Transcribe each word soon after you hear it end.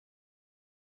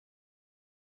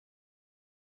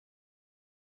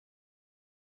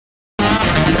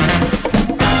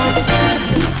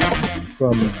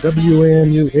from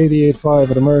WAMU 88.5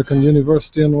 at American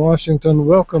University in Washington.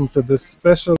 Welcome to this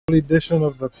special edition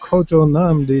of the Kojo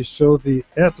Nnamdi Show, the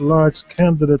At-Large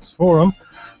Candidates Forum.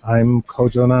 I'm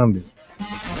Kojo Nnamdi.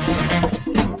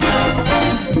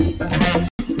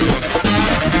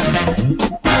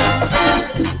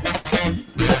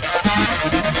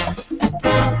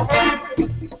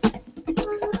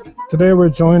 Today we're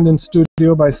joined in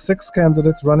studio by 6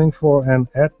 candidates running for an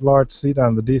at-large seat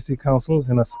on the D.C. Council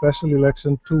in a special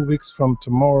election 2 weeks from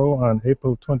tomorrow on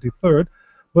April 23rd.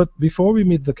 But before we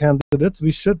meet the candidates,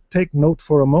 we should take note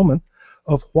for a moment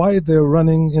of why they're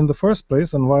running in the first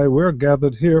place and why we're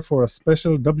gathered here for a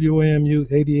special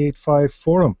WAMU 88.5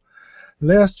 forum.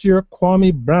 Last year,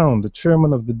 Kwame Brown, the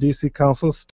chairman of the D.C.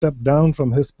 Council, stepped down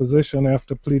from his position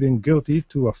after pleading guilty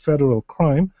to a federal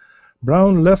crime.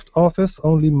 Brown left office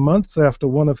only months after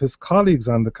one of his colleagues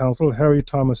on the council, Harry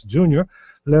Thomas Jr.,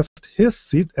 left his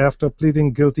seat after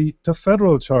pleading guilty to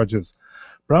federal charges.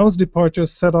 Brown's departure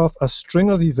set off a string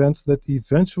of events that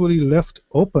eventually left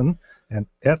open an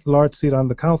at-large seat on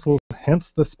the council,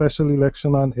 hence the special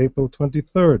election on April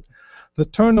 23rd. The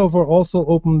turnover also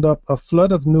opened up a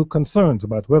flood of new concerns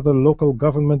about whether local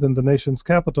government in the nation's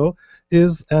capital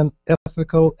is an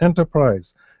ethical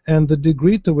enterprise, and the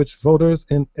degree to which voters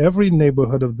in every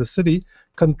neighborhood of the city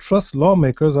can trust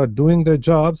lawmakers are doing their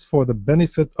jobs for the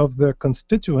benefit of their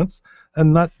constituents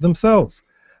and not themselves.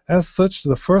 As such,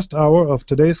 the first hour of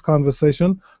today's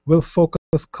conversation will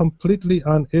focus completely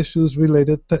on issues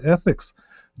related to ethics.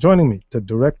 Joining me to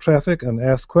direct traffic and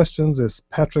ask questions is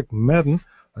Patrick Madden,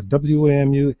 a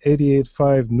WAMU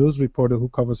 88.5 news reporter who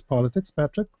covers politics.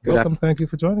 Patrick, welcome. Thank you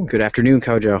for joining us. Good afternoon,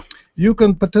 Kojo. You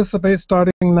can participate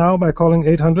starting now by calling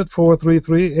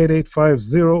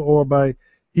 800-433-8850 or by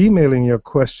emailing your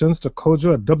questions to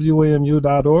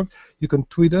kojo@wamu.org. You can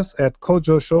tweet us at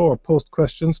Kojo Show or post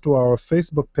questions to our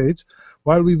Facebook page.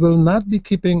 While we will not be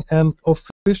keeping an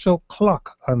official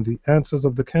clock on the answers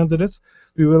of the candidates,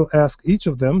 we will ask each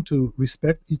of them to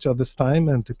respect each other's time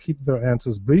and to keep their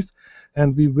answers brief.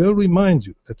 And we will remind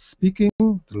you that speaking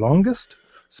the longest,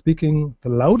 speaking the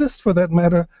loudest for that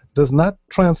matter, does not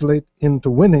translate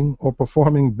into winning or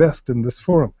performing best in this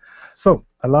forum. So,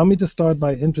 allow me to start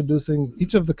by introducing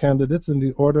each of the candidates in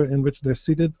the order in which they're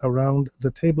seated around the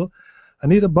table.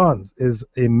 Anita Bonds is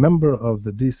a member of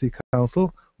the D.C.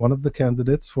 Council, one of the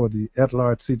candidates for the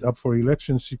at-large seat up for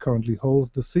election. She currently holds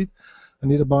the seat.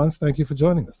 Anita Bonds, thank you for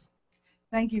joining us.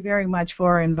 Thank you very much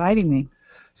for inviting me.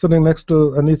 Sitting next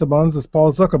to Anita Bonds is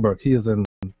Paul Zuckerberg. He is,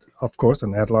 of course,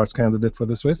 an at-large candidate for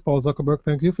this race. Paul Zuckerberg,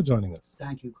 thank you for joining us.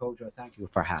 Thank you, Kojo. Thank you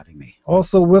for having me.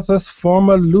 Also with us,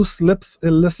 former Loose Lips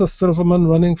Elissa Silverman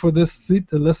running for this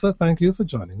seat. Elissa, thank you for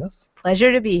joining us.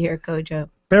 Pleasure to be here, Kojo.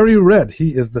 Perry Red,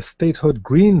 he is the Statehood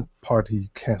Green Party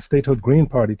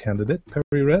candidate.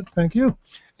 Perry Red, thank you.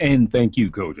 And thank you,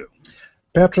 Kojo.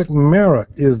 Patrick Mara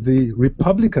is the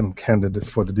Republican candidate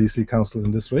for the D.C. Council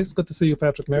in this race. Good to see you,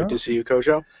 Patrick Mara. Good to see you,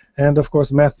 Kojo. And, of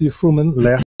course, Matthew Fruman,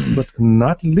 last but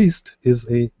not least, is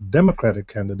a Democratic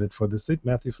candidate for the seat.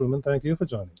 Matthew Fruman, thank you for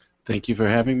joining us. Thank you for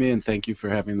having me, and thank you for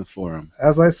having the forum.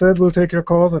 As I said, we'll take your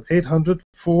calls at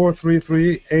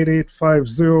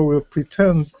 800-433-8850. We'll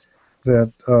pretend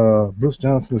that Bruce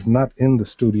Johnson is not in the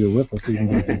studio with us, even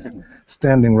though he's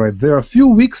standing right there. A few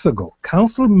weeks ago,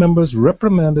 council members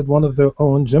reprimanded one of their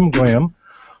own, Jim Graham,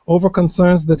 over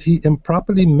concerns that he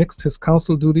improperly mixed his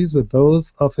council duties with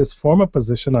those of his former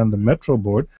position on the Metro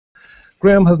Board.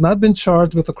 Graham has not been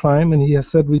charged with a crime, and he has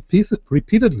said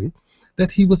repeatedly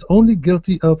that he was only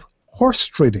guilty of horse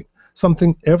trading,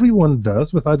 something everyone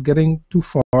does without getting too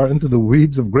far into the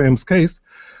weeds of Graham's case.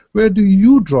 Where do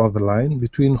you draw the line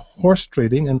between horse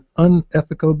trading and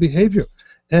unethical behavior?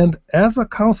 And as a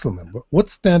council member, what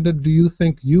standard do you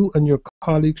think you and your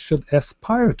colleagues should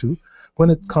aspire to when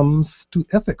it comes to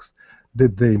ethics?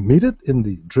 Did they meet it in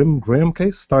the Jim Graham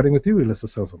case? Starting with you, Elissa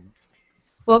Silverman.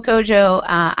 Well, Kojo,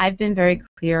 I've been very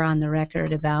clear on the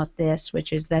record about this,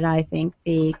 which is that I think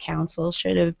the council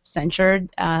should have censured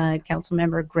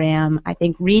Councilmember Graham. I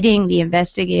think reading the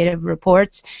investigative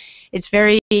reports, it's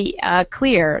very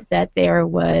clear that there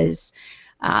was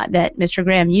that Mr.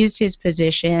 Graham used his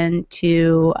position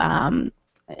to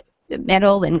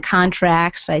meddle in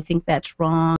contracts. I think that's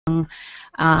wrong.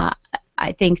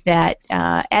 I think that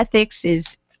ethics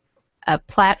is a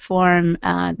platform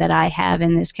that I have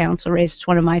in this council race. It's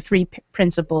one of my 3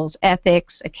 principles: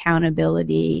 ethics,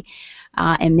 accountability,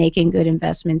 and making good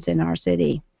investments in our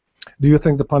city. Do you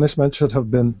think the punishment could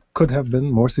have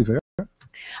been more severe?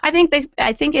 I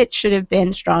think it should have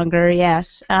been stronger.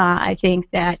 Yes, I think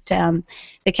that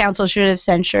the council should have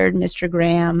censured Mr.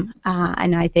 Graham,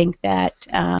 and I think that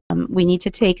we need to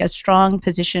take a strong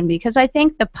position because I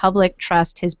think the public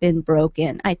trust has been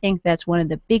broken. I think that's one of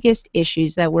the biggest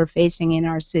issues that we're facing in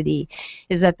our city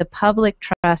is that the public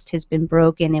trust has been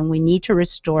broken and we need to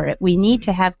restore it. We need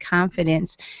to have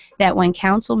confidence that when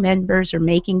council members are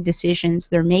making decisions,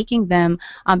 they're making them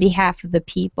on behalf of the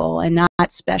people and not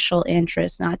special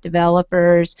interests, not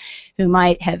developers who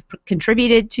might have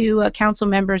contributed to a council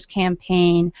member's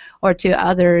campaign or to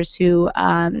others who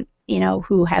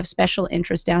who have special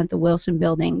interest down at the Wilson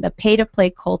Building. The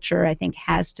pay-to-play culture, I think,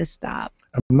 has to stop.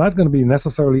 I'm not going to be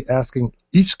necessarily asking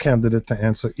each candidate to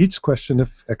answer each question.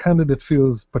 If a candidate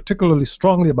feels particularly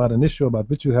strongly about an issue about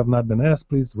which you have not been asked,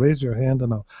 please raise your hand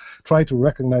and I'll try to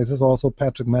recognize this. Also,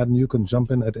 Patrick Madden, you can jump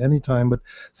in at any time. But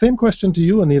same question to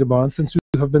you, Anita Bond, since you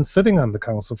have been sitting on the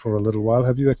council for a little while.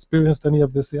 Have you experienced any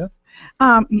of this yet?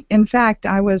 In fact,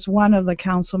 I was one of the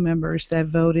council members that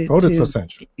voted for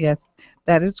censure. Yes,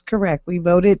 that is correct. We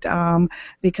voted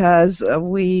because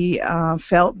we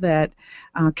felt that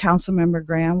Councilmember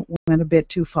Graham went a bit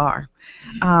too far.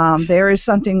 There is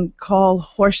something called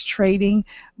horse trading,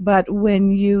 but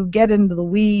when you get into the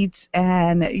weeds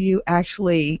and you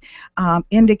actually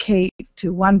indicate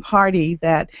to one party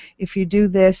that if you do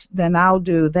this, then I'll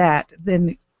do that,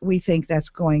 then we think that's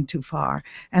going too far.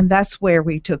 And that's where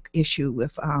we took issue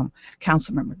with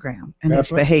Councilmember Graham and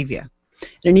his behavior.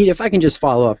 And Anita, if I can just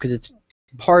follow up, because it's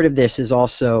part of this is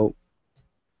also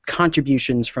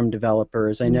contributions from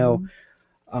developers. I know,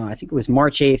 I think it was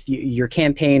March 8th, your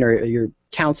campaign or your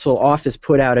council office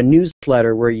put out a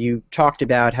newsletter where you talked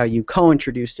about how you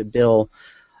co-introduced a bill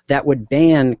that would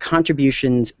ban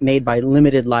contributions made by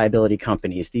limited liability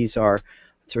companies. These are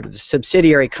sort of the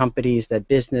subsidiary companies that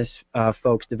business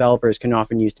folks, developers can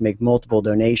often use to make multiple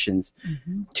donations.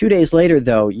 2 days later,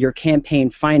 though, your campaign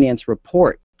finance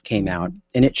report came out,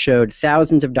 and it showed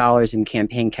thousands of dollars in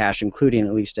campaign cash, including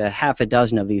at least a half a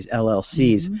dozen of these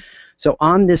LLCs. So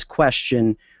on this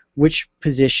question, which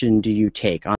position do you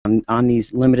take on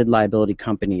these limited liability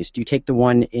companies? Do you take the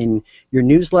one in your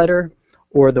newsletter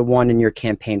or the one in your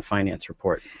campaign finance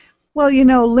report? Well, you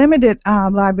know, limited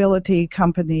liability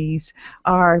companies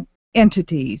are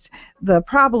entities. The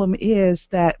problem is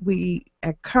that we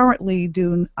currently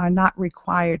are not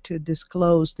required to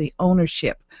disclose the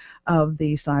ownership of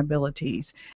these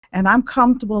liabilities. And I'm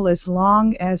comfortable as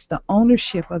long as the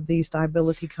ownership of these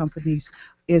liability companies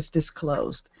is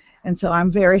disclosed. And so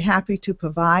I'm very happy to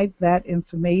provide that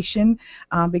information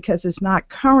because it's not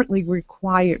currently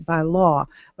required by law,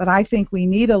 but I think we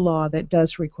need a law that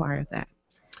does require that.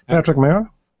 Patrick Mara?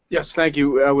 Yes, thank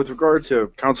you. With regard to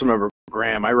Councilmember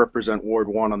Graham, I represent Ward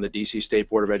 1 on the D.C. State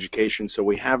Board of Education, so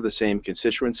we have the same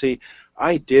constituency.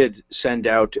 I did send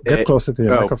out... Get closer to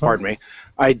your microphone. Pardon me.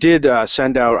 I did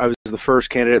send out, I was the first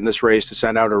candidate in this race to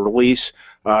send out a release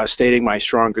stating my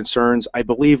strong concerns. I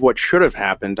believe what should have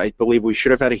happened, I believe we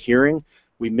should have had a hearing.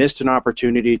 We missed an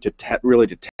opportunity to really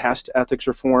test ethics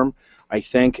reform. I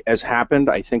think, as happened,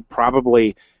 I think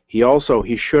probably he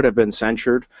should have been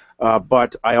censured.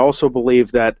 But I also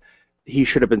believe that he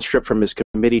should have been stripped from his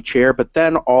committee chair, but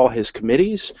then all his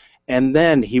committees, and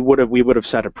then we would have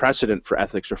set a precedent for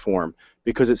ethics reform,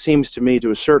 because it seems to me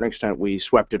to a certain extent we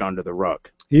swept it under the rug.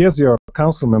 He is your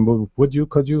council member.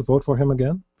 Could you vote for him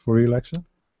again for re-election?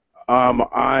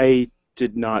 I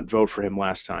did not vote for him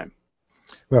last time.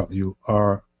 Well, you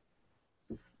are...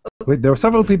 Wait, there are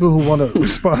several people who want to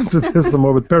respond to this some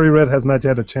more, but Perry Red has not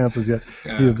had a chance as yet.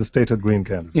 He is the statehood Green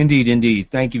candidate. Indeed,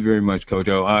 indeed. Thank you very much,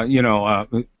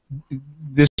 Kojo.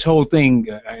 This whole thing,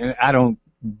 I don't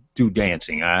do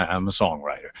dancing. I'm a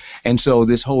songwriter. And so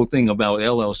this whole thing about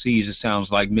LLCs, it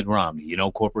sounds like Mitt Romney. You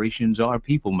know, corporations are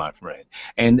people, my friend.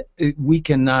 And we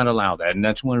cannot allow that. And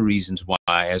that's one of the reasons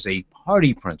why, as a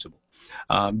party principle,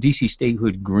 DC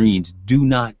Statehood Greens do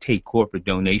not take corporate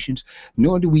donations,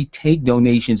 nor do we take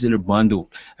donations that are bundled.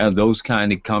 Those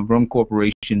kind that come from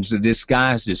corporations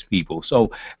disguised as people.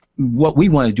 So what we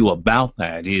want to do about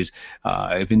that is,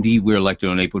 if indeed we're elected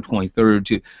on April 23rd,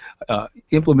 to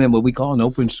implement what we call an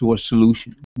open source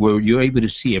solution, where you're able to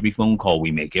see every phone call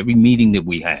we make, every meeting that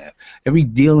we have, every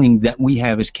dealing that we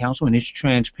have as council, and it's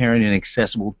transparent and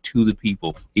accessible to the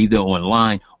people, either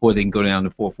online or they can go down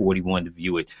to 441 to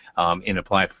view it in a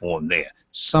platform there.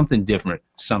 Something different,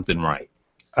 something right.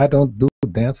 I don't do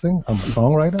dancing. I'm a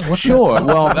songwriter. What's sure.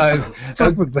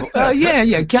 that? Well,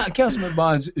 yeah. Councilman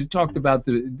Bonds talked about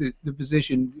the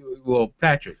position. Well,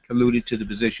 Patrick alluded to the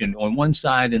position on one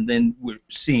side, and then we're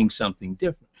seeing something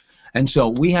different. And so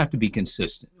we have to be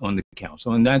consistent on the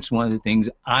council, and that's one of the things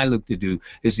I look to do,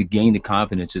 is to gain the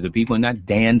confidence of the people and not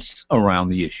dance around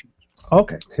the issue.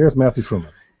 Okay, here's Matthew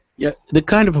Fruman. Yeah, the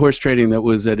kind of horse trading that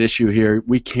was at issue here,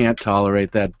 we can't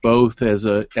tolerate that, both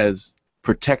as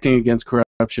protecting against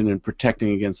corruption and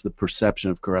protecting against the perception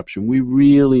of corruption. We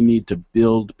really need to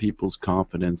build people's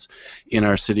confidence in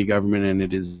our city government, and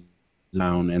it is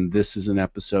down, and this is an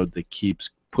episode that keeps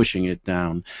pushing it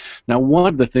down. Now, one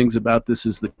of the things about this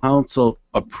is the council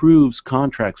approves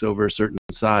contracts over a certain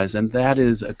size, and that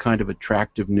is a kind of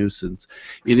attractive nuisance.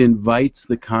 It invites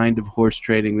the kind of horse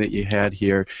trading that you had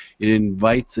here. It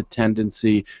invites a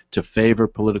tendency to favor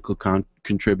political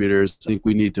contributors. I think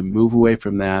we need to move away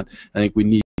from that. I think we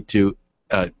need to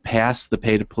pass the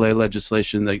pay-to-play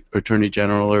legislation that Attorney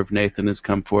General Irv Nathan has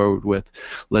come forward with.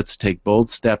 Let's take bold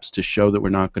steps to show that we're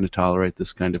not going to tolerate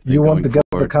this kind of thing. You want to get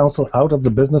forward. the council out of the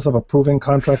business of approving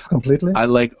contracts completely? I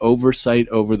like oversight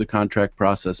over the contract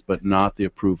process, but not the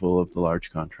approval of the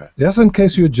large contracts. Just in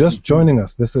case you're just joining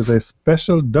us, this is a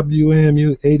special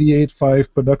WAMU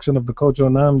 88.5 production of the Kojo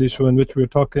Nnamdi Show, in which we're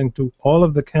talking to all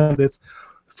of the candidates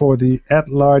for the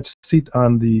at-large seat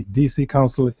on the D.C.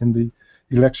 Council in the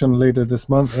election later this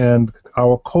month, and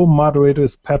our co-moderator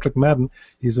is Patrick Madden.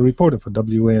 He's a reporter for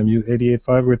WAMU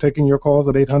 88.5. We're taking your calls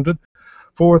at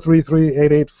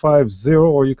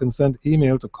 800-433-8850, or you can send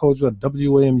email to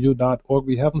kojo@wamu.org.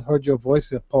 We haven't heard your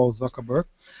voice yet, Paul Zuckerberg.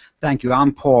 Thank you.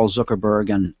 I'm Paul Zuckerberg,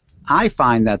 and I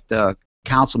find that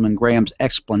Councilman Graham's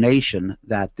explanation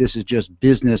that this is just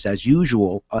business as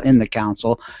usual in the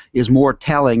council is more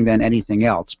telling than anything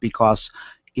else, because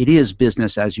it is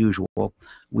business as usual.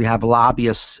 We have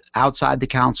lobbyists outside the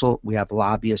council, we have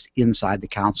lobbyists inside the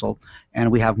council,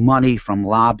 and we have money from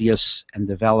lobbyists and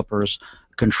developers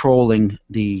controlling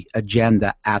the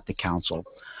agenda at the council.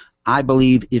 I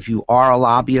believe if you are a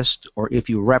lobbyist or if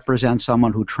you represent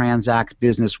someone who transacts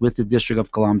business with the District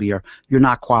of Columbia, you're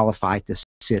not qualified to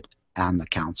sit on the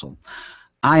council.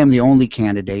 I am the only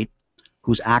candidate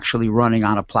who's actually running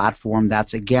on a platform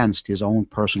that's against his own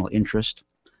personal interest.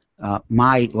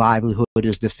 My livelihood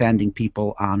is defending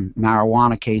people on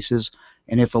marijuana cases,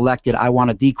 and if elected, I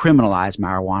want to decriminalize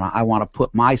marijuana. I want to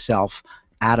put myself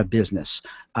out of business.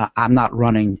 I'm not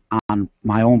running on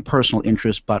my own personal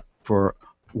interest, but for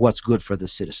what's good for the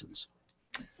citizens.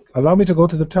 Allow me to go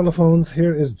to the telephones.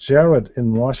 Here is Jared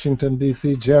in Washington,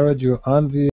 D.C. Jared, you're on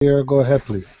the air. Go ahead,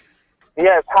 please.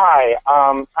 Yes, hi.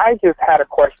 I just had a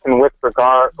question with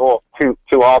regard to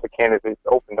all the candidates,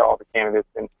 open to all the candidates.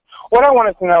 And what I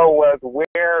wanted to know was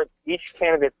where each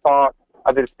candidate thought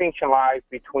the distinction lies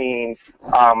between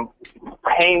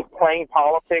playing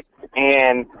politics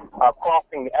and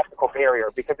crossing the ethical barrier.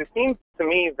 Because it seems to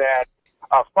me that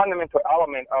a fundamental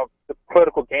element of the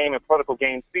political game and political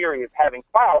game theory is having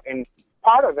clout, and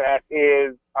part of that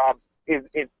is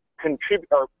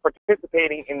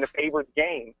participating in the favored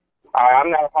game. I'm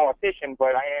not a politician,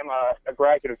 but I am a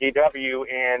graduate of GW,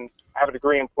 and I have a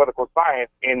degree in political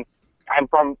science, and I'm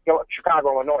from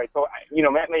Chicago, Illinois. So,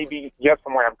 that may be just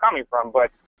from where I'm coming from, but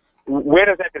where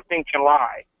does that distinction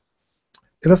lie?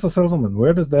 Elissa Silverman,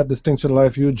 where does that distinction lie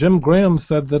for you? Jim Graham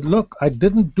said that, look, I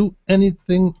didn't do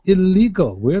anything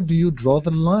illegal. Where do you draw the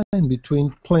line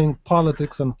between playing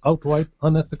politics and outright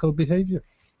unethical behavior?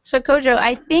 So, Kojo,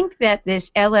 I think that this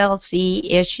LLC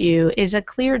issue is a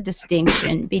clear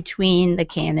distinction between the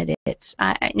candidates.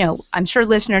 I know, I'm sure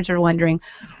listeners are wondering,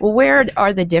 well, where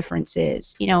are the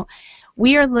differences?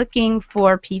 We are looking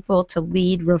for people to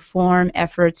lead reform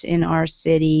efforts in our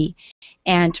city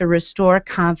and to restore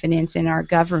confidence in our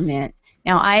government.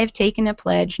 Now, I have taken a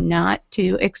pledge not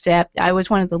to accept. I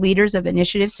was one of the leaders of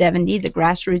Initiative 70, the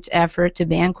grassroots effort to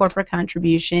ban corporate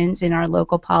contributions in our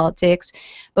local politics.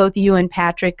 Both you and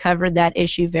Patrick covered that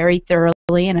issue very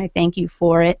thoroughly, and I thank you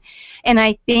for it. And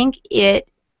I think it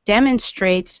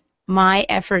demonstrates my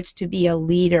efforts to be a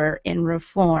leader in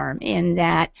reform, in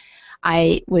that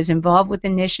I was involved with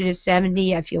Initiative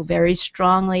 70. I feel very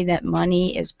strongly that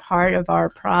money is part of our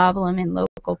problem in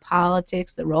local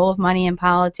politics, the role of money in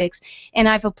politics, and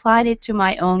I've applied it to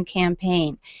my own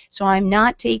campaign. So I'm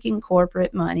not taking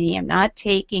corporate money. I'm not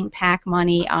taking PAC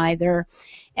money either.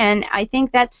 And I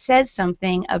think that says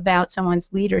something about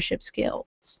someone's leadership skills.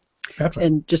 Patrick.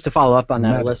 And just to follow up on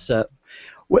that, Elissa,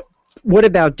 what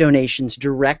about donations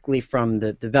directly from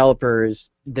the developers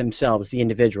themselves, the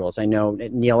individuals? I know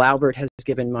Neil Albert has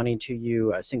given money to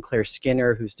you, Sinclair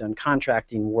Skinner, who's done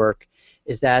contracting work.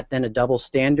 Is that then a double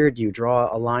standard? Do you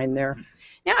draw a line there?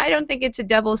 No, I don't think it's a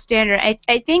double standard.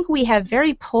 I think we have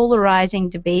very polarizing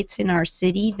debates in our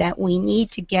city that we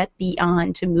need to get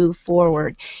beyond to move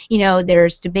forward.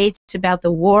 There's debates about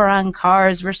the war on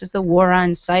cars versus the war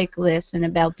on cyclists, and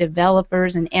about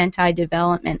developers and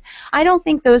anti-development. I don't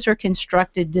think those are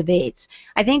constructive debates.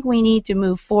 I think we need to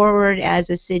move forward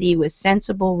as a city with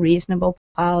sensible, reasonable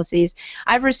policies.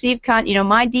 I've received,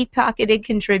 my deep-pocketed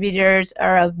contributors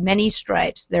are of many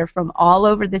stripes. They're from all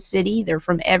over the city. They're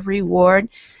from every ward.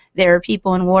 There are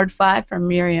people in Ward 5 from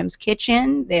Miriam's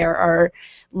Kitchen. There are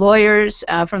lawyers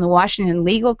from the Washington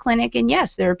Legal Clinic. And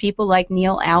yes, there are people like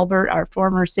Neil Albert, our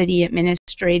former city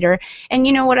administrator. And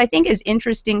you know what I think is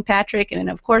interesting, Patrick, and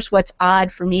of course what's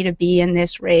odd for me to be in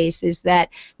this race is that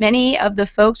many of the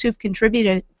folks who've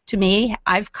contributed to me,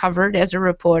 I've covered as a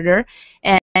reporter.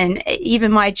 And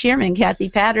even my chairman, Kathy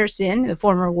Patterson, the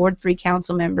former Ward 3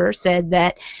 council member, said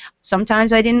that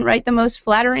sometimes I didn't write the most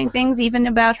flattering things even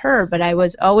about her, but I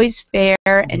was always fair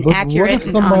and But accurate what if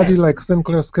somebody honest. like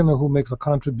Sinclair Skinner, who makes a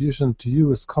contribution to you,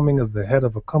 is coming as the head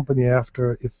of a company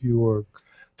after, if you were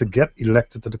to get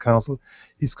elected to the council,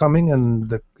 he's coming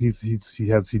and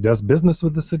he does business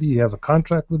with the city, he has a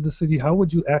contract with the city. How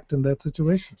would you act in that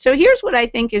situation? So here's what I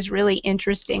think is really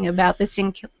interesting about the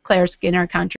Sinclair Skinner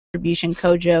contribution,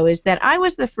 Kojo, is that I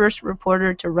was the first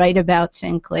reporter to write about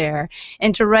Sinclair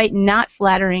and to write not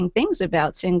flattering things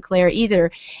about Sinclair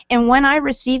either. And when I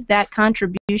received that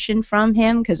contribution from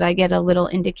him, because I get a little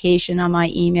indication on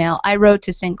my email, I wrote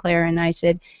to Sinclair and I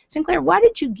said, Sinclair, why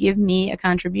did you give me a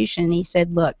contribution? And he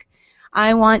said, look,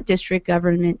 I want district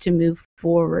government to move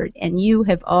forward, and you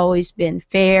have always been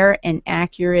fair and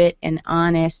accurate and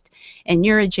honest, and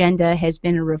your agenda has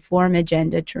been a reform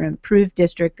agenda to improve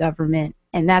district government,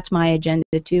 and that's my agenda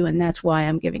too, and that's why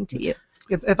I'm giving to you.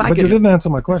 If I But could, you didn't answer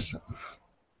my question.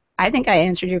 I think I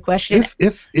answered your question.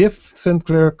 If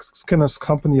Sinclair Skinner's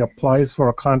company applies for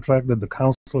a contract that the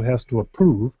council has to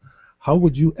approve, how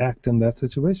would you act in that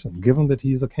situation, given that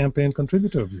he's a campaign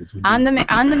contributor of yours? On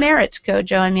the merits,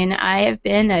 Kojo, I mean, I have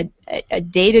been a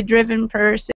data-driven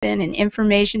person, an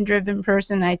information-driven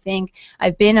person. I think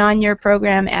I've been on your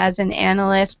program as an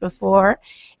analyst before,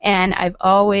 and I've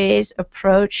always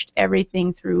approached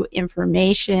everything through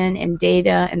information and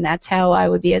data, and that's how I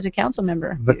would be as a council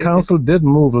member. The council did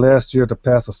move last year to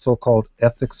pass a so-called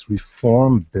ethics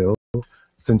reform bill.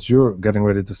 Since you're getting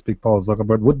ready to speak, Paul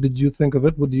Zuckerberg, what did you think of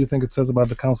it? What do you think it says about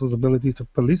the council's ability to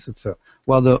police itself?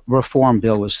 well, the reform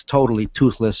bill was totally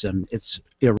toothless, and it's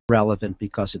irrelevant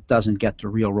because it doesn't get to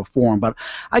real reform. But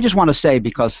I just want to say,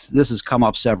 because this has come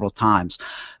up several times,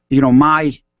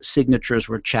 my signatures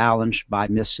were challenged by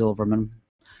Miss Silverman.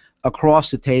 Across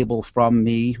the table from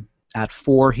me at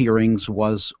 4 hearings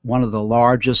was one of the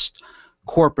largest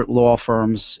corporate law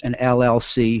firms, an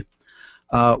LLC,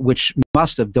 which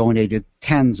must have donated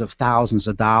tens of thousands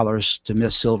of dollars to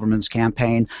Miss Silverman's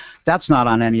campaign. That's not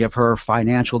on any of her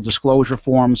financial disclosure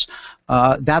forms.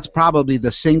 That's probably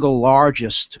the single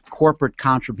largest corporate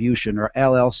contribution or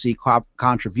LLC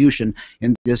contribution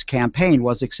in this campaign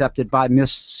was accepted by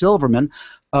Miss Silverman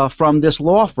from this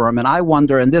law firm. And I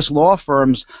wonder, and this law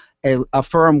firm's a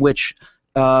firm which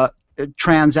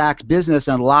transacts business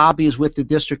and lobbies with the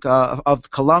District of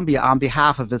Columbia on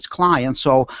behalf of its clients.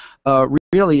 So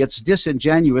really, it's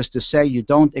disingenuous to say you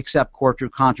don't accept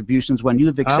corporate contributions when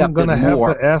you've accepted more. I'm going to have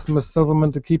to ask Ms.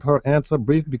 Silverman to keep her answer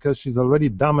brief because she's already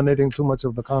dominating too much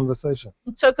of the conversation.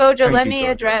 So, Kojo, let you, me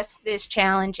Kojo. address this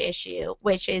challenge issue,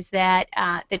 which is that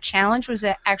the challenge was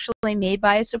actually made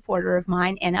by a supporter of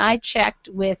mine, and I checked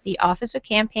with the Office of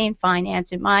Campaign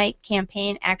Finance, and my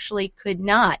campaign actually could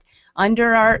not,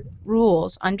 under our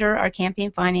rules, under our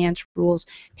campaign finance rules,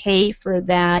 pay for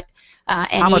that.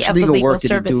 How much legal work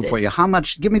did he do for you? How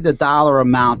much? Give me the dollar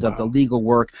amount of the legal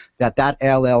work that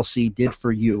LLC did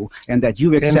for you, and that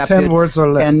you accepted in 10 words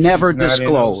or less. and never It's not in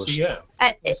disclosed.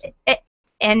 OCF.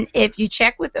 And if you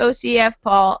check with OCF,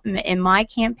 Paul, and my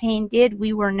campaign did,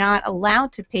 we were not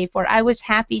allowed to pay for it. I was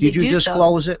happy to do so. Did you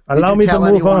disclose it? Did Allow you me to tell move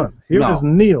anyone? on. Here No. is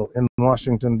Neil in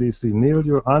Washington, D.C. Neil,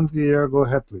 you're on the air. Go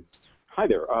ahead, please. Hi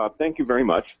there. Thank you very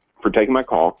much for taking my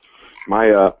call.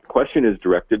 My question is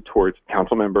directed towards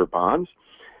Councilmember Bonds.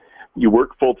 You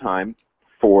work full-time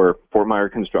for Fort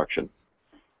Myers Construction.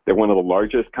 They're one of the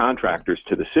largest contractors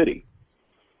to the city.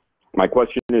 My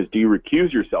question is, do you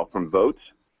recuse yourself from votes,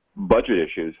 budget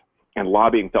issues, and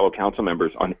lobbying fellow council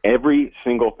members on every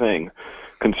single thing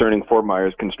concerning Fort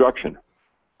Myers Construction?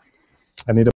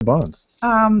 Anita Bonds.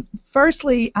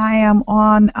 Firstly, I am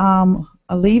on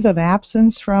a leave of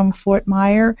absence from Fort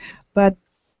Myers, but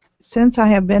since I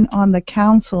have been on the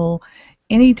council,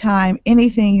 anytime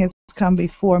anything has come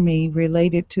before me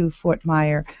related to Fort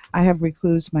Myers, I have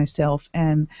reclused myself,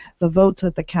 and the votes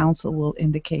of the council will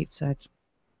indicate such.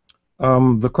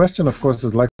 The question, of course,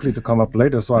 is likely to come up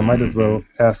later, so I might as well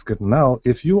ask it now.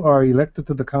 If you are elected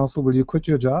to the council, will you quit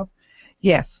your job?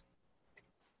 Yes.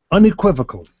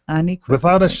 Unequivocally. Unequivocally.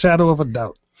 Without a shadow of a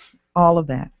doubt. All of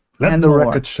that. Let and the more.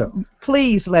 record show.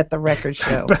 Please let the record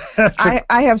show. Patrick,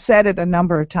 I have said it a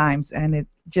number of times, and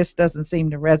just doesn't seem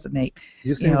to resonate.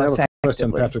 You seem to have a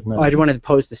question, Patrick. Oh, I just wanted to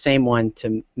pose the same one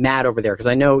to Matt over there, because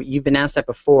I know you've been asked that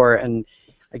before, and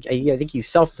I think you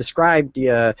self-described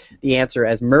the answer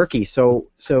as murky. So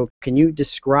can you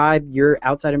describe your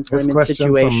outside employment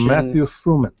situation from Matthew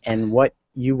Fruman and what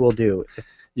you will do?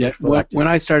 Yeah, when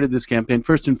I started this campaign,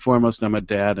 first and foremost, I'm a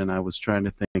dad, and I was trying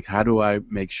to think, how do I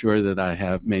make sure that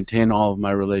I maintain all of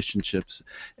my relationships?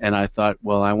 And I thought,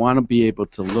 well, I want to be able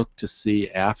to look to see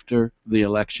after the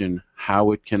election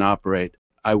how it can operate.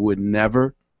 I would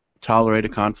never tolerate a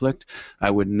conflict.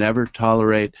 I would never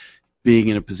tolerate being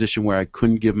in a position where I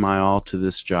couldn't give my all to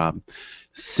this job.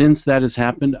 Since that has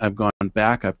happened, I've gone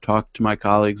back, I've talked to my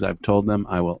colleagues, I've told them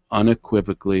I will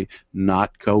unequivocally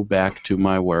not go back to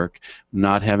my work,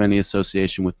 not have any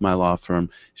association with my law firm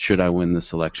should I win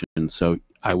this election. So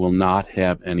I will not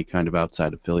have any kind of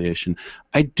outside affiliation.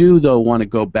 I do, though, want to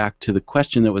go back to the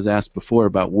question that was asked before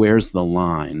about where's the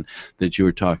line that you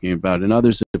were talking about, and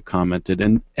others have commented.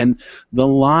 And the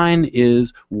line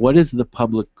is, what is the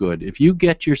public good? If you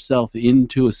get yourself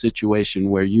into a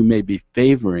situation where you may be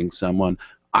favoring someone,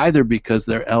 either because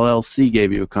their LLC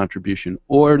gave you a contribution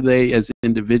or they as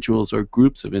individuals or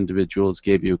groups of individuals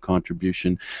gave you a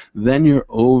contribution, then you're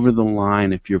over the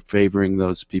line if you're favoring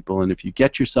those people. And if you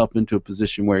get yourself into a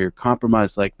position where you're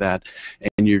compromised like that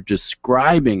and you're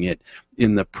describing it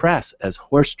in the press as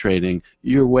horse trading,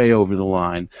 you're way over the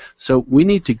line. So we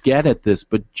need to get at this,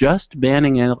 but just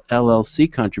banning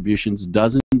LLC contributions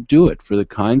doesn't do it for the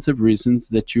kinds of reasons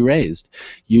that you raised.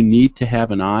 You need to have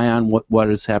an eye on what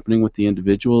is happening with the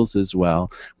individuals as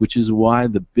well, which is why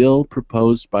the bill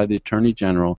proposed by the Attorney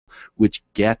General, which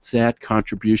gets at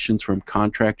contributions from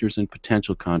contractors and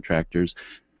potential contractors,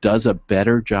 does a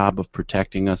better job of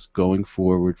protecting us going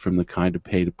forward from the kind of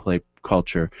pay-to-play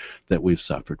culture that we've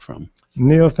suffered from.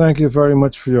 Neil, thank you very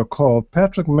much for your call.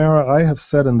 Patrick Mara, I have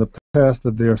said in the past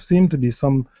that there seem to be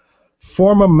some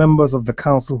former members of the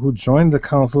council who joined the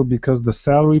council because the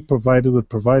salary provided would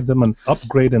provide them an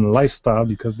upgrade in lifestyle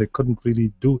because they couldn't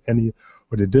really do any,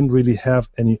 or they didn't really have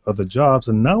any other jobs.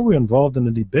 And now we're involved in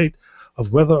a debate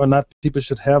of whether or not people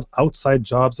should have outside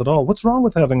jobs at all. What's wrong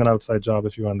with having an outside job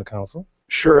if you're on the council?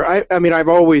 Sure. I mean, I've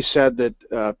always said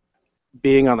that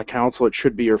being on the council, it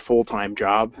should be your full-time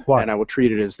job. Why? And I will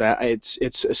treat it as that. It's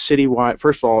a citywide,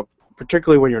 first of all,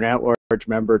 particularly when you're an at-large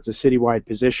member, it's a citywide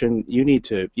position. You need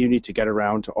to get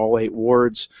around to all 8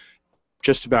 wards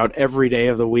just about every day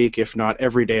of the week, if not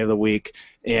every day of the week.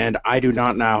 And I do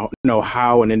not now know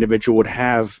how an individual would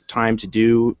have time to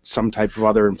do some type of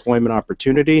other employment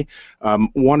opportunity.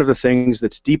 One of the things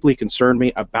that's deeply concerned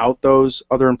me about those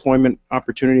other employment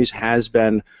opportunities has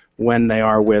been when they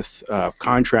are with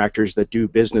contractors that do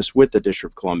business with the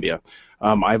District of Columbia.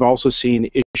 I've also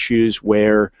seen issues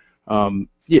where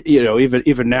you know,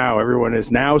 even now, everyone is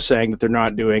now saying that they're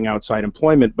not doing outside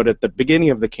employment, but at the beginning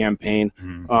of the campaign,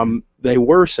 they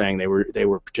were saying they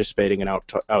were participating in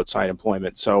outside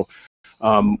employment. So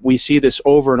we see this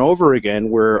over and over again,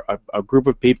 where a group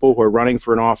of people who are running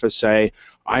for an office say,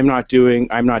 I'm not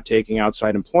taking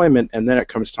outside employment, and then it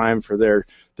comes time for their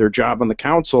job on the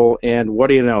council, and what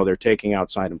do you know, they're taking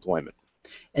outside employment.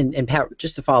 And Pat,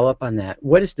 just to follow up on that,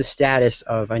 what is the status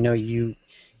of, I know you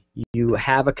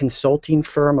have a consulting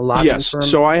firm, a lobbying firm?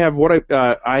 Yes, so I have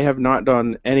I have not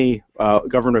done any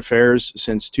government affairs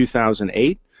since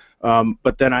 2008,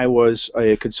 but then I was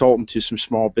a consultant to some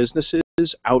small businesses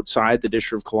outside the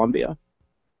District of Columbia.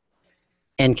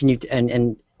 And can you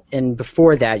and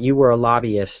before that, you were a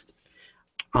lobbyist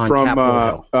on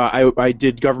Capitol Hill. I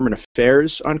did government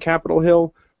affairs on Capitol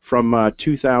Hill from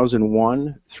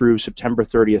 2001 through September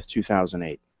 30th,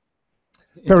 2008.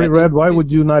 Perry Red, why would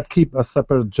you not keep a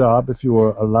separate job if you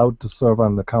were allowed to serve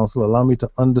on the council? Allow me to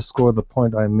underscore the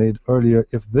point I made earlier.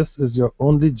 If this is your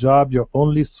only job, your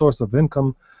only source of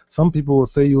income, some people will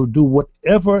say you'll do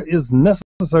whatever is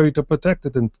necessary to protect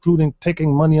it, including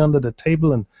taking money under the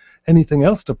table and anything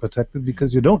else to protect it,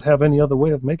 because you don't have any other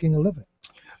way of making a living.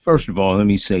 First of all, let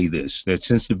me say this, that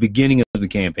since the beginning of the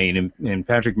campaign, and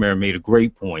Patrick Mara made a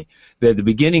great point, that at the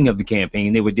beginning of the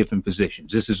campaign, there were different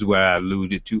positions. This is where I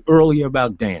alluded to earlier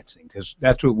about dancing, because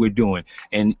that's what we're doing.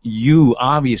 And you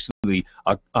obviously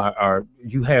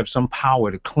you have some power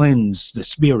to cleanse the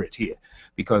spirit here,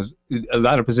 because a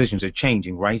lot of positions are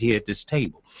changing right here at this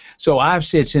table. So I've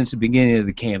said since the beginning of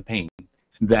the campaign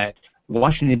that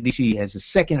Washington, D.C. has the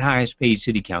second highest paid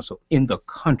city council in the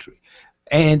country.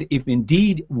 And if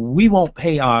indeed we won't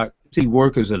pay our city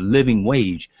workers a living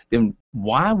wage, then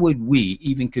why would we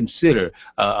even consider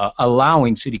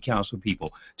allowing city council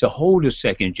people to hold a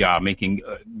second job making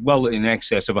well in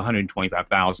excess of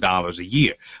 $125,000 a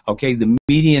year? Okay, the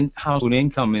median household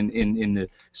income in the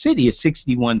city is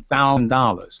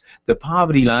 $61,000. The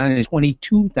poverty line is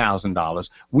 $22,000.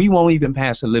 We won't even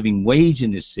pass a living wage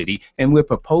in this city, and we're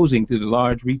proposing through the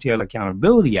Large Retail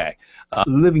Accountability Act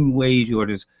living wage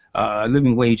orders.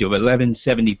 Living wage of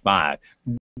 $11.75.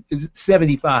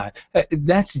 75.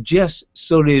 That's just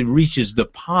so that it reaches the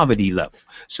poverty level.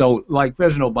 So, like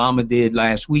President Obama did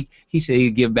last week, he said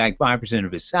he'd give back 5%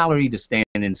 of his salary to stand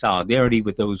in solidarity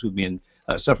with those who've been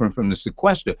suffering from the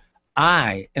sequester.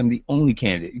 I am the only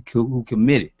candidate who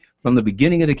committed from the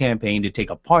beginning of the campaign to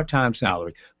take a part-time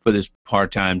salary for this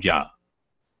part-time job.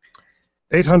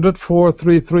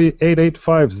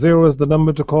 800-433-8850 is the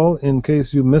number to call. In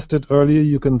case you missed it earlier,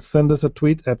 you can send us a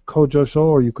tweet at Kojo Show,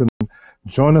 or you can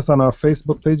join us on our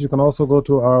Facebook page. You can also go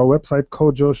to our website,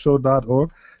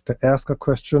 kojoshow.org, to ask a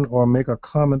question or make a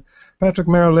comment. Patrick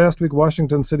Mara, last week,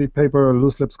 Washington City paper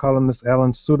Loose Lips columnist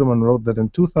Alan Suderman wrote that in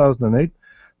 2008,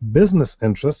 business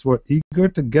interests were eager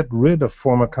to get rid of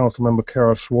former Councilmember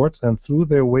Carol Schwartz and threw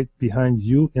their weight behind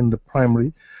you in the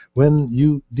primary when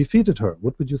you defeated her.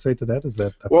 What would you say to that? Is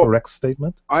that a correct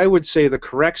statement? I would say the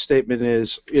correct statement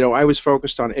is, I was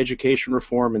focused on education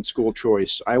reform and school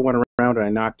choice. I went around and I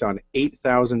knocked on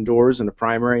 8,000 doors in a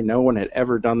primary. No one had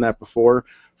ever done that before,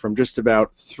 from just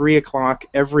about 3 o'clock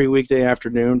every weekday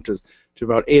afternoon to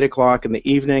about 8 o'clock in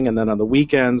the evening, and then on the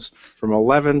weekends from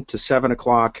 11 to 7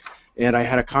 o'clock. And I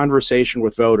had a conversation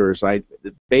with voters.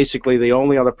 Basically, the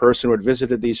only other person who had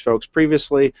visited these folks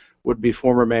previously would be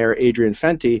former Mayor Adrian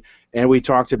Fenty, and we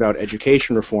talked about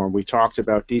education reform. We talked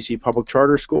about D.C. public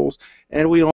charter schools, and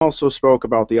we also spoke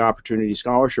about the Opportunity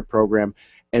Scholarship Program,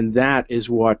 and that is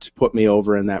what put me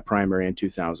over in that primary in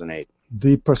 2008.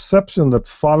 The perception that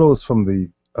follows from the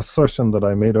assertion that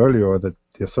I made earlier, or that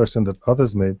the assertion that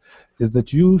others made, is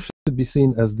that you should be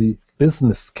seen as the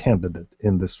business candidate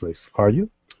in this race. Are you?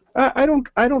 I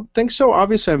don't think so.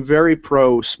 Obviously, I'm very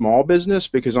pro small business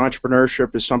because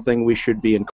entrepreneurship is something we should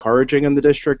be encouraging in the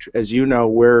district. As you know,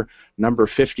 we're number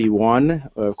 51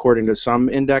 according to some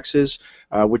indexes,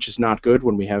 which is not good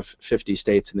when we have 50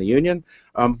 states in the union.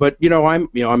 But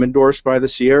I'm endorsed by the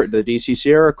DC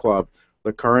Sierra Club,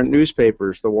 the current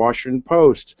newspapers, the Washington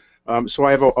Post. So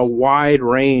I have a wide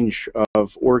range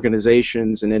of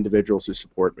organizations and individuals who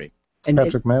support me. And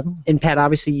Patrick Madden? And Pat,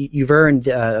 obviously you've earned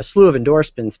a slew of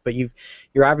endorsements, but you've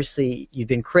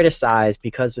been criticized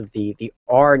because of the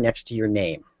R next to your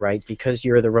name, right? Because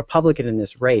you're the Republican in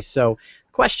this race. So,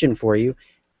 question for you: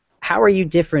 how are you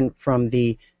different from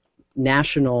the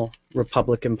National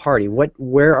Republican Party?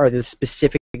 Where are the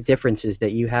specific differences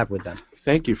that you have with them?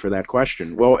 Thank you for that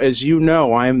question. Well, as you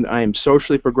know, I'm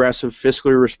socially progressive,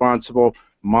 fiscally responsible,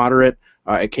 moderate.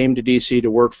 I came to D.C.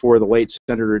 to work for the late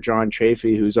Senator John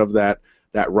Chafee, who's of that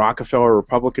Rockefeller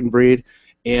Republican breed.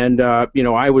 And,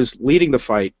 I was leading the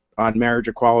fight on marriage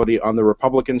equality on the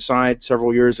Republican side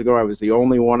several years ago. I was the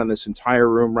only one in this entire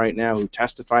room right now who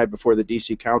testified before the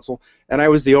D.C. Council. And I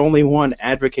was the only one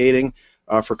advocating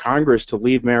for Congress to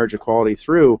leave marriage equality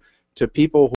through to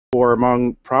people who are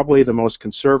among probably the most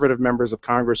conservative members of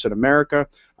Congress in America.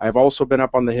 I've also been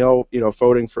up on the Hill,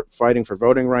 fighting for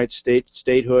voting rights,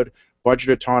 statehood,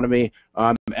 budget autonomy,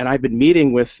 and I've been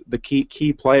meeting with the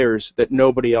key players that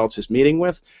nobody else is meeting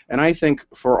with. And I think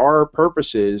for our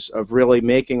purposes of really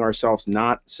making ourselves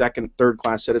not second,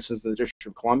 third-class citizens in the District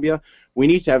of Columbia, we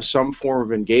need to have some form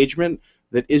of engagement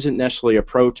that isn't necessarily a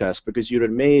protest, because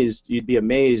you'd be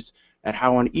amazed at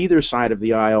how on either side of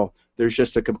the aisle there's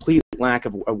just a complete lack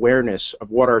of awareness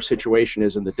of what our situation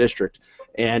is in the district.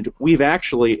 And we've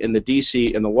actually, in the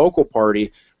DC, in the local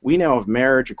party, we now have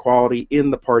marriage equality in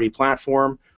the party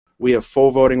platform. We have full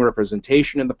voting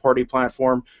representation in the party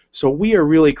platform. So we are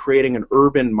really creating an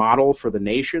urban model for the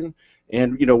nation.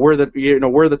 And we're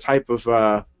the type of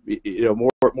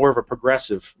more of a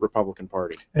progressive Republican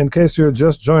Party. In case you're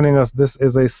just joining us, this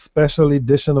is a special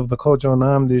edition of the Kojo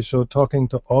Nnamdi Show, talking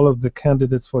to all of the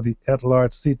candidates for the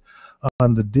at-large seat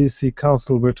on the D.C.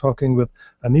 Council. We're talking with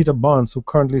Anita Bonds, who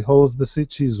currently holds the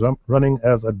seat. She's running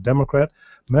as a Democrat.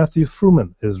 Matthew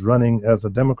Fruman is running as a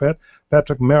Democrat.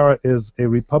 Patrick Mara is a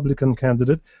Republican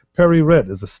candidate. Perry Red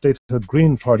is a statehood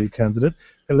Green Party candidate.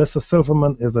 Elissa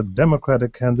Silverman is a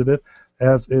Democratic candidate,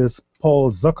 as is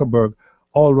Paul Zuckerberg,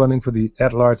 all running for the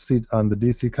at-large seat on the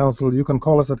D.C. Council. You can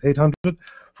call us at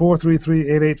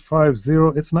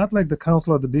 800-433-8850. It's not like the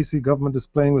council or the D.C. government is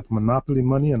playing with monopoly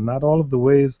money, and not all of the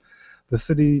ways the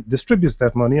city distributes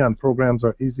that money on programs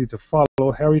are easy to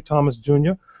follow. Harry Thomas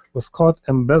Jr., was caught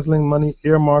embezzling money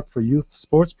earmarked for youth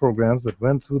sports programs that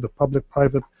went through the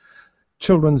public-private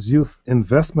Children's Youth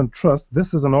Investment Trust.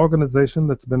 This is an organization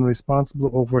that's been responsible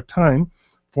over time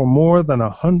for more than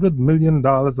 $100 million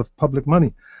of public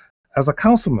money. As a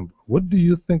council member, what do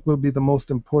you think will be the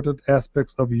most important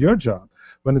aspects of your job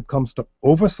when it comes to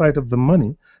oversight of the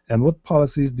money, and what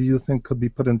policies do you think could be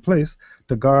put in place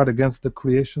to guard against the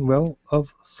creation, well,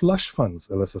 of slush funds,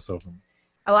 Alyssa Silverman?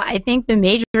 Well, I think the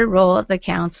major role of the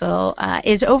council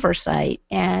is oversight.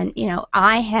 And,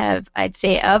 I'd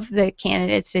say of the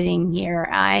candidates sitting here,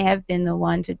 I have been the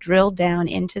one to drill down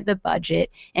into the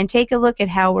budget and take a look at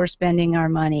how we're spending our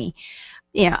money.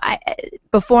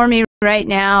 Before me right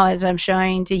now, as I'm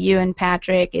showing to you and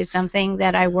Patrick, is something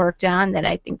that I worked on that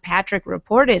I think Patrick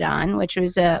reported on, which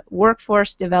was a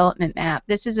workforce development map.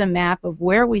 This is a map of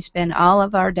where we spend all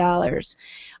of our dollars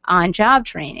on job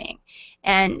training.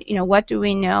 And, what do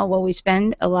we know? Well, we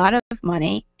spend a lot of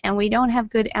money and we don't have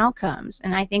good outcomes.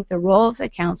 And I think the role of the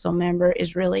council member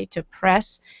is really to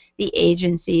press the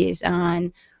agencies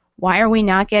on why are we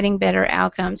not getting better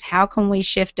outcomes? How can we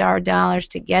shift our dollars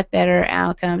to get better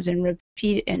outcomes and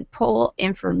repeat and pull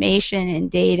information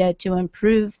and data to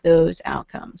improve those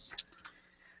outcomes?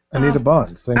 Anita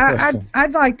Bonds, same question.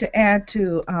 I'd like to add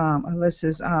to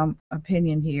Alyssa's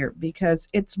opinion here, because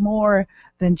it's more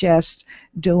than just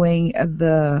doing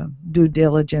the due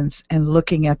diligence and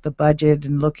looking at the budget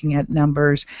and looking at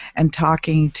numbers and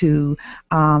talking to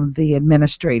the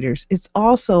administrators. It's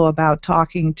also about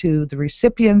talking to the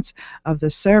recipients of the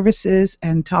services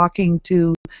and talking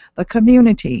to the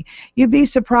community. You'd be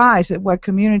surprised at what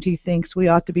community thinks we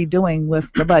ought to be doing with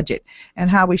the budget and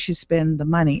how we should spend the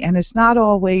money. And it's not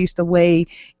always the way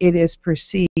it is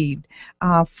perceived.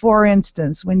 For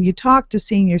instance, when you talk to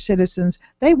senior citizens,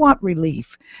 they want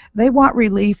relief. They want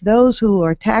relief. Those who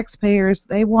are taxpayers,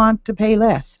 they want to pay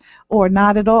less or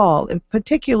not at all,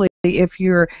 particularly if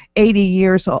you're 80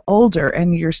 years or older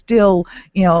and you're still,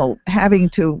 having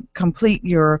to complete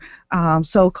your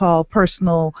so-called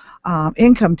personal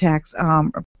income tax.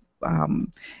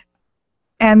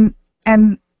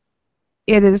 And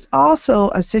it is also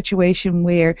a situation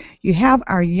where you have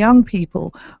our young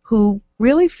people who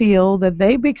really feel that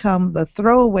they become the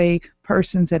throwaway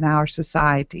persons in our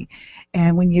society.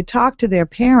 And when you talk to their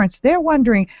parents, they're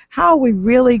wondering, how are we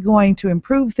really going to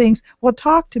improve things? Well,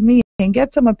 talk to me and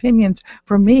get some opinions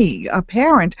from me, a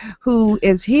parent who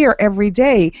is here every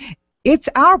day. It's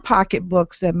our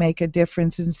pocketbooks that make a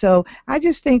difference. And so I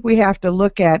just think we have to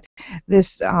look at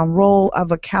this role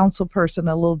of a council person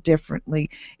a little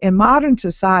differently. In modern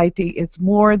society, it's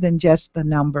more than just the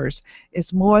numbers.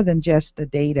 It's more than just the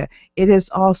data. It is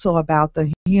also about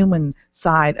the human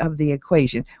side of the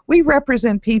equation. We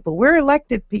represent people. We're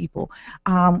elected people.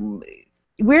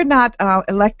 We're not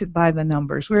elected by the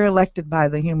numbers. We're elected by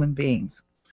the human beings.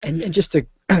 And just to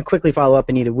quickly follow up,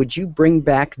 Anita, would you bring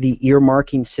back the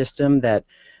earmarking system that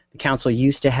the council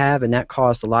used to have, and that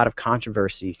caused a lot of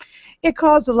controversy? It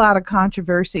caused a lot of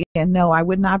controversy, and no, I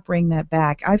would not bring that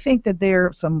back. I think that there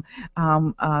are some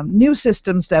new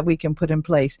systems that we can put in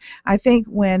place. I think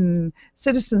when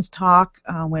citizens talk,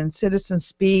 when citizens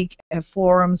speak at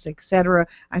forums, etc.,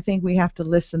 I think we have to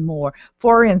listen more.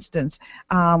 For instance,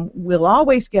 we'll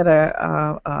always get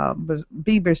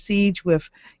be besieged with,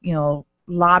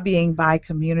 lobbying by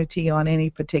community on any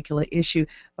particular issue.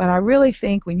 But I really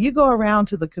think when you go around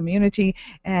to the community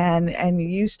and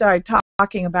you start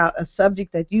talking about a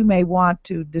subject that you may want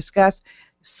to discuss,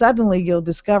 suddenly you'll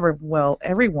discover, well,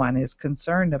 everyone is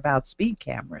concerned about speed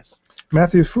cameras.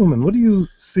 Matthew Fruman, what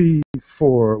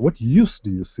use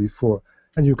do you see for,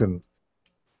 and you can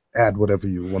add whatever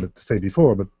you wanted to say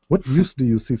before, but what use do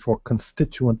you see for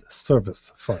constituent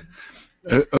service funds?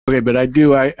 Okay, but I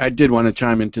did want to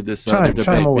chime into this other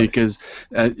debate because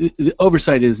the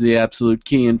oversight is the absolute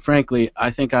key, and frankly,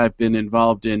 I think I've been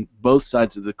involved in both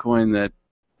sides of the coin that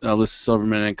Alyssa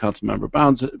Silverman and Councilmember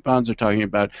Bonds are talking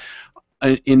about.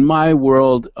 In my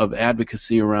world of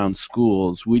advocacy around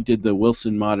schools, we did the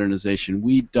Wilson modernization.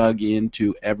 We dug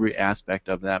into every aspect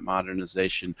of that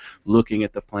modernization, looking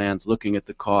at the plans, looking at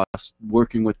the costs,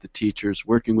 working with the teachers,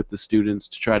 working with the students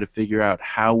to try to figure out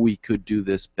how we could do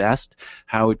this best,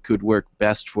 how it could work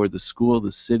best for the school,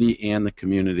 the city, and the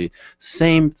community.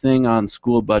 Same thing on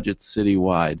school budgets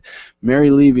citywide.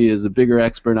 Mary Levy is a bigger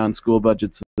expert on school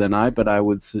budgets than I, but I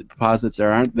would posit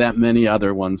there aren't that many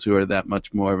other ones who are that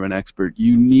much more of an expert.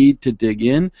 You need to dig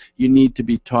in. You need to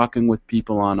be talking with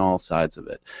people on all sides of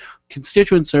it.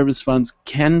 Constituent service funds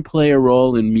can play a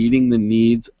role in meeting the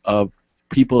needs of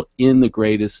people in the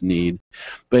greatest need,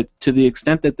 but to the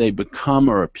extent that they become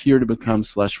or appear to become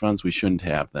slush funds, we shouldn't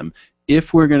have them.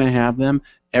 If we're going to have them,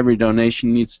 Every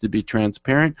donation needs to be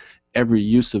transparent. Every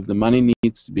use of the money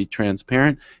needs to be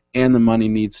transparent, and the money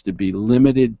needs to be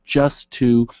limited just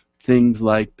to things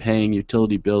like paying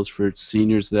utility bills for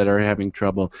seniors that are having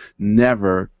trouble,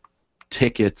 never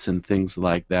tickets and things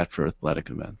like that for athletic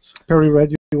events. Perry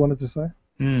Red, you wanted to say?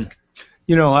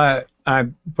 You know, I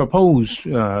proposed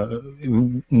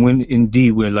when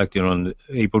indeed we're elected on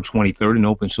April 23rd an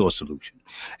open source solution,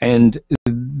 and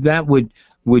that would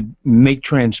make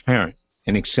transparent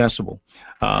and accessible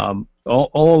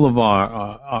all of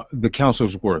our the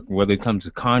council's work, whether it comes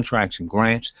to contracts and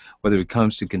grants, whether it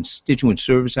comes to constituent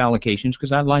service allocations,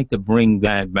 because I'd like to bring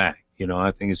that back. You know,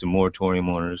 I think it's a moratorium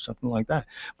on it or something like that.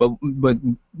 But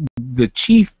the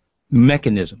chief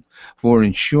mechanism for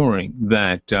ensuring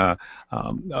that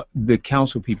the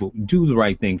council people do the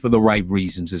right thing for the right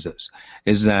reasons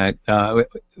is that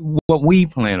what we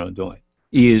plan on doing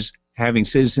is having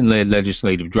citizen-led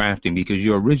legislative drafting, because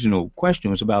your original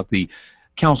question was about the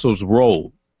council's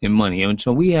role in money, and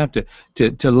so we have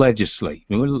to legislate.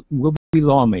 We'll be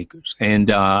lawmakers, and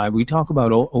we talk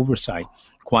about oversight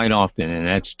quite often, and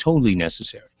that's totally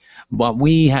necessary. But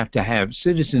we have to have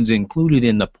citizens included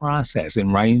in the process in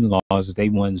writing laws that they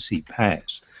want to see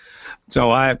passed. So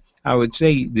I would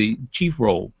say the chief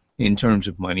role in terms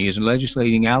of money is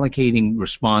legislating, allocating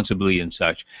responsibly and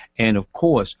such, and of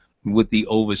course with the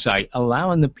oversight,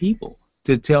 allowing the people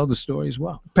to tell the story as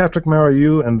well. Patrick Mara,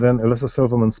 you and then Alyssa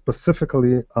Silverman,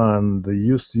 specifically on the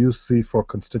use you see for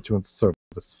constituent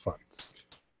service funds.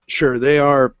 Sure, they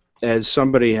are, as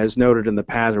somebody has noted in the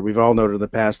past, or we've all noted in the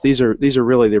past, these are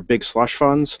really their big slush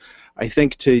funds. I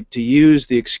think to use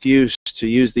the excuse to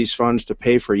use these funds to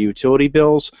pay for utility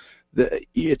bills,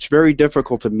 it's very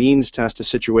difficult to means test a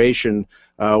situation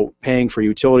paying for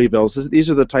utility bills. These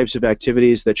are the types of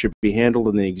activities that should be handled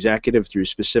in the executive through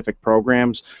specific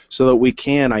programs so that we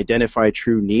can identify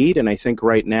true need. And I think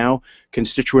right now,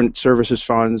 constituent services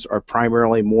funds are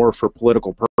primarily more for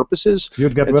political purposes.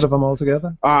 You'd get rid of them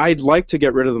altogether? I'd like to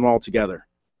get rid of them altogether.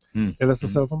 Alyssa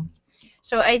Silverman?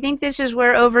 So I think this is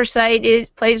where oversight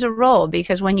plays a role,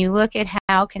 because when you look at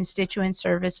how constituent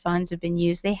service funds have been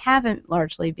used, they haven't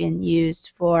largely been used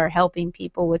for helping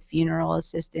people with funeral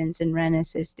assistance and rent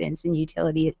assistance and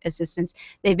utility assistance.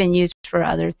 They've been used for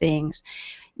other things.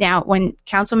 Now, when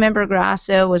Councilmember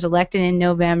Grasso was elected in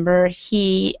November,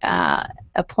 he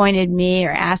appointed me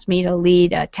or asked me to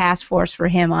lead a task force for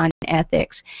him on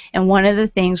ethics. And one of the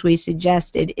things we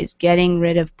suggested is getting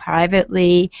rid of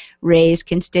privately raised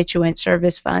constituent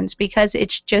service funds, because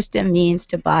it's just a means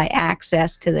to buy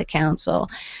access to the council.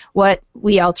 What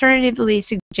we alternatively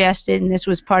suggested, and this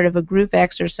was part of a group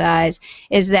exercise,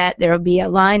 is that there will be a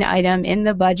line item in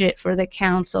the budget for the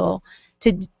council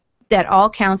that all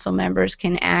council members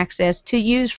can access to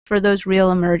use for those real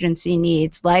emergency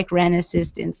needs, like rent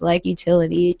assistance, like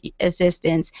utility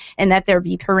assistance, and that there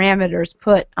be parameters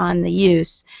put on the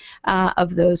use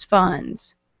of those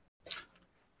funds.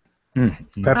 Patrick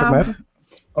Matt?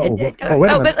 Wait a minute.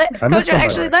 Kojo,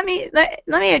 actually, let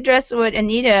me address what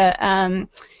Anita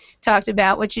talked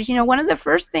about, which is, one of the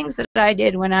first things that I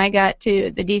did when I got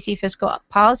to the DC Fiscal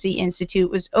Policy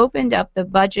Institute was opened up the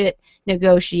budget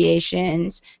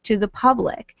negotiations to the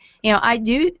public. I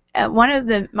do, one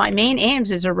of my main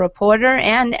aims as a reporter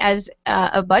and as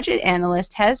a budget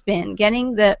analyst has been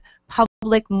getting the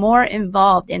public more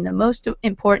involved in the most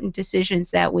important decisions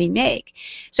that we make.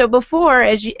 So before,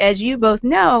 as you both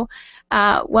know,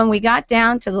 when we got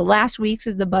down to the last weeks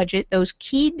of the budget, those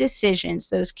key decisions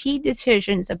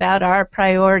about our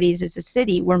priorities as a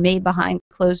city were made behind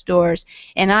closed doors.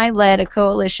 And I led a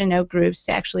coalition of groups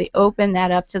to actually open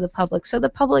that up to the public so the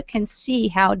public can see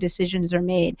how decisions are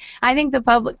made. I think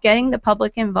getting the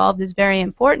public involved is very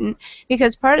important,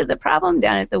 because part of the problem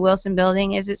down at the Wilson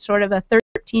Building is it's sort of a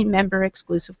 13-member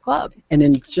exclusive club. And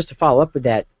then just to follow up with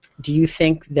that, do you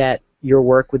think that your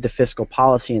work with the Fiscal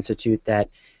Policy Institute, that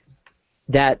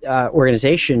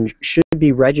organization should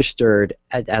be registered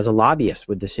as a lobbyist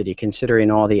with the city, considering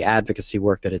all the advocacy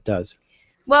work that it does?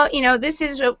 Well,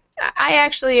 I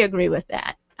actually agree with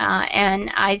that.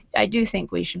 And I do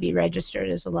think we should be registered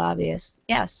as a lobbyist,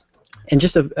 yes. And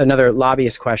just another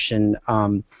lobbyist question.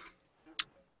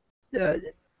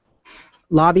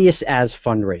 Lobbyists as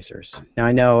fundraisers. Now,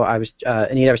 I know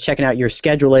Anita, I was checking out your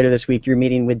schedule later this week. You're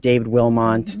meeting with David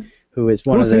Wilmont, who is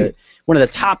one of the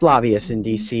top lobbyists in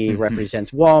D.C.,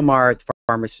 represents Walmart,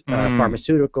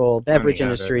 pharmaceutical, beverage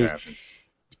industries.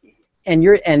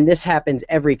 And this happens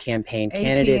every campaign.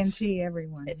 AT&T,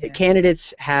 everyone. Yes.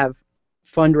 Candidates have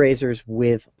fundraisers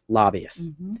with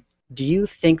lobbyists. Do you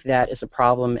think that is a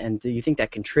problem, and do you think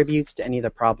that contributes to any of the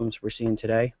problems we're seeing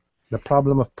today? The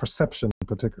problem of perception,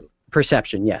 particularly.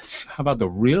 Perception, yes. How about the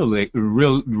real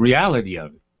reality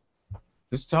of it?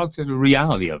 Let's talk to the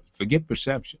reality of it. Forget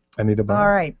perception. Anita Barnes. All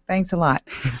right, thanks a lot.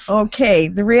 Okay,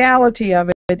 the reality of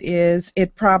it is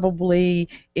it probably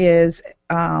is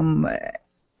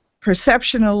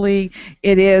perceptionally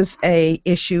it is a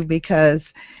issue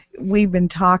because we've been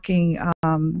talking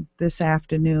this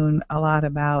afternoon a lot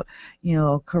about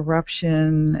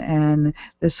corruption and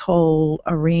this whole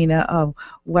arena of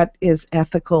what is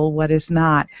ethical, what is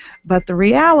not. But the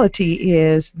reality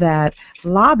is that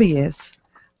lobbyists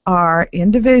are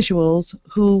individuals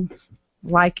who,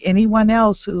 like anyone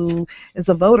else who is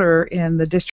a voter in the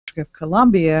District of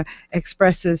Columbia,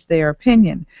 expresses their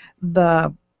opinion.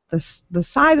 The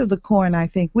side of the coin I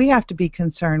think we have to be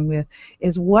concerned with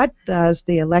is what does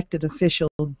the elected official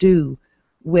do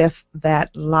with that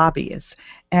lobbyist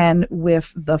and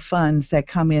with the funds that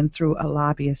come in through a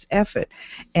lobbyist effort.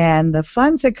 And the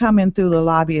funds that come in through the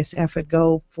lobbyist effort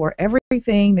go for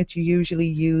everything that you usually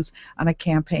use on a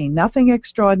campaign. Nothing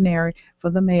extraordinary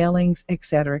for the mailings, et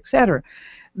cetera, et cetera.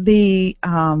 The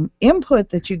input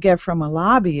that you get from a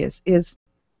lobbyist is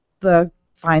the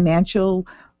financial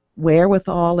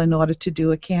wherewithal in order to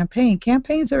do a campaign.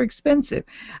 Campaigns are expensive.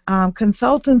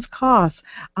 Consultants cost.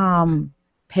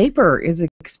 Paper is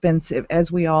expensive, as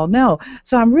we all know.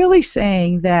 So I'm really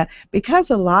saying that because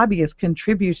a lobbyist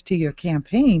contributes to your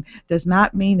campaign does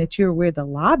not mean that you're where the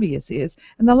lobbyist is.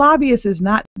 And the lobbyist is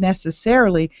not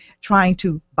necessarily trying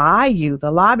to buy you.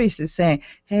 The lobbyist is saying,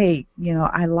 hey,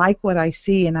 I like what I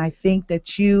see and I think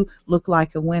that you look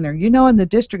like a winner. In the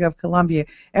District of Columbia,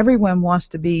 everyone wants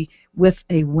to be with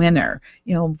a winner,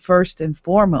 first and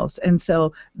foremost. And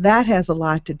so that has a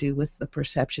lot to do with the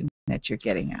perception that you're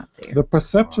getting out there. The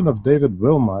perception of David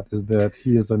Wilmot is that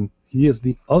he is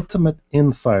the ultimate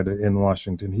insider in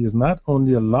Washington. He is not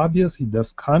only a lobbyist, he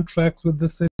does contracts with the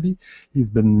city. He's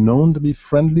been known to be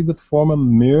friendly with former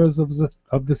mayors of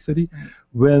the city.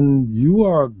 When you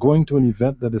are going to an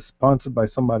event that is sponsored by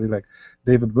somebody like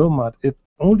David Wilmot, it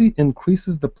only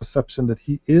increases the perception that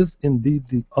he is indeed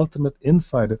the ultimate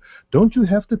insider. Don't you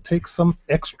have to take some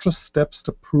extra steps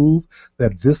to prove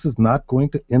that this is not going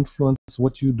to influence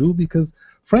what you do? Because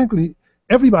frankly,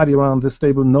 everybody around this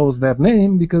table knows that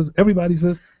name because everybody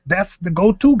says that's the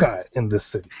go-to guy in this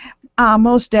city.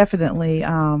 Most definitely,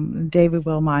 David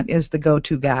Wilmot is the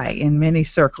go-to guy in many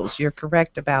circles. You're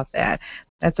correct about that.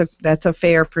 That's a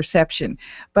fair perception.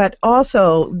 But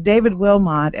also, David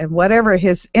Wilmot and whatever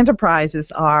his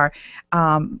enterprises are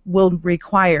will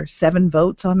require 7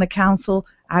 votes on the council.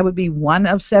 I would be one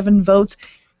of 7 votes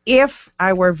if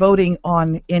I were voting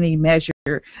on any measure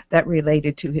that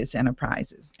related to his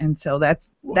enterprises. And so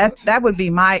that would be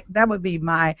my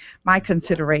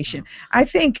consideration. I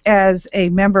think as a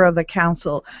member of the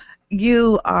council,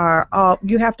 you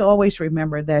have to always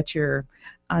remember that you're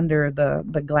under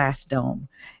the glass dome,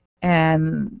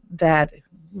 and that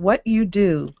what you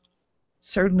do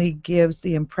certainly gives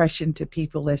the impression to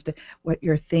people as to what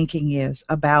your thinking is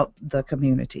about the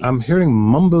community. I'm hearing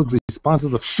mumbled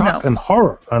responses of shock and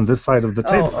horror on this side of the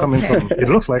table coming from, it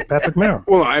looks like, Patrick Merrill.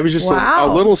 Well, I was just a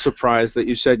little surprised that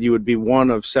you said you would be one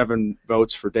of 7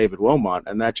 votes for David Wilmot,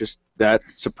 and that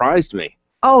surprised me.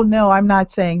 Oh, no, I'm not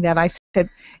saying that. I said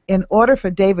in order for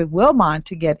David Wilmot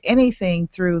to get anything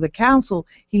through the council,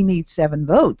 he needs 7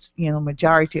 votes,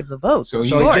 majority of the votes. So he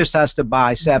just has to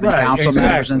buy 7 council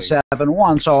members and 7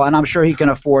 won. So, and I'm sure he can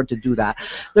afford to do that.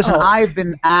 Listen, I've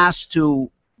been asked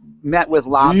to met with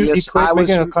lobbyists. Do you equate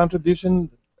making a contribution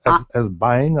as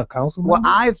buying a council member? Well,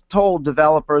 I've told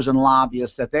developers and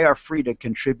lobbyists that they are free to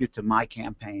contribute to my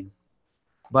campaign,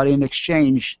 but in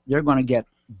exchange, they're going to get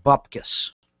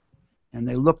bupkis. And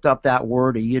they looked up that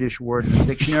word, a Yiddish word in the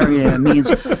dictionary, and it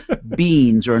means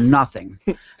beans or nothing.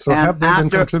 So have they been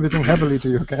contributing heavily to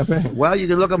your campaign? Well, you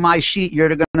can look at my sheet. You're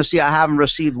going to see I haven't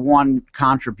received 1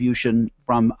 contribution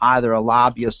from either a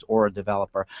lobbyist or a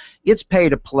developer. It's pay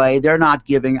to play. They're not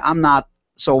giving. I'm not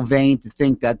so vain to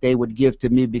think that they would give to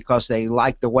me because they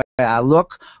like the way I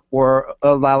look or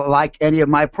like any of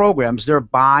my programs. They're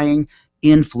buying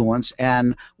influence,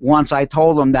 and once I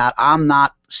told them that I'm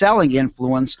not selling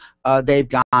influence, they've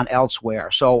gone elsewhere.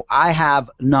 So I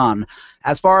have none.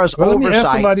 As far as oversight, let me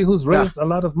ask somebody who's raised a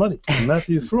lot of money.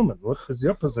 Matthew Fruman, what is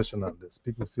your position on this?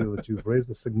 People feel that you've raised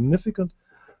a significant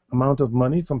amount of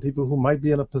money from people who might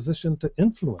be in a position to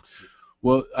influence you.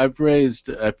 Well, I've raised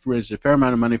a fair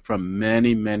amount of money from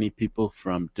many people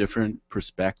from different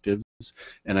perspectives,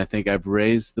 and I think I've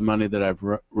raised the money that I've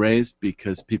raised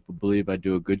because people believe I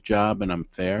do a good job and I'm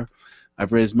fair.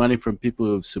 I've raised money from people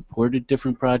who have supported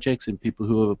different projects and people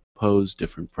who have opposed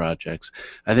different projects.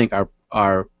 I think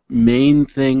our main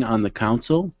thing on the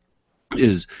council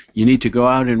is you need to go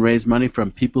out and raise money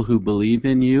from people who believe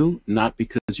in you, not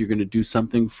because you're going to do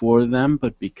something for them,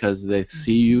 but because they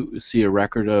see a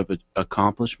record of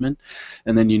accomplishment,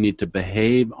 and then you need to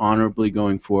behave honorably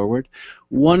going forward.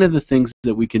 One of the things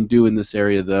that we can do in this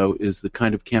area, though, is the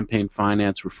kind of campaign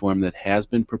finance reform that has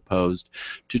been proposed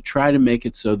to try to make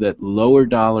it so that lower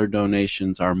dollar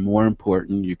donations are more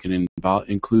important. You can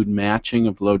include matching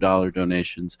of low dollar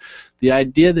donations. The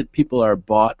idea that people are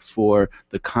bought for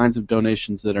the kinds of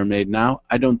donations that are made now,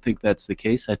 I don't think that's the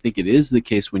case. I think it is the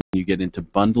case when you get into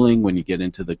bundling, when you get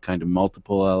into the kind of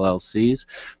multiple LLCs,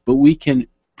 but we can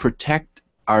protect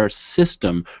our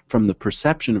system from the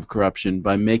perception of corruption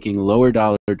by making lower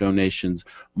dollar donations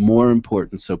more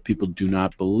important so people do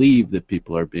not believe that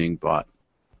people are being bought.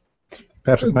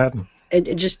 Patrick Madden.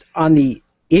 And just on the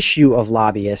issue of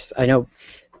lobbyists, I know,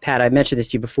 Pat, I mentioned this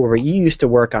to you before, but you used to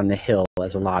work on the Hill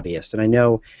as a lobbyist, and I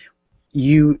know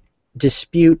you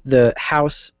dispute the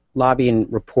House lobbying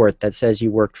report that says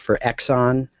you worked for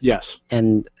Exxon. Yes.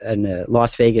 And a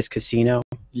Las Vegas casino.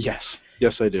 Yes.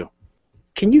 Yes, I do.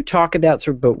 Can you talk about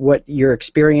sort of what your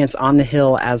experience on the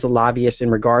Hill as a lobbyist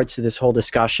in regards to this whole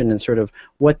discussion, and sort of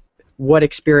what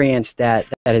experience that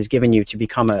has given you to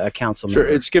become a council member? Sure,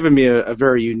 it's given me a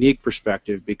very unique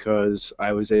perspective because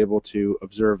I was able to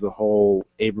observe the whole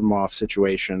Abramoff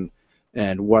situation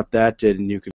and what that did,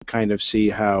 and you could kind of see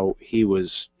how he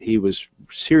was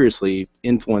seriously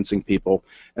influencing people.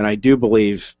 And I do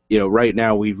believe, right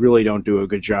now we really don't do a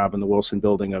good job in the Wilson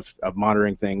Building of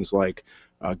monitoring things like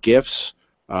gifts,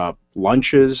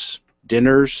 lunches,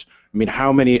 dinners. I mean,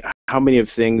 how many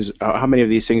of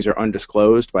these things are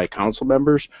undisclosed by council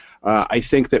members? I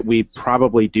think that we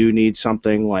probably do need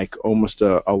something like almost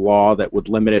a law that would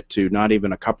limit it to not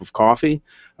even a cup of coffee,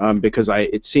 because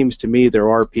it seems to me there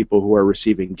are people who are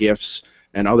receiving gifts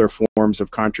and other forms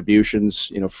of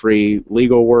contributions, free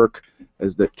legal work,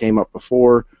 as that came up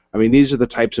before. I mean, these are the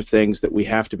types of things that we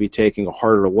have to be taking a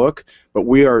harder look. But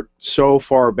we are so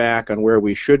far back on where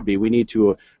we should be. We need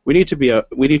to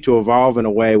evolve in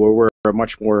a way where we're a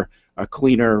much more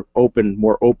cleaner,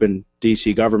 more open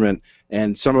DC government.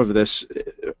 And some of this,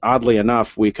 oddly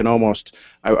enough, we can almost.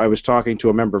 I was talking to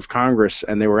a member of Congress,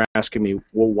 and they were asking me,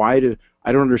 well, I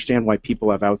don't understand why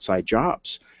people have outside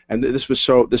jobs. And this was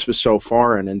so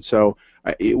foreign. And so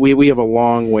we have a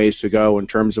long ways to go in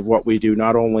terms of what we do,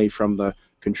 not only from the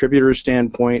contributor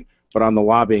standpoint, but on the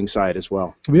lobbying side as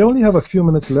well. We only have a few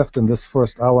minutes left in this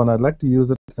first hour, and I'd like to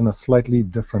use it in a slightly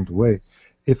different way.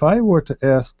 If I were to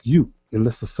ask you,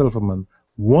 Elissa Silverman,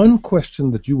 one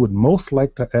question that you would most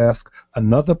like to ask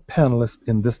another panelist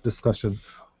in this discussion,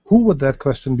 who would that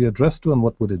question be addressed to, and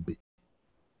what would it be?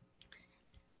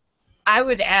 I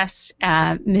would ask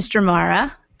Mr.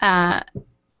 Mara,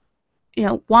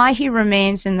 why he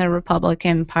remains in the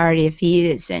Republican Party if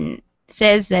he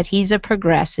says that he's a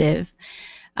progressive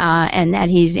and that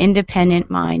he's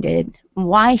independent-minded.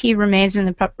 Why he remains in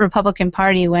the Republican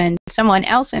Party when someone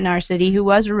else in our city who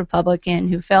was a Republican,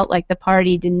 who felt like the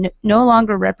party no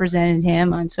longer represented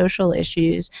him on social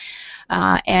issues,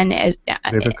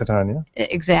 David Catania,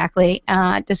 exactly,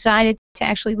 decided to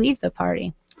actually leave the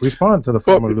party. Respond to the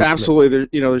former. Well, absolutely.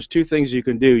 There's two things you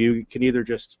can do. You can either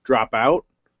just drop out,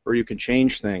 or you can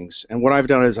change things. And what I've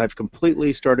done is I've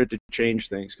completely started to change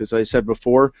things, because as I said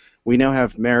before, we now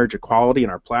have marriage equality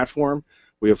in our platform.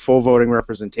 We have full voting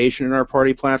representation in our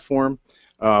party platform.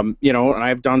 And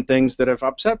I've done things that have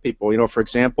upset people. For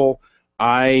example,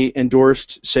 I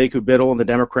endorsed Sekou Biddle in the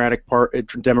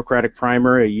Democratic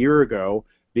primary a year ago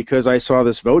because I saw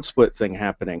this vote split thing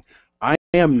happening.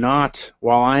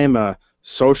 While I am a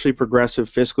socially progressive,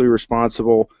 fiscally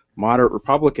responsible, moderate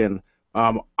Republican,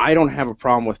 I don't have a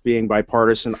problem with being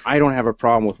bipartisan. I don't have a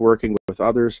problem with working with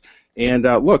others. And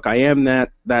look, I am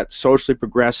that socially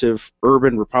progressive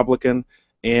urban Republican,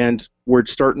 and we're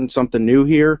starting something new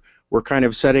here. We're kind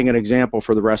of setting an example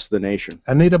for the rest of the nation.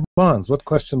 Anita Bonds, what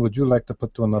question would you like to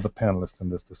put to another panelist in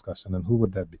this discussion, and who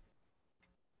would that be?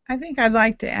 I think I'd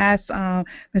like to ask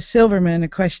Ms. Silverman a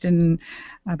question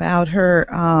about her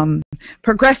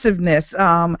progressiveness.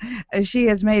 She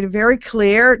has made it very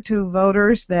clear to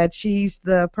voters that she's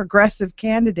the progressive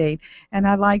candidate, and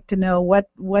I'd like to know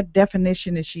what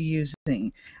definition is she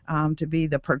using to be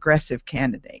the progressive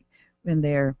candidate when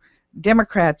their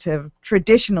Democrats have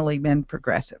traditionally been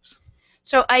progressives.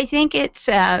 So I think it's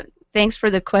thanks for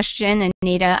the question,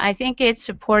 Anita. I think it's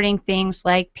supporting things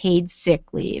like paid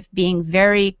sick leave, being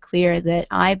very clear that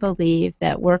I believe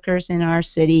that workers in our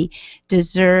city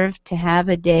deserve to have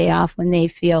a day off when they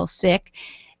feel sick.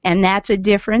 And that's a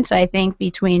difference, I think,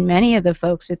 between many of the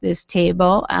folks at this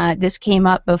table. This came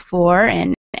up before,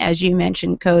 and as you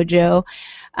mentioned, Kojo.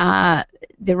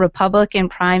 The Republican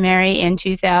primary in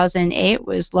 2008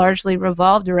 was largely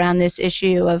revolved around this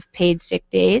issue of paid sick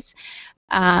days.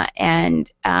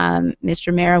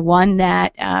 Mr. Mayor won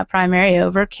that primary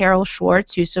over Carol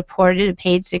Schwartz, who supported a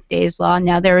paid sick days law.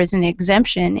 Now there is an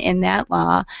exemption in that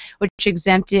law which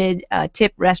exempted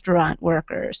tip restaurant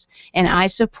workers, and I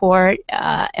support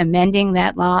amending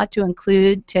that law to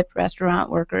include tip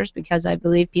restaurant workers, because I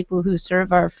believe people who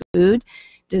serve our food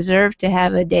deserve to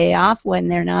have a day off when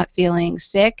they're not feeling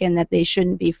sick, and that they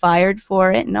shouldn't be fired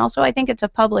for it. And also, I think it's a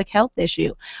public health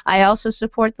issue. I also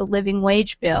support the living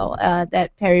wage bill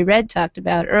that Perry Red talked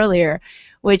about earlier,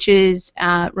 which is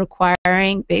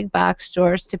requiring big box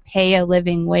stores to pay a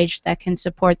living wage that can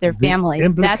support their families.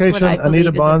 Implication, that's what I believe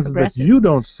Anita Bonds, is that you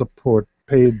don't support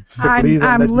paid sick leave,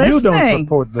 and that you don't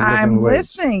support the living wage. I'm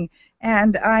listening.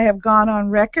 And I have gone on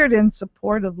record in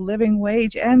support of living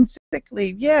wage and sick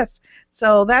leave, yes.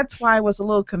 So that's why I was a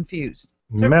little confused.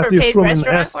 So Matthew Fruman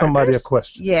asked somebody a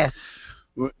question. Yes.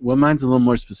 Well, mine's a little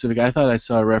more specific. I thought I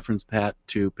saw a reference, Pat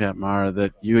Mara,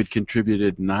 that you had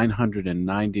contributed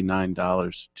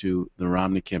 $999 to the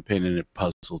Romney campaign, and it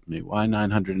puzzled me. Why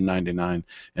 $999,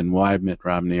 and why Mitt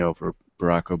Romney over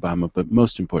Barack Obama? But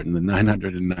most important, the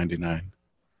 $999.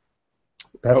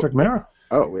 Patrick Mara.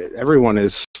 Oh, everyone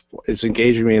is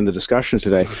engaging me in the discussion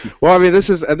today. Well, I mean, this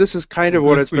is kind of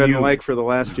what it's been like for the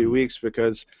last few weeks,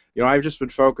 because I've just been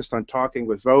focused on talking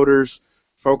with voters,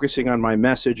 focusing on my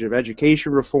message of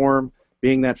education reform,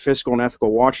 being that fiscal and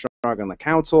ethical watchdog on the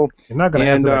council. You're not going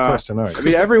to answer that question, are you? I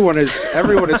mean, everyone is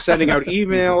sending out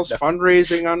emails,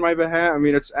 fundraising on my behalf. I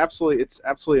mean, it's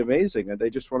absolutely amazing, and they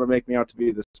just want to make me out to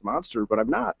be this monster, but I'm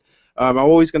not. I'm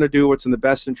always going to do what's in the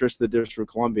best interest of the District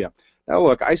of Columbia. Now,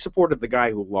 look, I supported the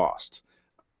guy who lost.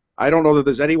 I don't know that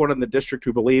there's anyone in the district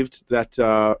who believed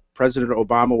that President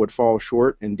Obama would fall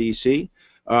short in D.C.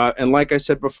 And like I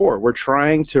said before, we're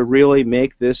trying to really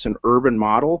make this an urban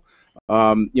model.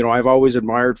 I've always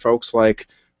admired folks like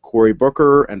Cory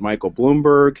Booker and Michael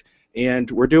Bloomberg, and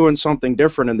we're doing something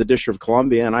different in the District of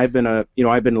Columbia. And I've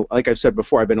been like I've said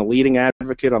before, I've been a leading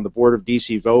advocate on the board of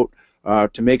D.C. Vote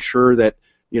to make sure that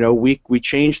we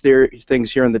change their things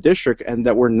here in the district, and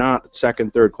that we're not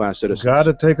second, third class citizens. Got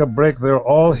to take a break. They're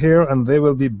all here, and they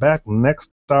will be back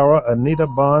next hour. Anita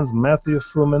Bonds, Matthew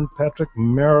Fruman, Patrick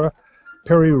Mara,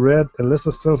 Perry Red,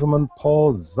 Alyssa Silverman,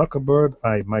 Paul Zuckerberg,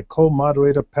 my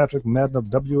co-moderator Patrick Madden of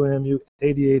WMU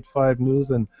 88.5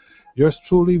 News, and yours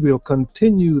truly will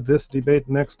continue this debate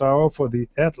next hour for the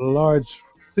at-large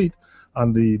seat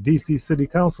on the D.C. City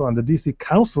Council. On the D.C.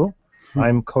 Council,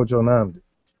 I'm Kojo Nnamdi.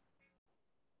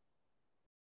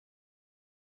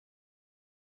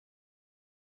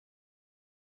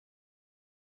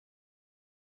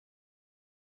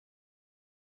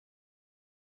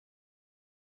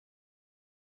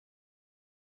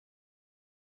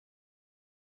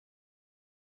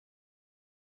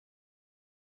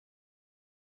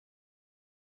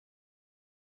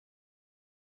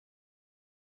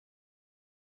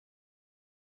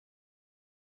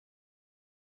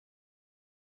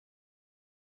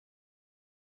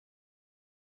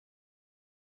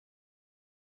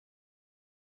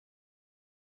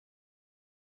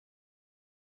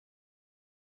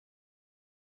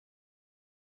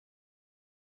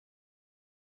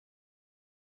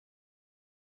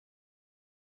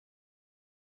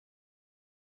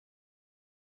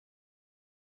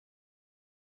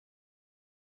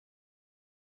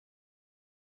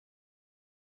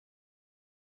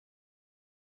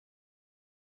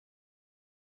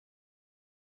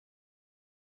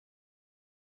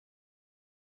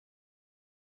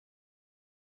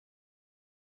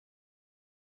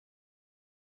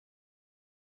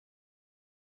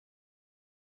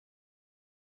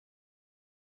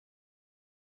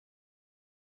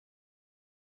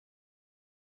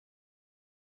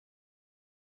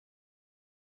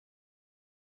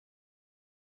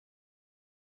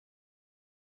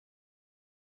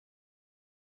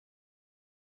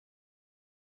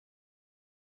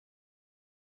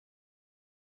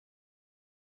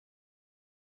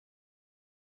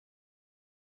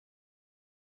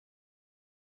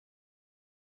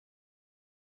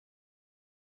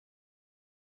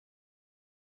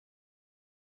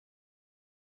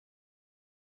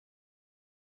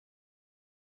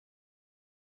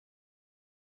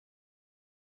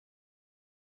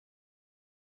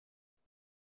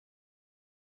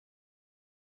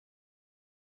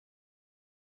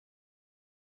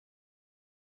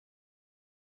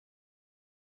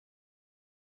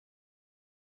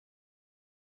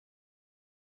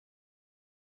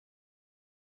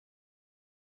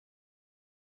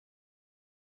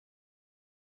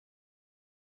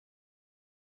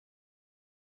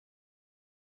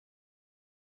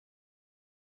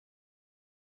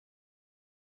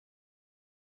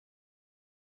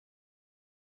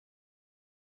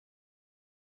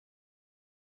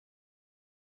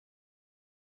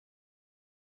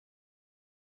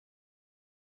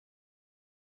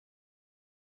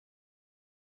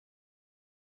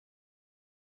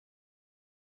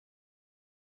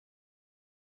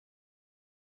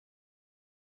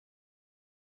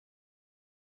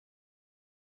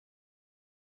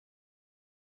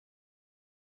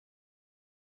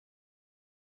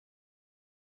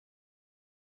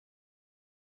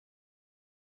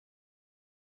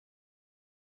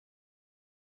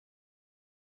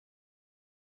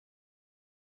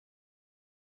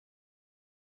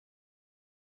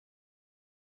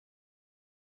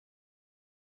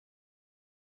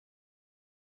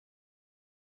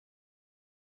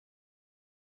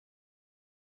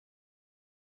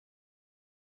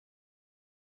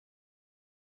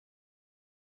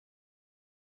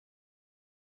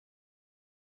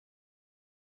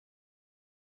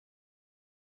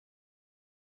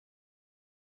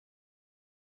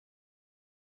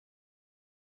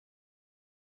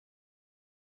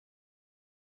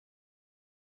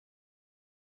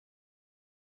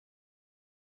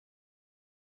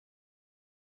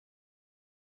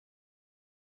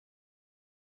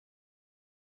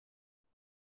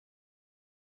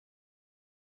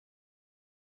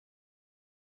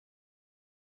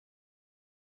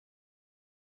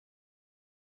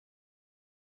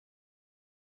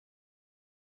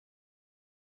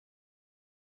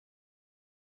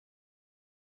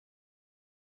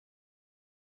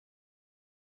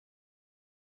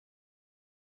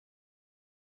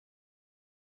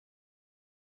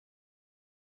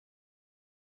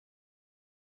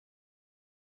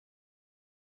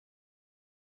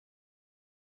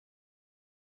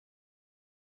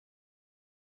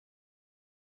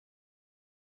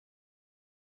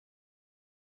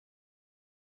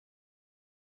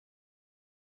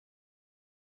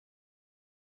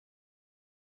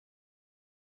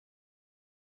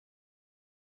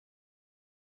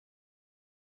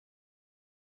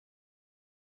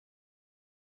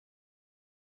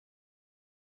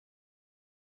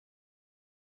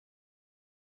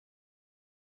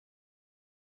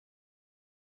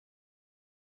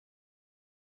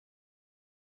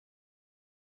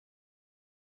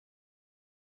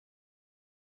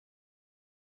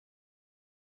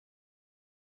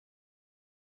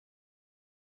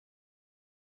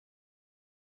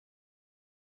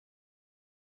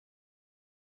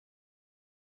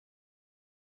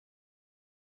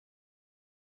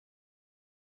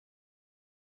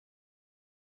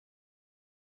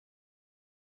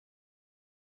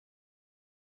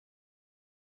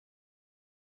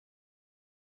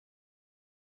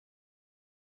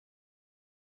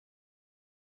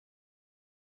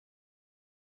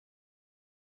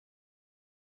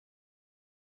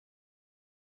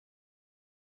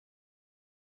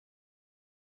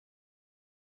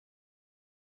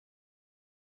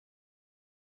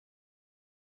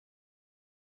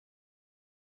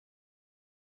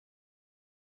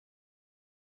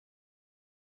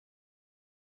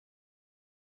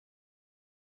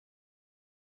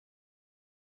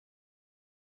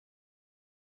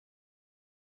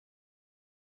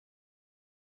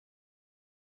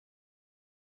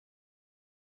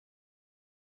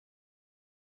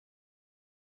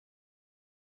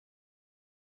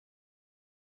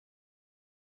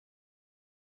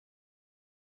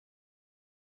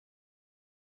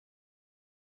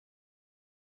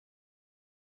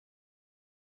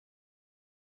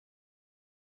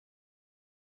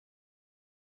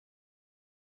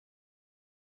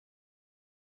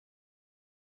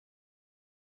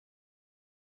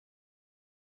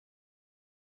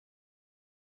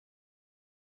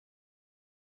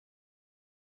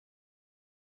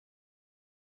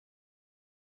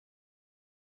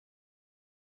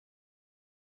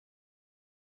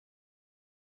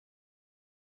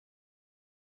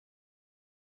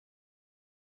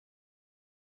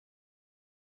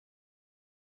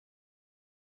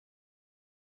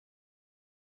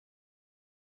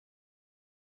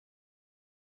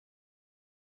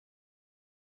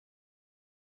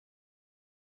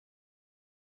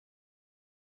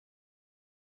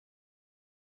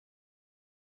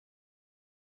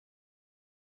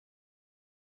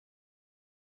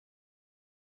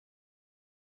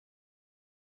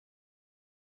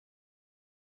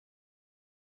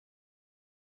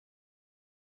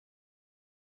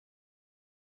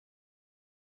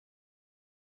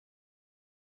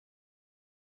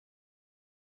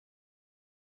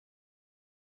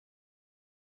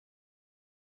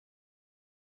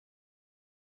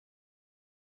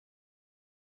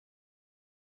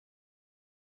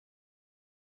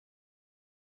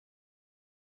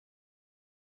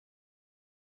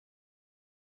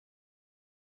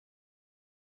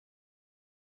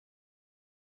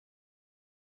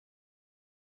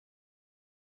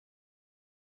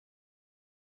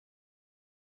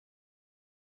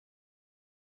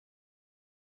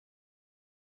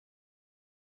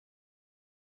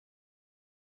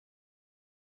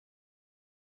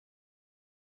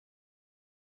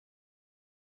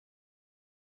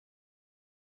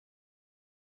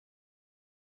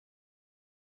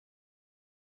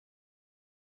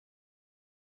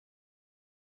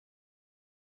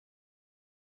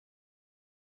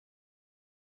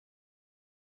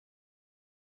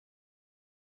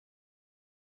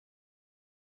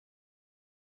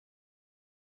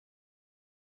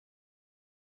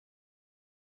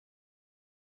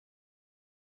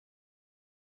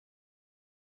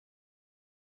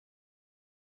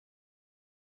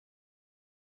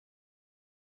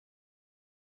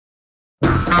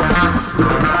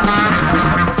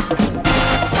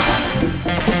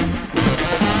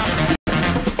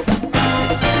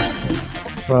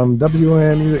 From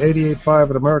WAMU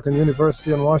 88.5 at American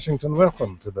University in Washington,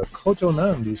 welcome to the Kojo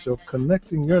Nnamdi Show,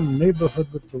 connecting your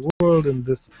neighborhood with the world in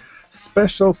this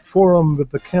special forum with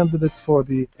the candidates for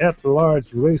the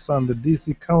at-large race on the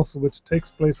D.C. Council, which takes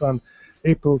place on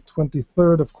April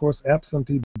 23rd. Of course,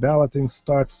 absentee balloting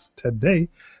starts today,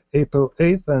 April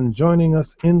 8th, and joining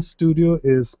us in studio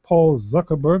is Paul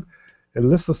Zuckerberg,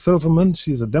 Alyssa Silverman,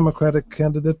 she's a Democratic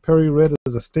candidate. Perry Red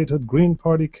is a statehood Green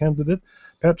Party candidate.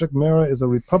 Patrick Mara is a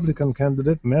Republican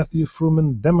candidate. Matthew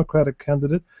Fruman, Democratic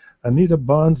candidate. Anita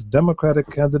Bonds, Democratic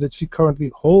candidate. She currently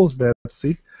holds that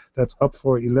seat. That's up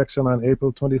for election on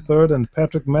April 23rd. And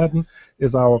Patrick Madden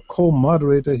is our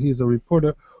co-moderator. He's a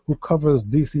reporter who covers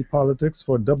D.C. politics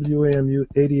for WAMU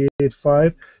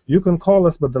 88.5. You can call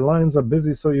us, but the lines are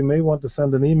busy, so you may want to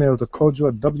send an email to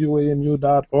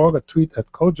kojo@wamu.org, a tweet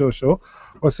at Kojo Show,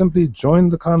 or simply join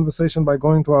the conversation by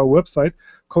going to our website,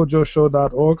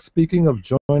 kojoshow.org. Speaking of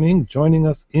joining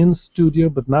us in studio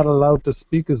but not allowed to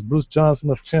speak is Bruce Johnson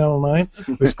of Channel 9,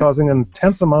 which is causing an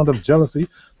intense amount of jealousy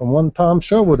from one Tom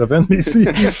Sherwood of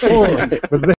NBC4.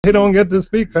 But they don't get to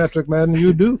speak, Patrick Madden,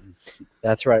 you do.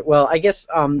 That's right. Well, I guess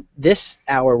this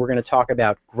hour we're going to talk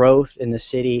about growth in the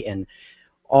city and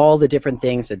all the different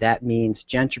things that means,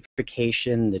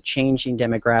 gentrification, the changing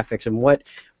demographics, and what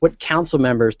council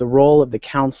members, the role of the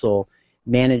council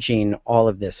managing all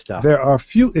of this stuff. There are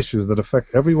few issues that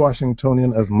affect every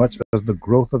Washingtonian as much as the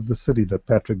growth of the city that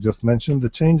Patrick just mentioned. The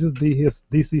changes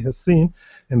D.C. has seen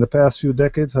in the past few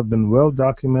decades have been well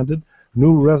documented.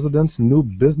 New residents, new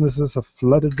businesses have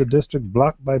flooded the district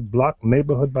block by block,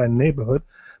 neighborhood by neighborhood.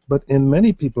 But in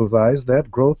many people's eyes,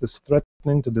 that growth is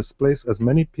threatening to displace as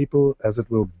many people as it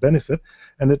will benefit,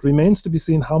 and it remains to be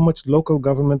seen how much local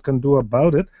government can do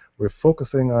about it. We're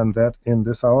focusing on that in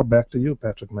this hour. Back to you,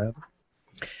 Patrick Madden.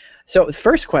 So the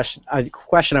first question I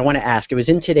want to ask, it was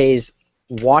in today's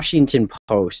Washington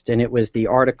Post, and it was the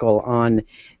article on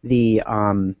the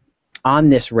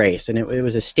on this race, and it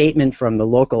was a statement from the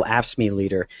local AFSCME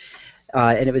leader,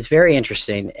 and it was very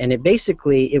interesting. And it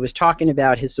was talking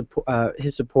about his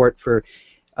support for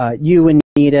you and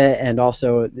Anita, and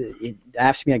also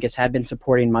AFSCME, I guess, had been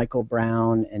supporting Michael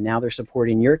Brown, and now they're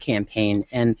supporting your campaign.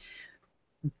 And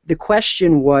the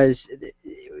question was,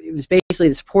 it was basically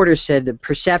the supporters said the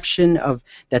perception of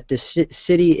that the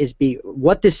city is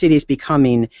what the city is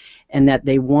becoming, and that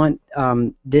they want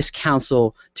this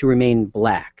council to remain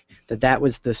black. That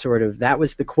was the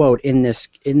quote in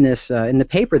the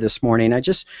paper this morning. I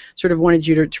just sort of wanted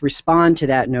you to respond to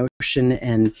that notion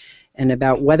and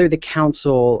about whether the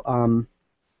council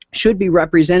should be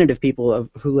representative people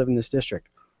who live in this district.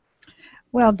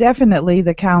 Well, definitely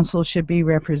the council should be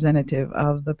representative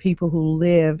of the people who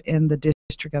live in the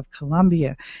District of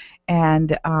Columbia.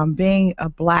 And being a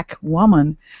black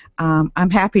woman, I'm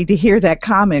happy to hear that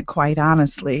comment, quite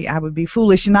honestly. I would be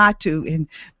foolish not to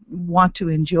want to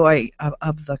enjoy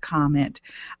of the comment.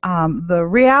 The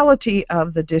reality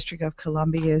of the District of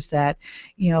Columbia is that,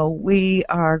 we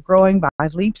are growing by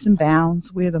leaps and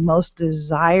bounds. We're the most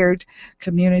desired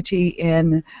community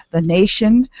in the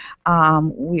nation.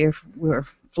 We're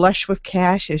flush with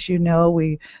cash, as you know.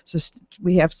 We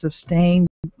have sustained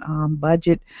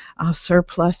budget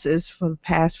surpluses for the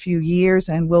past few years,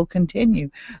 and will continue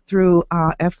through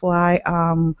FY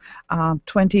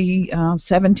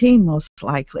 2017 most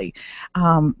likely.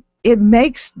 It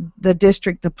makes the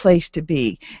district the place to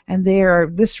be, and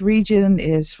this region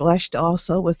is fleshed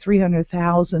also with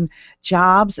 300,000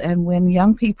 jobs, and when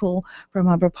young people from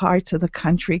other parts of the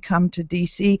country come to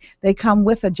DC, they come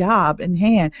with a job in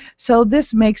hand. So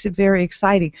this makes it very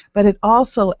exciting, but it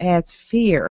also adds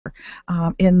fear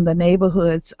in the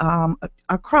neighborhoods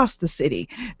across the city,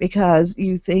 because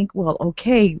you think, well,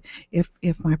 okay, if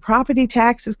my property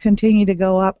taxes continue to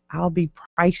go up, I'll be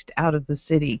priced out of the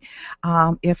city.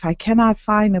 If I cannot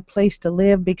find a place to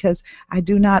live because I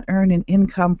do not earn an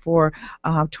income for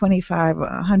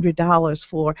 $2,500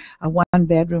 for a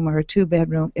one-bedroom or a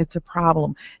two-bedroom, it's a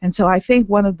problem. And so I think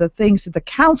one of the things that the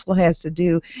council has to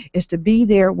do is to be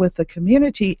there with the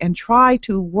community and try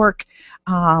to work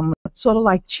sort of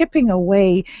like chipping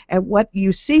away at what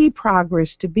you see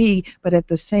progress to be, but at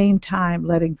the same time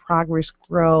letting progress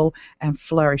grow and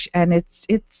flourish. And it's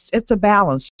a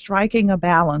balance, striking a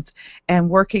balance and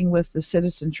working with the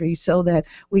citizenry so that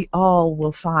we all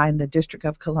will find the District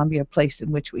of Columbia a place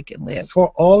in which we can live.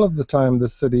 For all of the time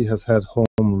this city has had home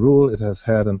rule, it has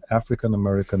had an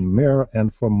African-American mayor,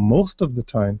 and for most of the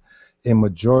time a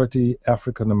majority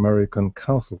African-American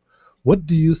council. What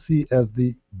do you see as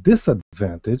the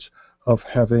disadvantage of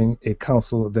having a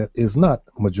council that is not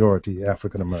majority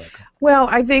African American? Well,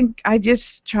 I think I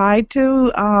just tried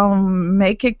to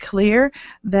make it clear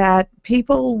that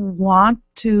people want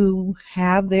to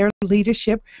have their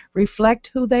leadership reflect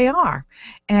who they are.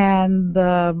 And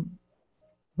the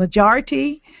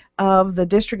majority of the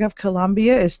District of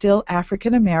Columbia is still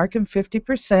African American,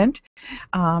 50%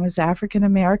 is African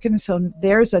American, so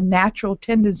there's a natural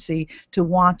tendency to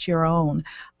want your own.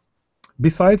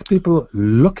 Besides people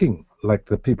looking like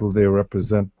the people they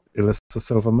represent, Elissa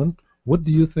Silverman, what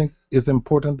do you think is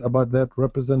important about that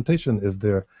representation? Is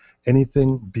there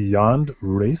anything beyond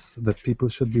race that people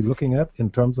should be looking at in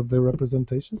terms of their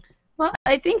representation? Well,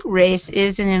 I think race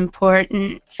is an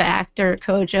important factor,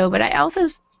 Kojo, but I also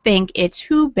think it's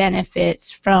who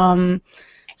benefits from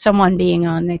someone being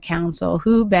on the council,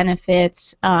 who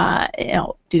benefits,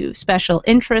 do special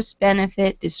interests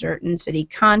benefit, do certain city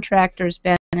contractors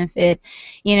benefit?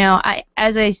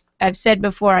 I've said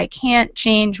before, I can't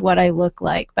change what I look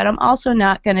like, but I'm also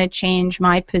not going to change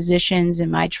my positions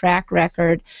and my track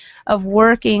record of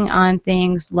working on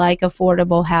things like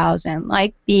affordable housing,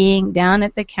 like being down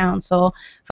at the council,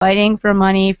 fighting for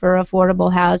money for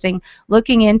affordable housing,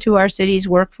 looking into our city's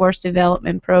workforce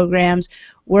development programs,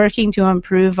 working to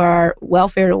improve our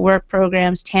welfare to work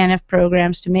programs, TANF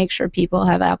programs, to make sure people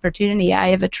have opportunity. I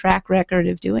have a track record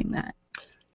of doing that.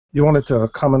 You wanted to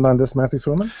comment on this, Matthew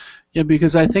Fuhrman? Yeah,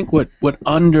 because I think what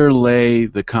underlay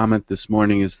the comment this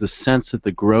morning is the sense that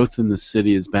the growth in the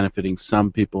city is benefiting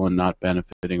some people and not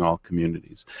benefiting all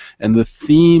communities. And the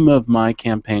theme of my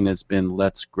campaign has been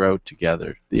let's grow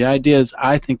together. The idea is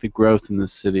I think the growth in the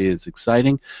city is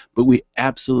exciting, but we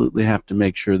absolutely have to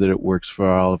make sure that it works for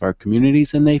all of our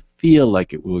communities, and they feel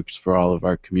like it works for all of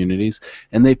our communities,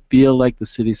 and they feel like the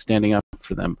city's standing up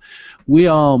for them.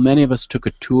 Many of us took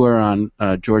a tour on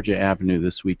Georgia Avenue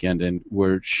this weekend and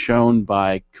were shown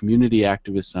by community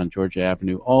activists on Georgia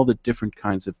Avenue all the different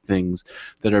kinds of things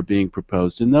that are being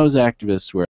proposed. And those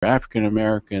activists were African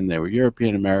American, they were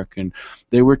European American.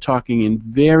 They were talking in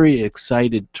very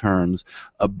excited terms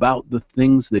about the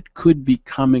things that could be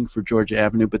coming for Georgia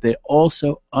Avenue, but they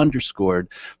also underscored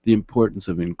the importance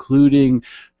of including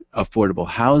affordable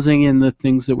housing in the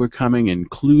things that were coming,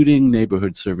 including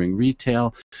neighborhood serving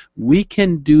retail. We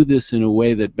can do this in a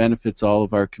way that benefits all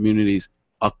of our communities.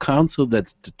 A council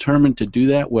that's determined to do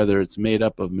that, whether it's made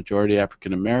up of majority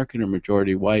African American or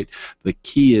majority white, the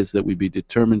key is that we be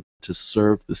determined to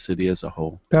serve the city as a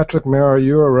whole. Patrick Mehra,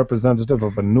 you're a representative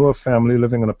of a newer family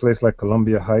living in a place like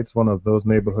Columbia Heights, one of those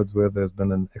neighborhoods where there's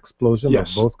been an explosion of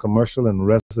both commercial and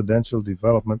residential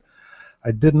development.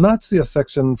 I did not see a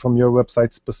section from your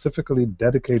website specifically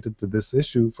dedicated to this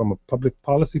issue from a public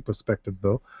policy perspective,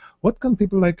 though. What can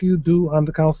people like you do on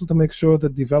the council to make sure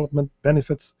that development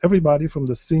benefits everybody, from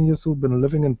the seniors who've been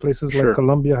living in places like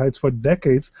Columbia Heights for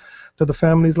decades to the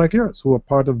families like yours who are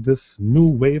part of this new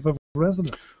wave of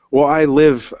residents? Well, I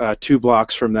live 2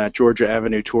 blocks from that Georgia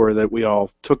Avenue tour that we all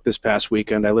took this past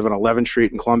weekend. I live on 11th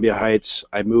Street in Columbia Heights.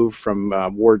 I moved from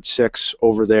Ward 6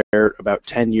 over there about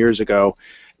 10 years ago.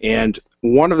 And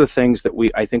one of the things that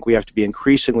I think we have to be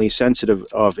increasingly sensitive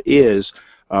of is,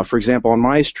 for example, on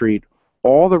my street,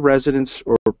 all the residents,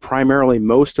 or primarily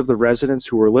most of the residents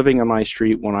who were living on my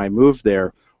street when I moved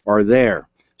there, are there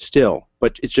still.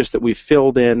 But it's just that we've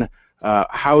filled in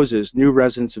houses. New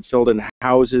residents have filled in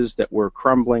houses that were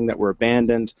crumbling, that were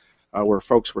abandoned, where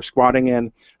folks were squatting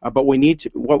in. But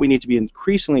what we need to be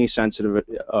increasingly sensitive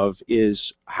of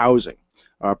is housing,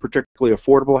 particularly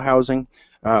affordable housing.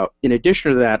 In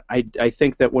addition to that, I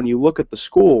think that when you look at the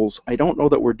schools, I don't know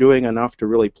that we're doing enough to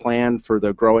really plan for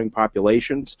the growing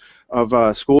populations of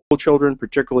school children,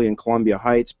 particularly in Columbia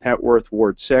Heights, Petworth,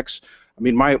 Ward 6. I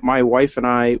mean, my wife and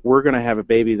I, we're going to have a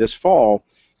baby this fall,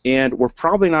 and we're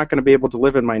probably not going to be able to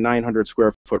live in my 900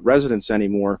 square foot residence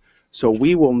anymore, so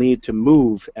we will need to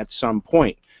move at some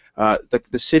point.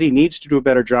 The city needs to do a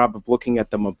better job of looking at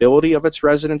the mobility of its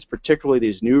residents, particularly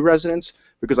these new residents,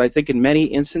 because I think in many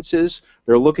instances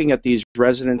they're looking at these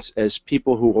residents as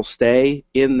people who will stay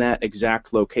in that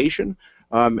exact location.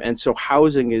 And so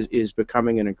housing is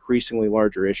becoming an increasingly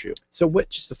larger issue. So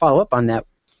just to follow up on that,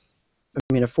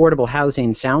 I mean, affordable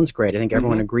housing sounds great. I think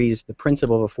everyone agrees the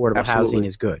principle of affordable housing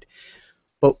is good.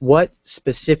 But what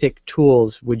specific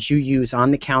tools would you use on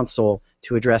the council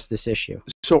to address this issue?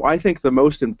 So I think the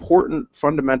most important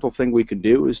fundamental thing we can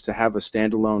do is to have a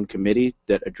standalone committee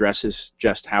that addresses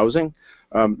just housing.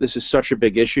 This is such a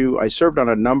big issue. I served on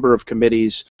a number of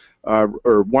committees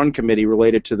or one committee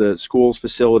related to the schools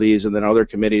facilities, and then other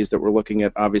committees that were looking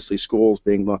at obviously schools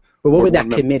being the. But what would that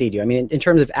committee do? I mean, in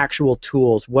terms of actual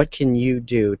tools, what can you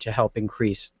do to help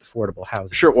increase affordable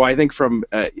housing? Sure. Well, I think from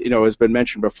has been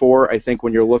mentioned before. I think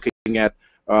when you're looking at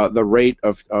the rate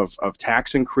of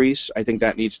tax increase, I think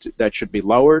that should be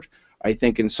lowered. I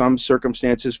think in some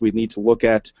circumstances we need to look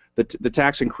at the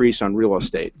tax increase on real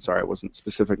estate. Sorry, I wasn't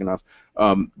specific enough.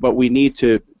 But we need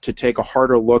to take a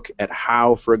harder look at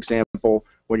how, for example,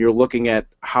 when you're looking at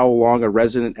how long a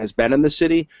resident has been in the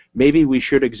city, maybe we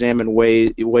should examine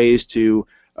ways to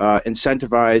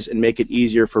incentivize and make it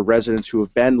easier for residents who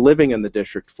have been living in the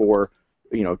district for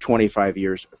 25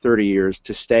 years, 30 years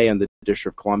to stay in the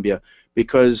District of Columbia.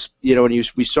 Because,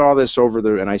 and we saw this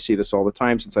and I see this all the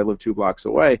time since I live 2 blocks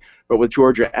away, but with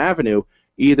Georgia Avenue,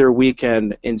 either we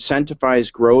can incentivize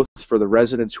growth for the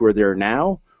residents who are there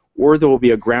now, or there will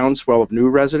be a groundswell of new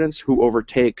residents who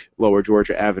overtake Lower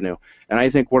Georgia Avenue. And I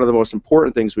think one of the most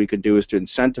important things we can do is to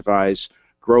incentivize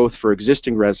growth for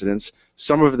existing residents.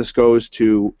 Some of this goes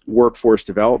to workforce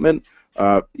development.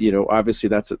 Obviously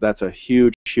that's a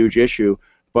huge issue.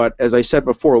 But as I said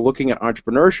before, looking at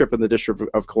entrepreneurship in the District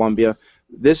of Columbia,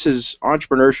 this is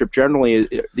entrepreneurship generally.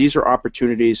 These are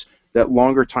opportunities that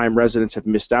longer time residents have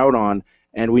missed out on,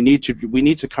 and we need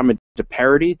to come into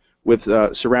parity with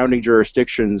surrounding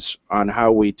jurisdictions on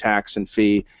how we tax and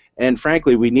fee. And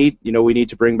frankly, we need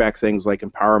to bring back things like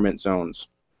empowerment zones.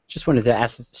 Just wanted to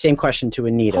ask the same question to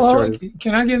Anita.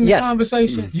 Can I get in the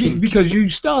conversation? Because you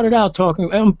started out talking.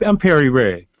 I'm Perry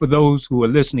Red. For those who are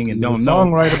listening and don't know,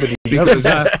 songwriter, but because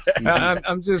I'm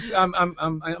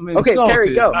insulted. Okay,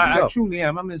 Perry, go. I truly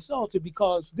am. I'm insulted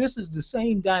because this is the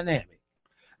same dynamic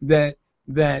that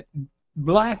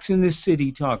blacks in this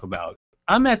city talk about.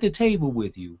 I'm at the table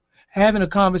with you, having a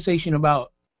conversation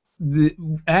about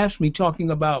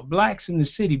talking about blacks in the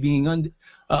city being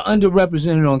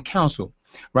underrepresented on council.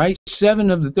 Right? 7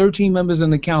 of the 13 members on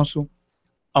the council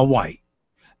are white.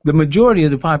 The majority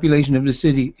of the population of the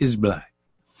city is black.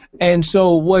 And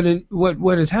so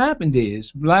what has happened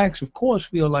is blacks, of course,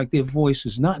 feel like their voice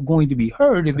is not going to be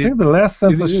heard. I think the last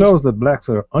census shows that blacks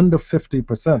are under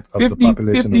 50% of the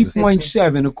population.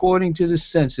 50.7, according to the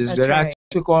census I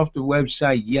took off the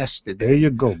website yesterday. There you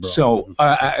go, bro. So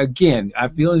again, I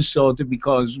feel insulted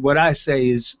because what I say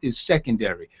is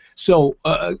secondary. So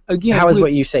again, how is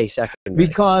what you say secondary?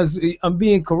 Because I'm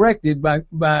being corrected by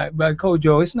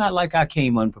Kojo. It's not like I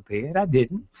came unprepared. I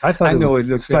didn't. I thought it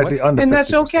was slightly under 50%. And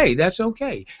that's okay. That's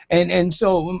okay. And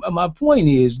so my point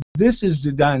is, this is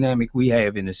the dynamic we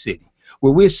have in the city,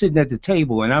 where we're sitting at the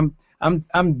table, and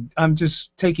I'm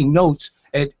just taking notes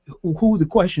at who the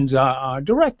questions are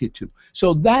directed to.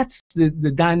 So that's the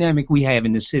dynamic we have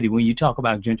in the city when you talk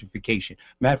about gentrification.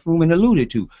 Matt Fruman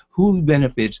alluded to who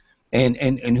benefits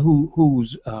and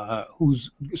who's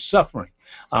suffering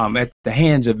at the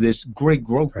hands of this great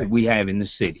growth that we have in the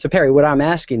city. So Perry, what I'm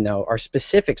asking though are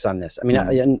specifics on this. I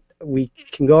mean, we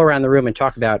can go around the room and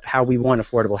talk about how we want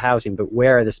affordable housing, but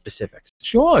where are the specifics?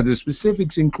 Sure, the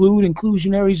specifics include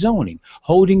inclusionary zoning,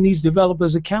 holding these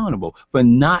developers accountable for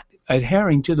not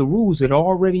adhering to the rules that are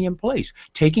already in place,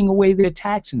 taking away their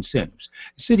tax incentives.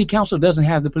 The city council doesn't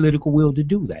have the political will to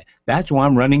do that. That's why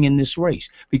I'm running in this race,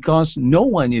 because no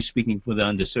one is speaking for the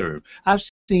underserved. I've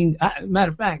seen,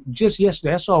 matter of fact, just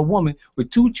yesterday I saw a woman with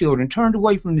 2 children turned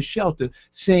away from the shelter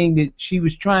saying that she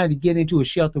was trying to get into a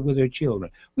shelter with her children.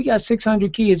 We got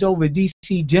 600 kids over at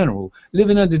DC General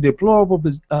living under deplorable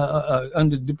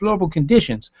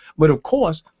conditions, but of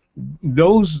course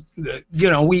those,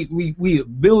 we are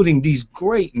building these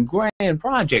great and grand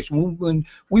projects. When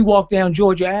we walked down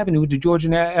Georgia Avenue with the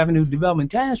Georgia Avenue Development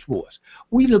Task Force,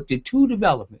 we looked at 2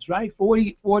 developments, right?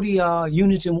 40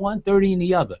 units in one, 30 in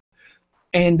the other.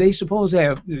 And they supposed to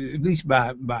have, at least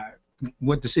by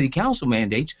what the city council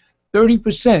mandates,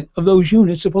 30% of those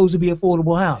units supposed to be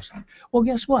affordable housing. Well,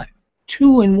 guess what?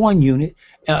 2 in one unit,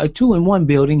 2 in one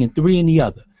building and 3 in the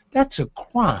other. That's a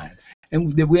crime.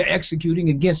 And that we're executing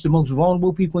against the most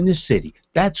vulnerable people in this city.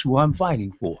 That's who I'm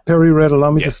fighting for. Perry Red,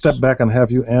 allow me to step back and have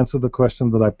you answer the question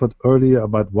that I put earlier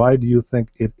about why do you think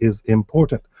it is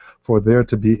important for there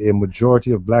to be a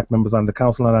majority of black members on the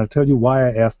council, and I'll tell you why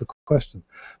I asked the question.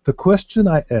 The question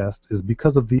I asked is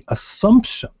because of the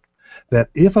assumption that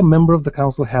if a member of the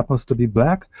council happens to be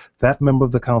black, that member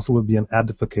of the council will be an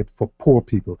advocate for poor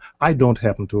people. I don't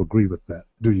happen to agree with that.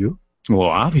 Do you? Well,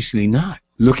 obviously not.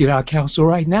 Look at our council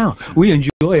right now. We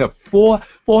enjoy a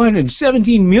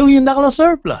 $417 million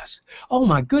surplus. Oh,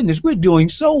 my goodness, we're doing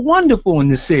so wonderful in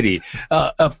the city,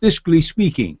 fiscally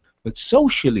speaking. But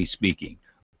socially speaking,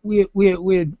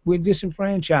 we're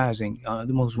disenfranchising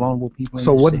the most vulnerable people.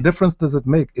 So in the what city. difference does it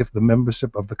make if the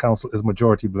membership of the council is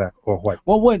majority black or white?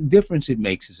 Well, what difference it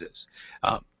makes is this: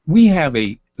 we have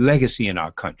a legacy in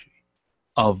our country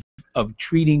of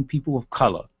treating people of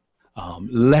color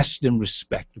less than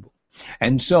respectable,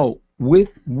 and so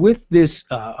with this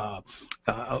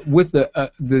with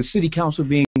the city council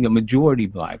being a majority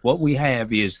black, what we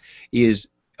have is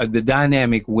the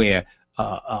dynamic where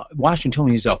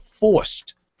Washingtonians are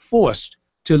forced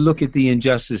to look at the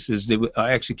injustices that are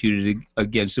executed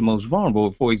against the most vulnerable.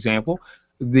 For example,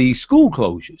 the school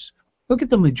closures. Look at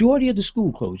the majority of the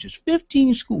school closures.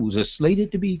 15 schools are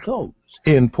slated to be closed.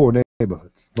 In poor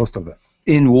neighborhoods, most of them.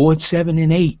 In Ward 7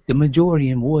 and 8, the majority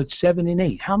in Ward 7 and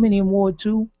 8. How many in Ward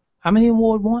 2? How many in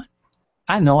Ward 1?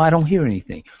 I know, I don't hear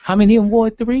anything. How many in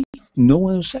Ward 3? No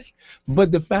one will say.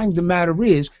 But the fact of the matter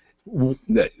is,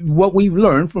 what we've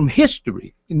learned from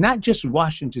history, not just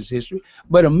Washington's history,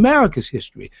 but America's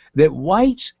history, that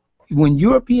whites, when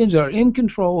Europeans are in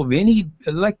control of any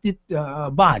elected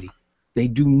body, they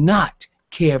do not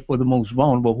care for the most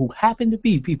vulnerable, who happen to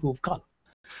be people of color.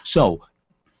 So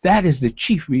that is the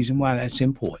chief reason why that's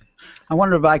important. I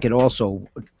wonder if I could also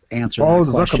answer Paul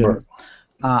that question. Zuckerberg.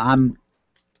 I'm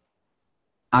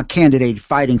a candidate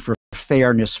fighting for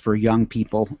fairness for young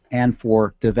people and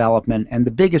for development, and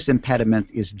the biggest impediment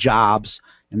is jobs,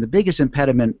 and the biggest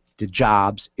impediment to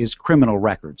jobs is criminal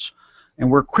records. And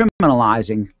we're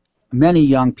criminalizing many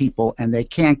young people, and they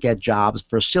can't get jobs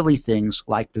for silly things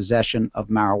like possession of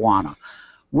marijuana.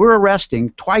 We're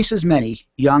arresting twice as many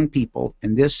young people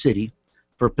in this city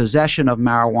for possession of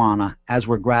marijuana as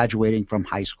we're graduating from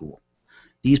high school.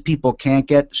 These people can't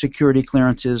get security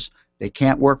clearances, they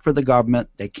can't work for the government,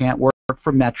 they can't work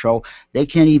for Metro, they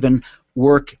can't even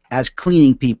work as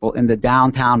cleaning people in the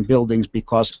downtown buildings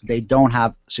because they don't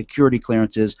have security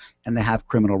clearances and they have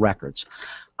criminal records.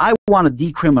 I want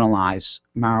to decriminalize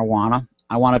marijuana.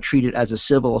 I want to treat it as a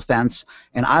civil offense,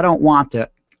 and I don't want to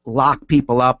lock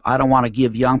people up. I don't want to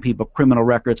give young people criminal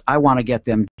records. I want to get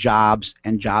them jobs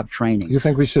and job training. You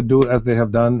think we should do as they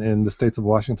have done in the states of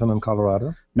Washington and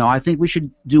Colorado? No, I think we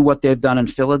should do what they've done in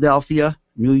Philadelphia,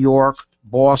 New York,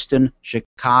 Boston,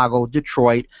 Chicago,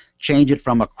 Detroit, change it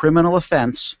from a criminal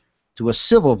offense to a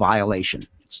civil violation.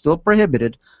 It's still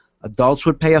prohibited. Adults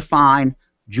would pay a fine.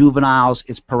 Juveniles,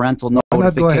 it's parental notification. Why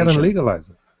not go ahead and legalize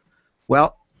it?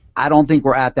 Well, I don't think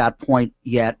we're at that point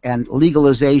yet, and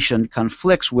legalization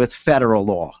conflicts with federal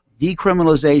law.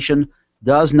 Decriminalization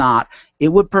does not. It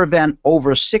would prevent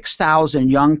over 6,000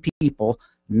 young people,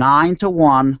 9 to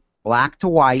 1, black to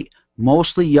white,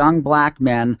 mostly young black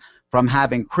men, from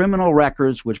having criminal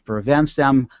records, which prevents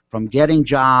them from getting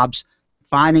jobs,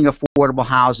 finding affordable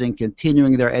housing,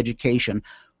 continuing their education.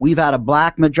 We've had a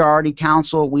black majority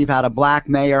council, we've had a black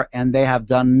mayor, and they have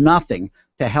done nothing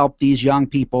to help these young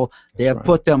people. They have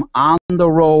put them on the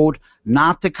road,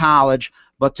 not to college,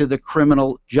 but to the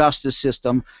criminal justice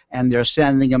system, and they're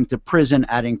sending them to prison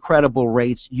at incredible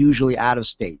rates, usually out of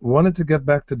state. Wanted to get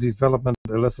back to development,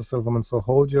 Alyssa Silverman, so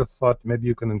hold your thought. Maybe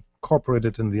you can incorporate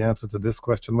it in the answer to this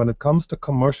question. When it comes to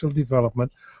commercial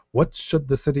development, what should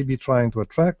the city be trying to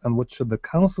attract, and what should the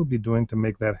council be doing to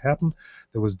make that happen?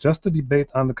 There was just a debate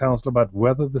on the council about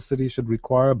whether the city should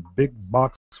require big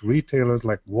box retailers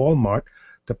like Walmart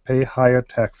to pay higher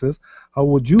taxes. How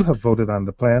would you have voted on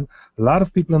the plan? A lot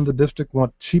of people in the district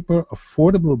want cheaper,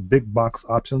 affordable big box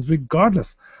options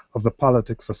regardless of the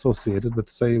politics associated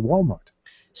with, say, Walmart.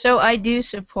 So I do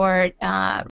support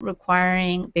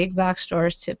requiring big box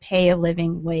stores to pay a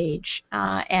living wage.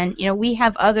 And, you know, we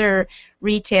have other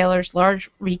retailers,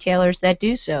 large retailers that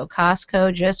do so.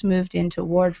 Costco just moved into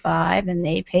Ward 5 and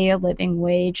they pay a living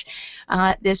wage.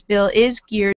 This bill is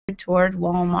geared toward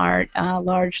Walmart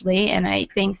largely, and I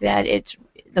think that it's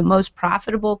the most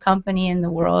profitable company in the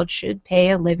world should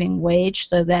pay a living wage,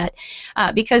 so that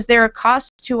because there are costs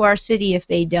to our city if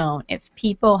they don't. If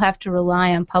people have to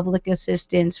rely on public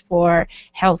assistance for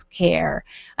health care,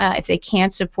 if they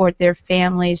can't support their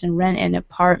families and rent an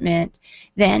apartment,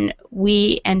 then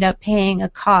we end up paying a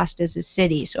cost as a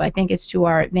city. So I think it's to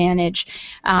our advantage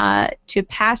to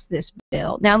pass this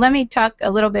bill. Now let me talk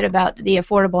a little bit about the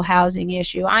affordable housing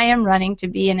issue. I am running to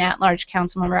be an at-large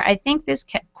council member. I think this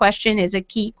question is a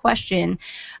key question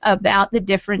about the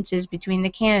differences between the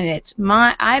candidates.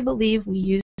 I believe we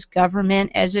use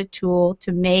government as a tool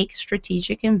to make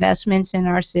strategic investments in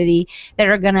our city that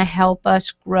are going to help us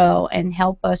grow and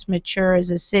help us mature as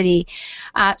a city.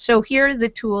 So here are the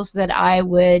tools that I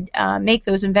would make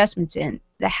those investments in.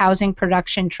 The Housing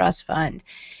Production Trust Fund.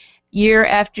 year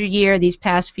after year, these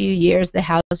past few years, the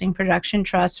Housing Production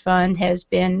Trust Fund has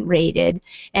been raided,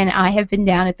 and I have been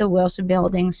down at the Wilson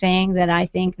Building saying that I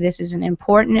think this is an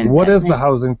important investment. What is the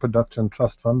Housing Production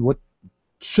Trust Fund? What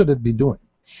should it be doing?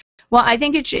 Well, I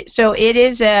think it should. So it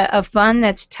is a fund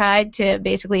that's tied to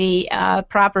basically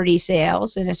property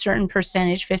sales, and a certain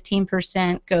percentage,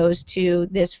 15%, goes to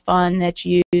this fund that's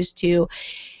used to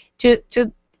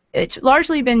it's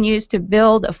largely been used to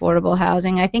build affordable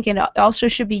housing. I think it also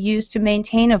should be used to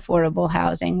maintain affordable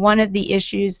housing. One of the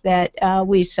issues that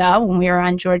we saw when we were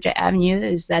on Georgia Avenue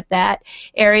is that that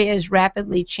area is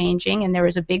rapidly changing, and there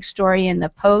was a big story in the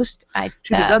Post.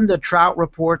 Doesn't the Trout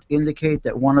report indicate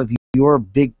that one of your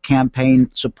big campaign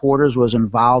supporters was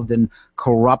involved in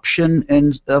corruption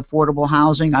in affordable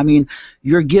housing? I mean,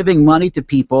 you're giving money to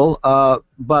people,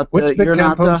 but which big you're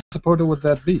campaign not. supporter would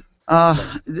that be?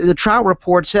 The Trout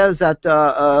report says that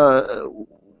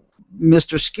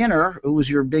Mr. Skinner, who was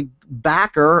your big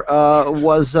backer,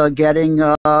 was getting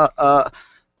what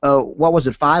was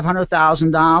it,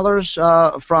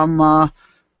 $500,000 from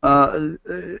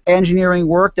engineering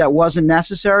work that wasn't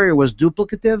necessary or was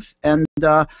duplicative, and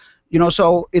you know,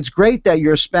 so it's great that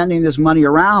you're spending this money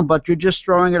around, but you're just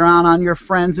throwing it around on your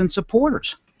friends and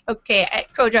supporters. Okay,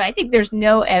 Kojo, I think there's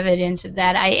no evidence of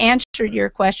that. I answered your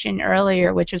question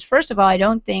earlier, which is, first of all, I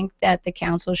don't think that the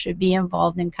council should be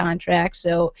involved in contracts.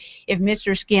 So if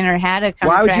Mr. Skinner had a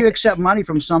contract... Why would you accept money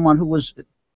from someone who was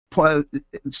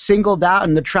singled out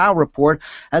in the Trout report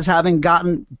as having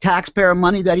gotten taxpayer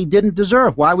money that he didn't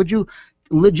deserve? Why would you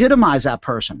legitimize that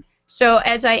person? So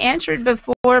as I answered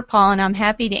before, Paul, and I'm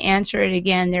happy to answer it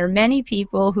again, there are many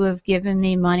people who have given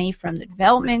me money from the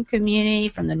development community,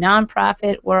 from the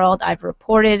nonprofit world. I've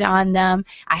reported on them.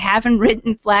 I haven't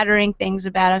written flattering things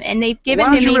about them, and they've given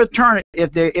to me... Why don't you return it?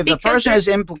 If the person is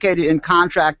implicated in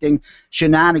contracting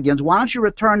shenanigans, why don't you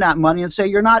return that money and say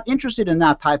you're not interested in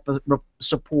that type of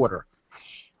supporter?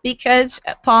 Because,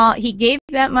 Paul, he gave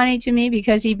that money to me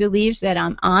because he believes that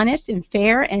I'm honest and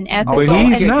fair and ethical. But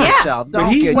he's and, not. Yeah.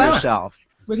 Don't kid yourself.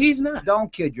 But he's not.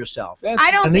 Don't kid yourself. I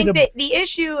don't think that the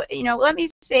issue, you know, let me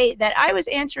say that I was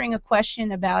answering a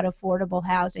question about affordable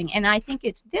housing, and I think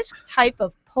it's this type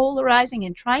of polarizing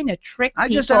and trying to trick people. I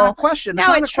just had a question.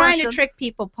 No, it's trying to trick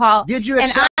people, Paul. Did you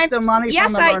accept the money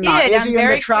yes, from him or not? Yes, I did. Is I'm he in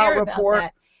very the Trout clear report? about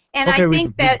that. And Okay, I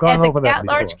think that gone as over that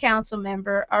at-large before. council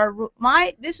member,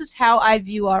 this is how I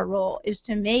view our role, is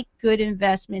to make good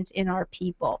investments in our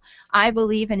people. I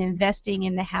believe in investing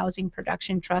in the Housing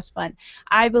Production Trust Fund.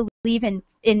 I believe in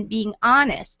being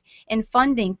honest and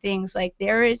funding things like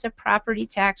there is a property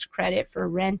tax credit for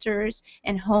renters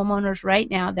and homeowners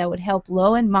right now that would help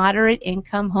low and moderate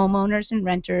income homeowners and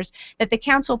renters that the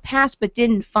council passed but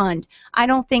didn't fund. I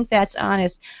don't think that's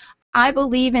honest. I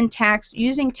believe in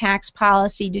using tax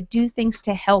policy to do things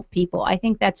to help people. I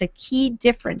think that's a key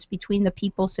difference between the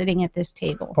people sitting at this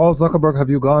table. Paul Zuckerberg, have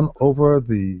you gone over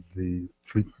the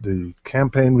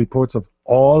campaign reports of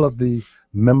all of the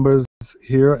members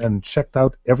here and checked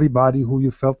out everybody who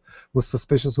you felt was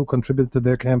suspicious who contributed to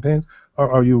their campaigns?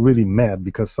 Or are you really mad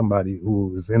because somebody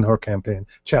who is in her campaign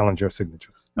challenged your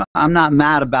signatures? I'm not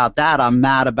mad about that. I'm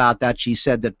mad about that she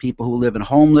said that people who live in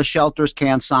homeless shelters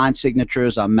can't sign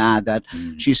signatures. I'm mad that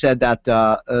she said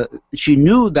that she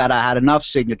knew that I had enough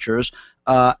signatures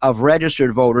of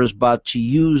registered voters, but she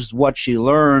used what she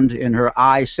learned in her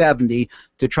I-70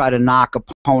 to try to knock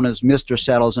opponents, Mr.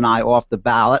 Settles and I, off the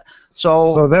ballot.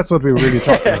 So that's what we were really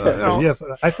talking about. Yes,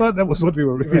 I thought that was what we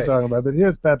were really talking about. But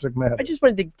here's Patrick Madden. I just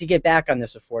wanted to get back on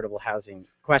this affordable housing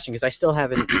question because I still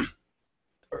haven't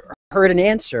heard an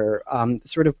answer.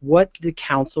 Sort of what the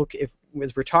council,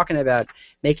 as we're talking about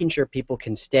making sure people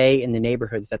can stay in the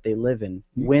neighborhoods that they live in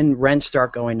when rents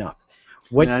start going up.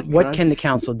 What can the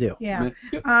council do? Yeah.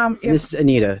 This is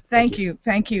Anita. Thank you.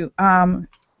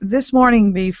 This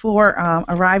morning before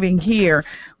arriving here,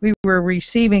 we were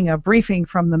receiving a briefing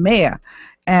from the mayor.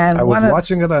 And I was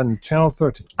watching it on Channel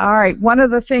 13. All right. One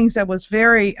of the things that was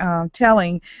very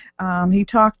telling, he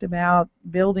talked about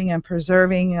building and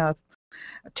preserving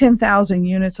 10,000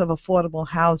 units of affordable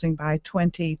housing by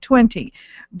 2020.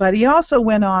 But he also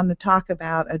went on to talk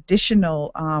about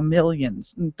additional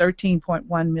millions,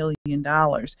 $13.1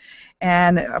 million.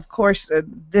 And of course,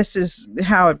 this is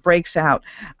how it breaks out.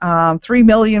 $3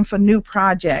 million for new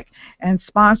project and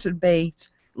sponsored base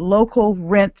local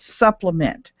rent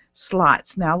supplement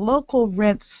slots. Now, local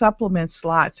rent supplement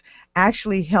slots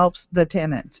actually helps the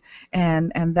tenants,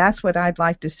 and that's what I'd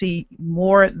like to see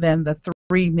more than the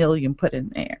million put in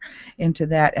there into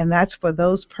that, and that's for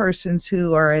those persons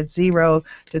who are at 0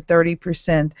 to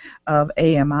 30% of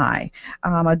AMI.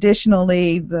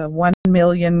 Additionally, the 1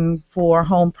 million for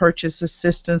home purchase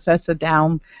assistance, that's a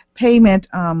down payment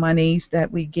monies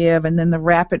that we give, and then the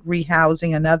rapid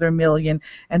rehousing, another million,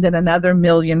 and then another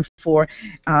million for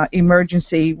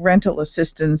emergency rental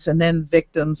assistance, and then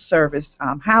victim service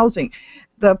housing.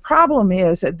 The problem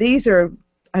is that these are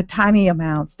tiny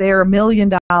amounts. They're $1 million,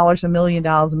 $1 million,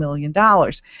 $1 million.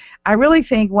 I really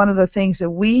think one of the things that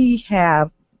we have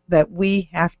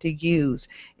to use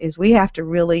is we have to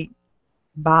really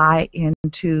buy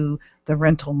into the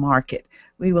rental market.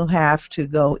 We will have to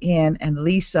go in and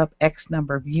lease up X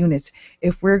number of units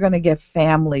if we're going to get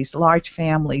families, large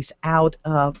families, out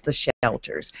of the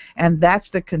shelters. And that's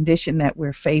the condition that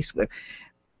we're faced with.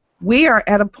 We are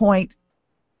at a point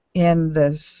in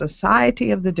the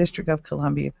society of the District of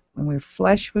Columbia when we're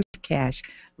flush with cash.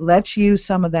 Let's use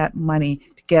some of that money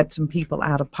to get some people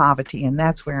out of poverty, and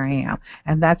that's where I am.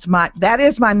 And that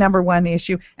is my number one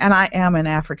issue, and I am an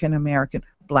African American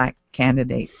Black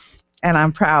candidate, and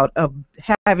I'm proud of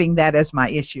having that as my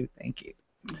issue. Thank you.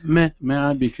 May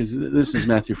I, because this is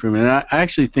Matthew Freeman, and I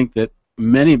actually think that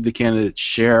many of the candidates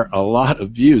share a lot of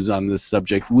views on this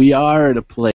subject. We are at a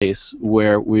place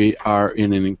where we are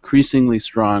in an increasingly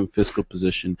strong fiscal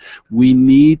position. We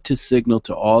need to signal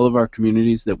to all of our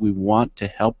communities that we want to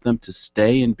help them to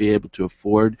stay and be able to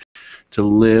afford to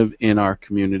live in our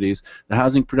communities. The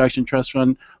Housing Production Trust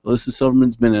Fund, Alyssa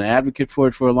Silverman's been an advocate for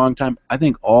it for a long time. I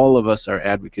think all of us are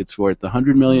advocates for it. The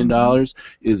 $100 million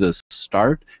is a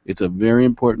start. It's a very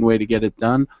important way to get it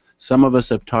done. Some of us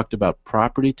have talked about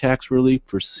property tax relief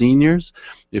for seniors.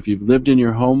 If you've lived in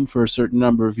your home for a certain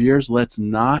number of years, let's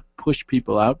not push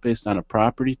people out based on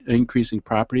increasing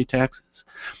property taxes.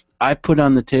 I put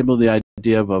on the table the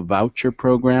idea of a voucher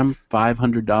program,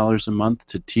 $500 a month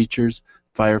to teachers,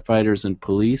 firefighters, and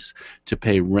police to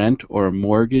pay rent or a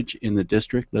mortgage in the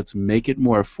district. Let's make it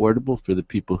more affordable for the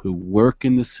people who work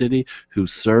in the city, who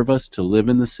serve us, to live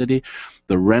in the city.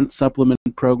 The rent supplement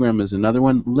program is another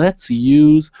one. Let's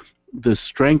use the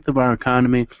strength of our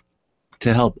economy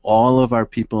to help all of our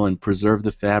people and preserve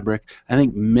the fabric. I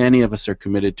think many of us are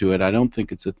committed to it. I don't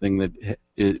think it's a thing that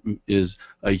is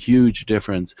a huge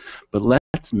difference, but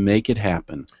let's make it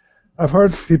happen. I've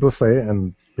heard people say,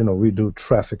 and we do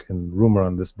traffic and rumor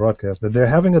on this broadcast, that they're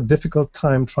having a difficult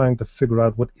time trying to figure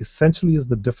out what essentially is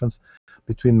the difference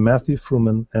between Matthew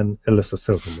Freeman and Alyssa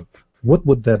Silverman. What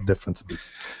would that difference be?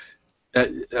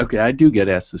 Okay, I do get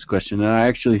asked this question, and I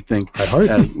actually think and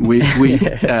I'm going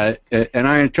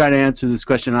to try to answer this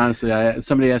question honestly.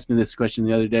 Somebody asked me this question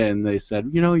the other day, and they said,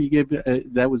 you gave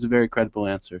that was a very credible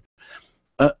answer.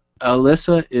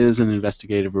 Alyssa is an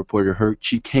investigative reporter.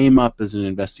 She came up as an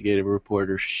investigative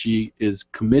reporter. She is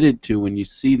committed to, when you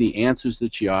see the answers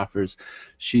that she offers,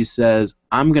 she says,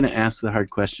 I'm going to ask the hard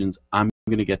questions. I'm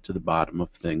going to get to the bottom of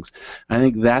things. I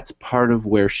think that's part of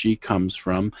where she comes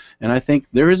from, and I think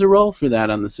there is a role for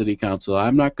that on the City Council.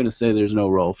 I'm not going to say there's no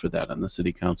role for that on the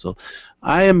City Council.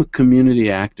 I am a community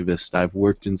activist. I've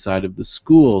worked inside of the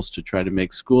schools to try to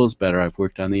make schools better. I've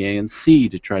worked on the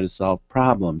ANC to try to solve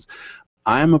problems.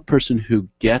 I'm a person who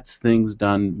gets things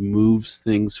done, moves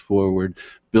things forward,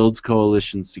 builds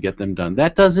coalitions to get them done.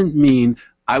 That doesn't mean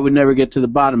I would never get to the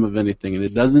bottom of anything, and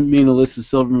it doesn't mean Alyssa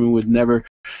Silverman would never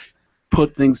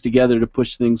put things together to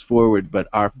push things forward, but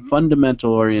our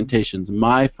fundamental orientations,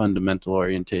 my fundamental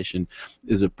orientation,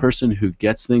 is a person who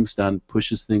gets things done,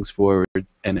 pushes things forward,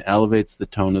 and elevates the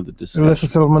tone of the discussion. Alyssa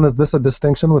Silverman, is this a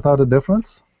distinction without a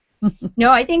difference?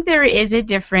 No, I think there is a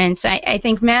difference. I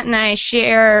think Matt and I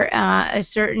share a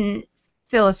certain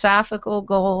philosophical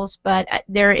goals, but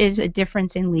there is a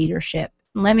difference in leadership.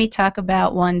 Let me talk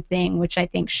about one thing which I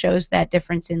think shows that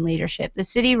difference in leadership. The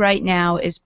city right now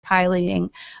is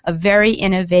piloting a very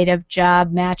innovative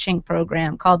job matching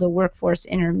program called the Workforce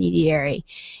Intermediary,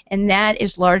 and that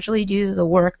is largely due to the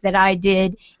work that I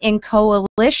did in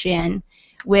coalition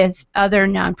with other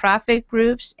nonprofit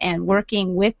groups and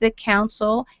working with the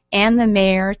council and the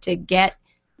mayor to get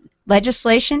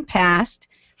legislation passed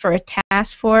for a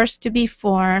task force to be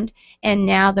formed, and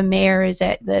now the mayor is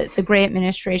at the Gray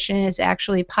administration is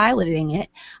actually piloting it.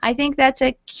 I think that's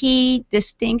a key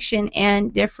distinction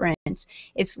and difference.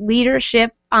 It's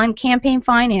leadership on campaign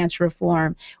finance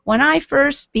reform. When I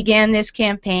first began this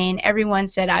campaign, everyone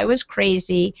said I was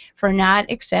crazy for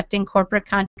not accepting corporate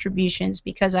contributions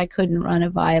because I couldn't run a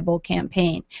viable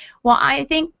campaign. Well, I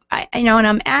think and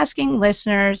I'm asking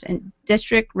listeners and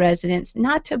district residents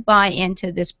not to buy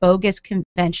into this bogus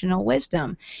conventional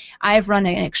wisdom. I've run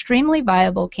an extremely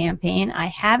viable campaign. I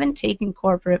haven't taken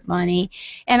corporate money,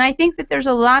 and I think that there's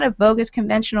a lot of bogus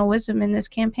conventional wisdom in this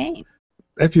campaign.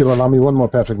 If you'll allow me one more,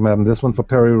 Patrick, madam, this one for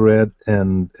Perry Red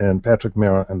and Patrick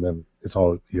Mara, and then it's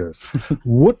all yours.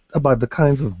 What about the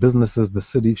kinds of businesses the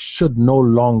city should no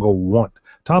longer want?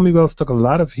 Tommy Wells took a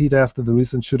lot of heat after the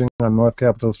recent shooting on North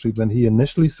Capitol Street when he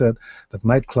initially said that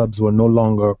nightclubs were no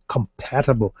longer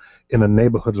compatible in a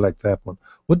neighborhood like that one.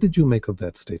 What did you make of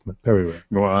that statement, Perry Red?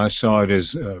 Well, I saw it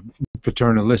as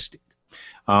paternalistic.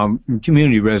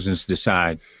 Community residents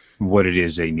decide what it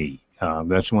is they need.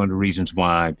 That's one of the reasons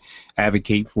why I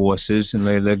advocate for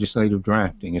citizen-led legislative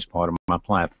drafting as part of my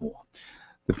platform.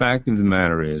 The fact of the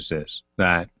matter is this,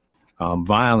 that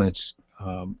violence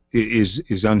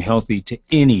is unhealthy to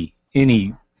any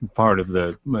part of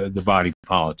the body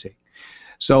politic.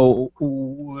 So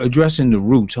addressing the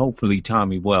roots, hopefully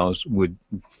Tommy Wells would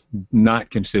not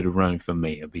consider running for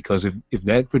mayor, because if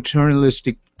that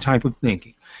paternalistic type of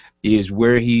thinking is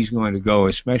where he's going to go,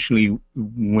 especially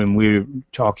when we're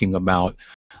talking about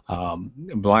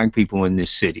black people in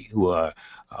this city who are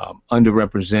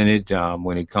underrepresented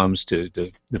when it comes to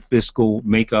the fiscal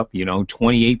makeup.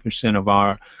 28% of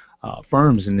our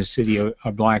firms in the city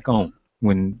are black owned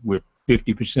when we're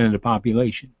 50% of the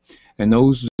population. And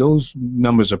those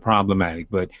numbers are problematic.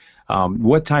 But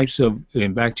what types of,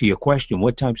 and back to your question,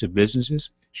 what types of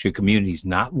businesses should communities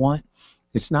not want?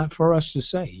 It's not for us to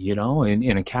say,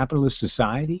 in a capitalist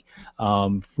society,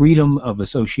 freedom of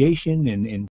association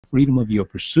and freedom of your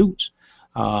pursuits,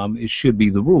 it should be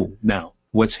the rule. Now,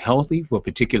 what's healthy for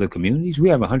particular communities? We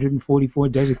have 144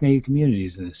 designated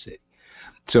communities in the city.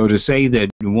 So to say that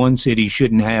one city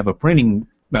shouldn't have a printing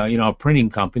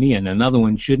company and another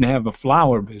one shouldn't have a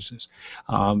flower business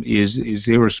is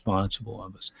irresponsible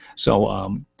of us.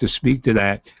 So to speak to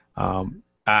that,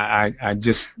 I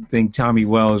just think Tommy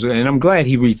Wells, and I'm glad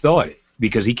he rethought it,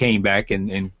 because he came back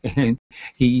and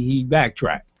he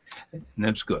backtracked, and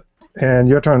that's good. And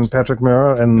your turn, Patrick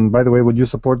Mara. And by the way, would you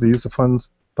support the use of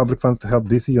public funds to help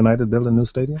DC United build a new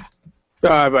stadium?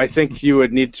 I think you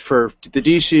would need, for the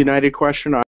DC United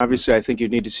question, obviously I think you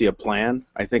need to see a plan.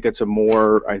 I think it's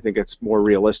more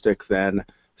realistic than,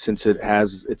 since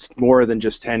it's more than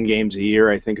just 10 games a year.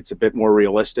 I think it's a bit more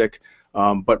realistic.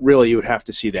 But really, you would have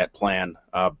to see that plan.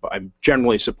 I'm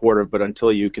generally supportive, but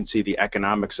until you can see the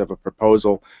economics of a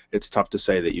proposal, it's tough to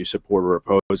say that you support or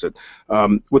oppose it.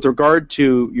 With regard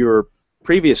to your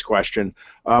previous question,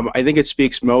 I think it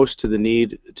speaks most to the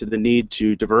need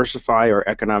to diversify our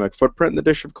economic footprint in the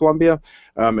District of Columbia.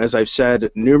 As I've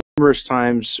said numerous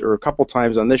times, or a couple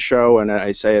times on this show, and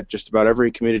I say it just about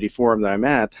every community forum that I'm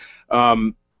at,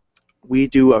 we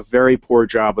do a very poor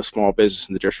job of small business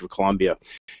in the District of Columbia,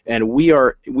 and we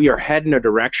are heading in a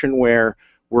direction where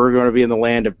we're going to be in the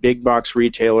land of big box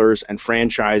retailers and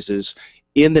franchises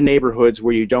in the neighborhoods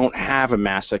where you don't have a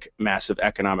massive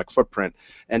economic footprint.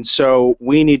 And so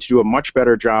we need to do a much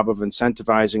better job of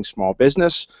incentivizing small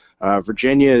business.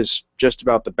 Virginia is just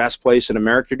about the best place in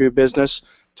America to do business.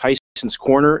 Tyson's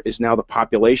Corner is now the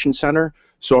population center.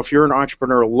 So if you're an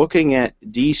entrepreneur looking at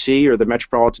DC or the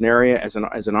metropolitan area as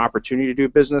an opportunity to do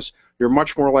business, you're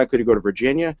much more likely to go to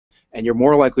Virginia, and you're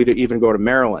more likely to even go to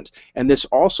Maryland. And this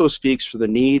also speaks for the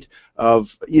need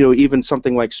of, even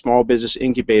something like small business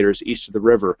incubators east of the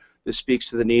river. This speaks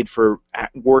to the need for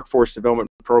workforce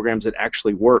development programs that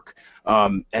actually work.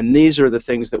 And these are the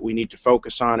things that we need to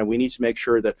focus on, and we need to make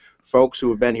sure that folks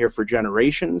who have been here for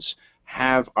generations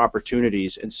have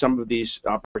opportunities, and some of these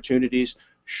opportunities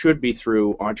should be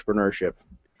through entrepreneurship.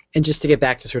 And just to get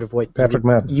back to sort of what Patrick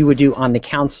you would do on the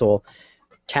council,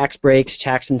 tax breaks,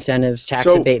 tax incentives, tax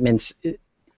abatements,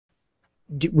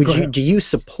 do you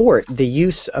support the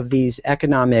use of these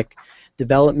economic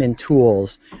development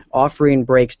tools, offering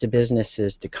breaks to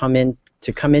businesses to come into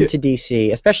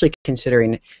DC, especially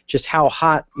considering just how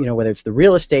hot, whether it's the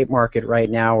real estate market right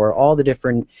now or all the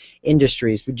different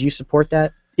industries? Would you support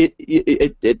that?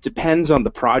 It depends on the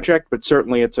project, but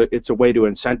certainly it's a way to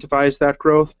incentivize that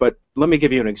growth. But let me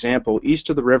give you an example.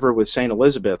 East of the river with St.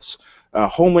 Elizabeth's,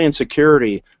 Homeland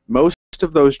Security, most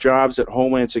of those jobs at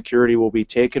Homeland Security will be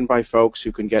taken by folks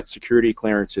who can get security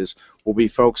clearances, will be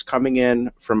folks coming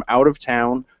in from out of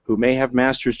town who may have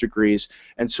master's degrees.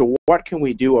 And so what can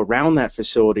we do around that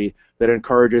facility that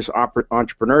encourages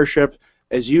entrepreneurship?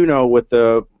 As you know, with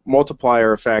the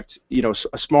multiplier effect,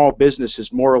 a small business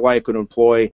is more likely to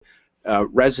employ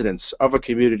residents of a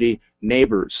community,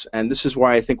 neighbors. And this is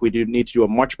why I think we do need to do a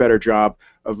much better job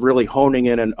of really honing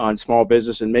in on small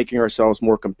business and making ourselves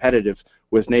more competitive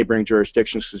with neighboring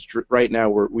jurisdictions, because right now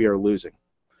we are losing.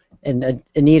 And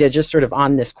Anita, just sort of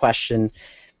on this question,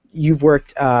 you've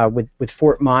worked with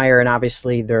Fort Myer, and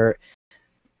obviously there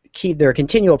are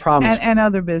continual problems and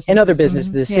other businesses. And other business,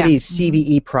 Mm-hmm. the city's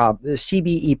the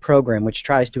CBE program, which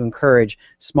tries to encourage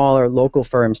smaller local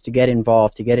firms to get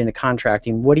involved, to get into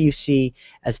contracting. What do you see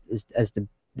as the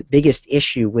biggest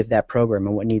issue with that program,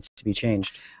 and what needs to be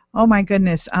changed? Oh my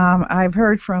goodness. I've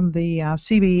heard from the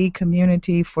CBE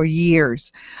community for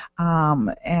years,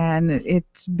 and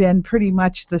it's been pretty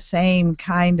much the same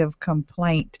kind of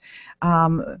complaint.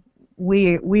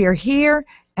 We are here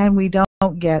and we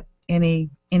don't get any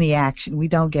action. We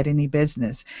don't get any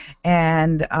business.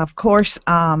 And of course,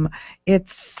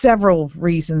 it's several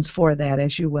reasons for that,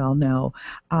 as you well know.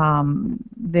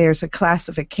 There's a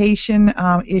classification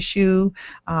issue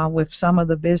with some of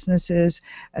the businesses.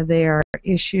 There are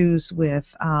issues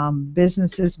with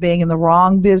businesses being in the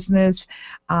wrong business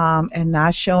and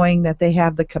not showing that they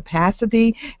have the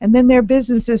capacity. And then there are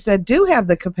businesses that do have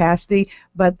the capacity,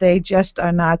 but they just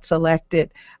are not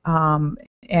selected.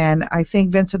 And I think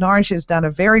Vincent Orange has done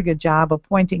a very good job of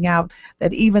pointing out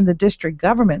that even the district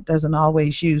government doesn't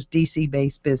always use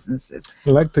DC-based businesses.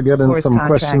 I'd like to get in some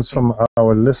questions from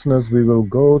our listeners. We will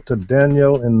go to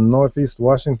Daniel in Northeast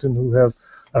Washington, who has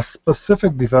a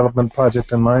specific development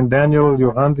project in mind. Daniel,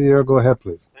 you're on the air. Go ahead,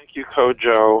 please. Thank you,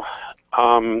 Kojo.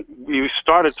 We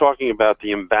started talking about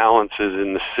the imbalances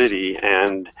in the city,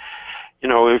 and you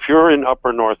know, if you're in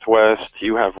Upper Northwest,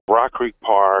 you have Rock Creek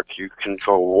Park, you can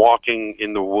go walking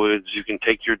in the woods, you can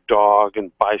take your dog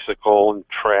and bicycle and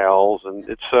trails, and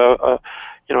it's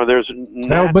you know, there's...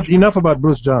 But enough about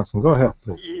Bruce Johnson. Go ahead,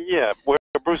 please. Yeah, where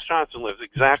Bruce Johnson lives,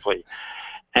 exactly.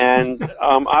 And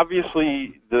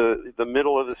obviously, the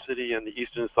middle of the city and the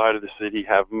eastern side of the city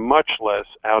have much less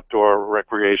outdoor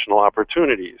recreational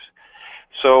opportunities.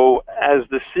 So as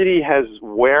the city has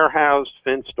warehoused,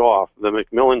 fenced off the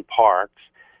McMillan Parks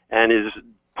and is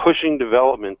pushing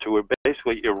development to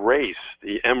basically erase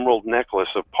the emerald necklace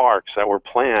of parks that were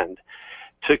planned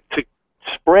to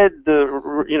spread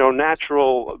the, you know,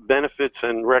 natural benefits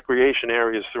and recreation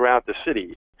areas throughout the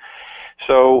city.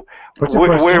 So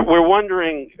we're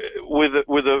wondering, with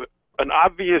an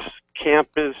obvious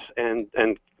campus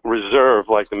and reserve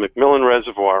like the McMillan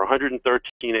Reservoir,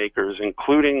 113 acres,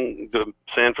 including the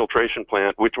sand filtration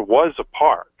plant, which was a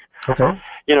park. Okay.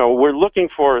 You know, we're looking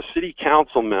for a city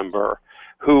council member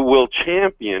who will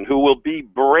champion, who will be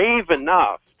brave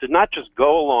enough to not just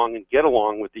go along and get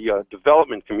along with the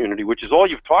development community, which is all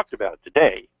you've talked about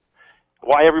today,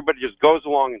 why everybody just goes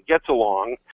along and gets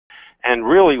along, and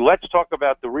really let's talk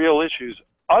about the real issues.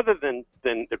 Other than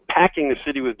packing the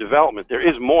city with development, there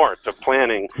is more to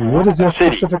planning. What is your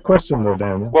specific question, though,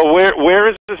 Daniel? Well, where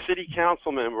is the city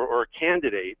council member or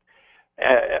candidate,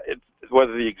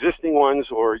 whether the existing ones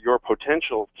or your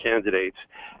potential candidates,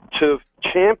 to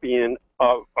champion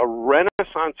a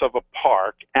renaissance of a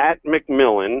park at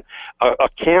McMillan, a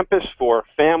campus for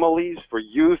families, for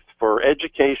youth, for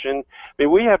education? I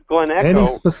mean, we have Glen Echo. Any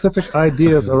specific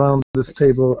ideas around this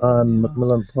table on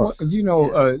McMillan Park? Well, you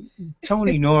know,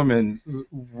 Tony Norman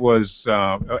is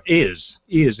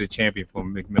a champion for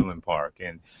McMillan Park,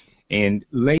 and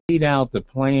laid out the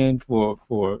plan for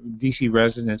DC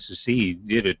residents to see. He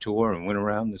did a tour and went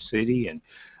around the city, and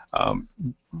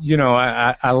you know,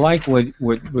 I like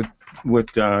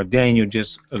what Daniel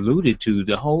just alluded to,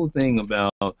 the whole thing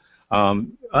about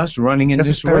us running in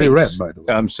this Perry race. Red, by the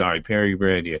way. I'm sorry, Perry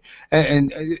Red, yeah.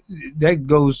 And that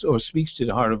goes or speaks to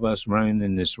the heart of us running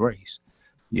in this race.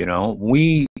 You know,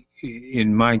 we,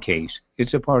 in my case,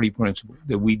 it's a party principle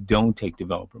that we don't take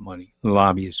developer money,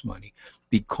 lobbyist money,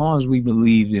 because we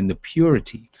believe in the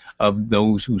purity of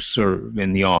those who serve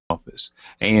in the office.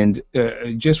 And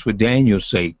just for Daniel's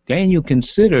sake, Daniel,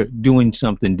 consider doing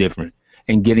something different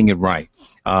and getting it right.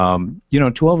 You know,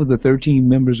 12 of the 13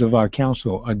 members of our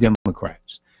council are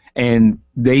Democrats, and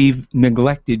they've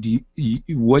neglected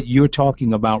what you're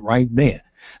talking about right there.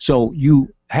 So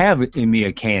you have in me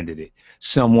a candidate,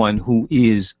 someone who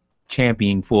is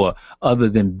championing for other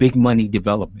than big money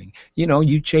developing. You know,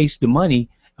 you chase the money,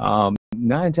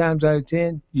 9 times out of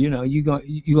 10, you know, you're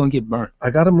gonna get burnt. I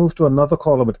got to move to another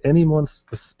caller, but any more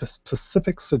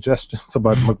specific suggestions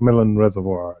about McMillan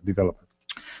Reservoir development?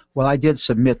 Well, I did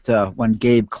submit, when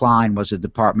Gabe Klein was at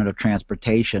Department of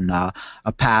Transportation, a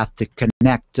path to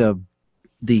connect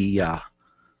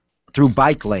through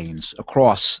bike lanes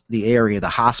across the area, the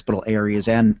hospital areas,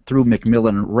 and through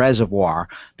McMillan Reservoir,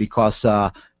 because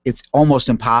it's almost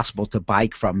impossible to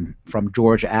bike from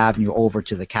Georgia Avenue over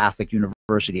to the Catholic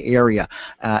University area,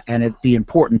 and it'd be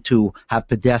important to have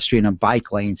pedestrian and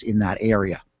bike lanes in that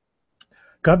area.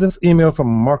 Got this email from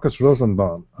Marcus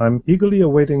Rosenbaum. I'm eagerly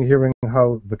awaiting hearing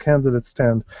how the candidates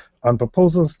stand on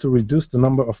proposals to reduce the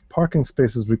number of parking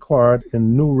spaces required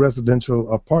in new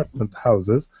residential apartment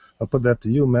houses. I'll put that to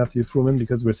you, Matthew Fruman,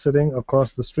 because we're sitting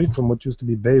across the street from what used to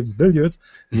be Babe's Billiards,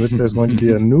 in which there's going to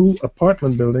be a new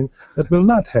apartment building that will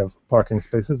not have parking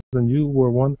spaces, and you were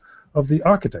one of the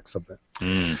architects of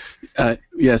that.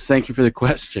 Yes, thank you for the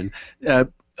question.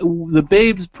 The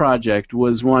Babes project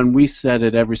was one we said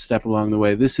at every step along the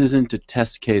way. This isn't a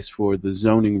test case for the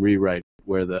zoning rewrite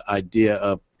where the idea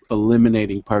of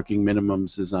eliminating parking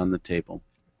minimums is on the table.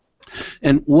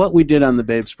 And what we did on the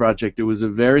Babes project, it was a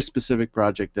very specific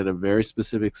project at a very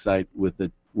specific site with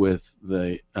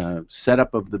the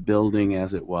setup of the building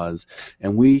as it was.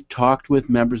 And we talked with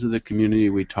members of the community,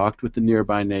 we talked with the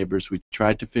nearby neighbors, we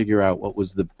tried to figure out what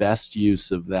was the best use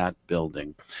of that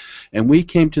building. And we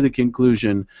came to the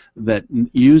conclusion that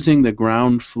using the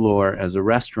ground floor as a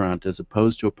restaurant as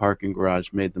opposed to a parking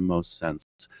garage made the most sense.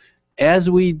 As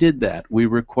we did that, we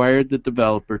required the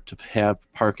developer to have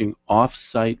parking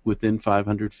off-site within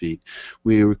 500 feet.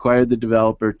 We required the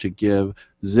developer to give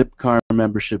zip car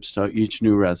memberships to each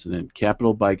new resident,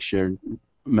 capital bike share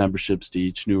memberships to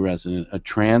each new resident, a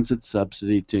transit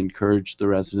subsidy to encourage the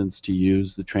residents to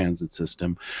use the transit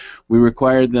system. We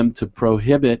required them to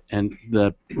prohibit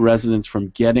the residents from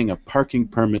getting a parking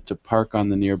permit to park on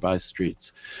the nearby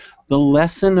streets. The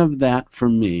lesson of that for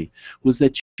me was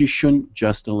that you shouldn't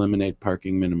just eliminate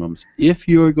parking minimums. If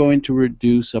you're going to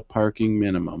reduce a parking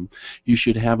minimum, you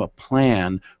should have a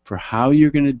plan for how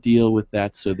you're going to deal with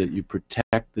that so that you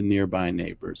protect the nearby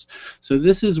neighbors. So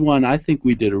this is one I think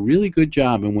we did a really good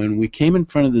job, and when we came in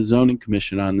front of the Zoning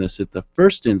Commission on this at the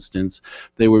first instance,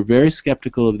 they were very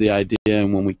skeptical of the idea,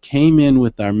 and when we came in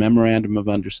with our Memorandum of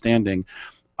Understanding,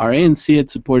 our ANC had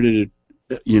supported it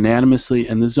unanimously,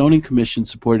 and the Zoning Commission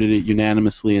supported it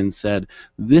unanimously and said,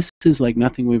 this is like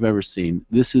nothing we've ever seen.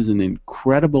 This is an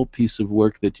incredible piece of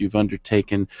work that you've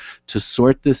undertaken to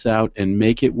sort this out and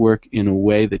make it work in a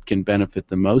way that can benefit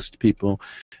the most people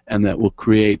and that will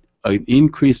create an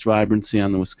increased vibrancy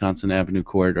on the Wisconsin Avenue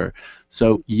corridor.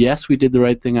 So yes, we did the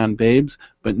right thing on Babes,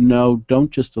 but no, don't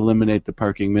just eliminate the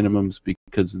parking minimums,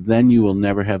 because then you will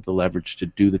never have the leverage to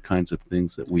do the kinds of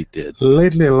things that we did.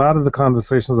 Lately, a lot of the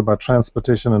conversations about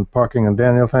transportation and parking, and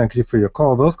Daniel, thank you for your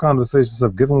call, those conversations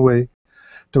have given way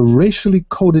to racially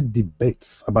coded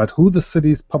debates about who the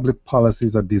city's public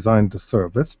policies are designed to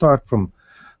serve. Let's start from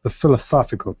the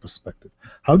philosophical perspective.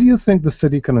 How do you think the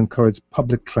city can encourage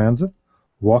public transit,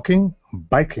 walking,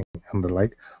 biking, and the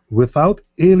like, without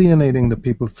alienating the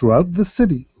people throughout the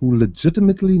city who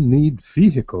legitimately need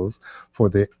vehicles for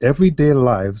their everyday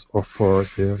lives or for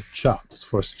their jobs?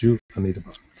 First, you, Anita.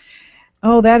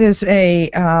 Oh, that is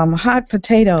a hot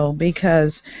potato,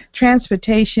 because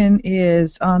transportation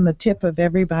is on the tip of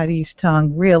everybody's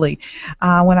tongue, really.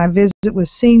 When I visit with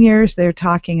seniors, they're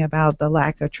talking about the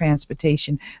lack of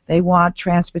transportation. They want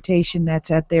transportation that's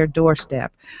at their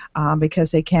doorstep because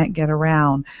they can't get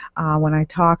around. When I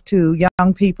talk to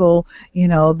young people, you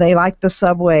know, they like the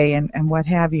subway and what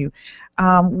have you.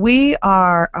 We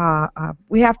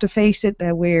have to face it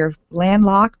that we're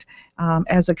landlocked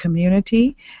as a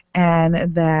community,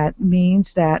 and that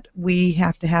means that we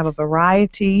have to have a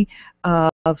variety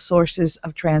of sources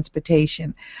of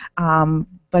transportation.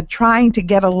 But trying to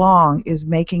get along is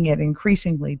making it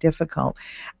increasingly difficult.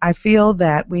 I feel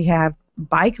that we have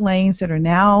bike lanes that are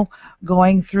now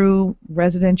going through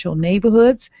residential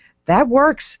neighborhoods. That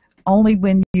works only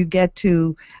when you get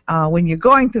to, when you're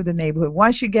going through the neighborhood.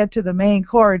 Once you get to the main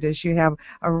corridors, you have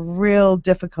a real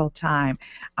difficult time.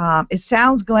 It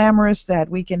sounds glamorous that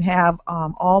we can have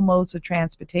all modes of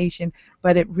transportation,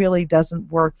 but it really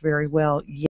doesn't work very well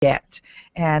yet.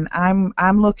 And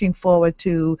I'm looking forward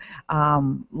to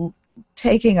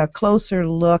taking a closer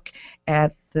look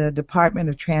at the Department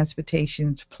of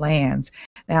Transportation's plans.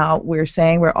 Now, we're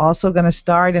saying we're also going to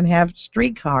start and have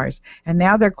streetcars, and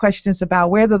now there are questions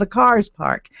about where do the cars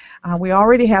park. We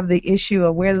already have the issue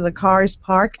of where do the cars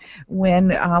park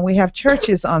when we have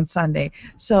churches on Sunday.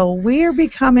 So we're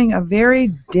becoming a very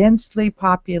densely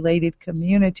populated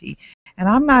community, and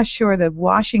I'm not sure that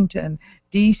Washington,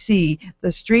 D.C.,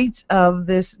 the streets of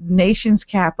this nation's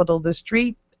capital, the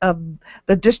street of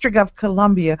the District of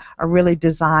Columbia are really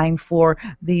designed for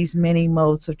these many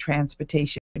modes of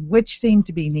transportation, which seem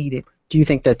to be needed. Do you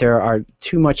think that there are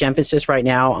too much emphasis right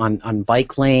now on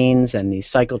bike lanes and these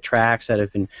cycle tracks that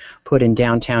have been put in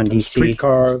downtown DC?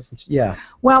 Streetcars. Yeah.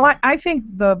 Well, I think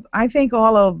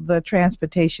all of the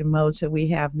transportation modes that we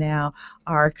have now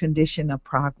are a condition of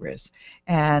progress,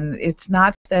 and it's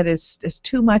not that it's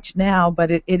too much now, but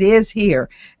it is here,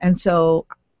 and so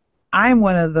I'm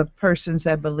one of the persons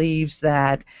that believes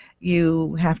that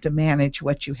you have to manage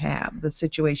what you have, the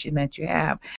situation that you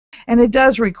have. And it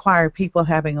does require people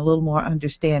having a little more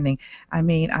understanding. I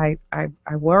mean, I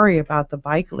worry about the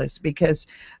bikelists because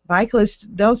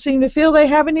bikelists don't seem to feel they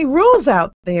have any rules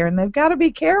out there, and they've got to be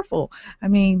careful. I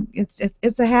mean,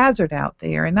 it's a hazard out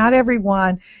there, and not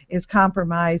everyone is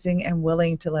compromising and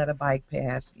willing to let a bike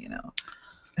pass, you know.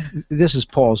 This is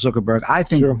Paul Zuckerberg. I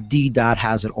think Sure. DDOT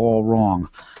has it all wrong.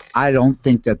 I don't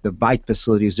think that the bike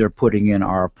facilities they're putting in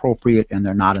are appropriate, and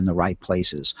they're not in the right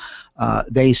places.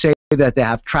 They say that they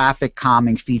have traffic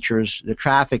calming features. The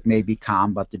traffic may be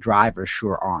calm, but the drivers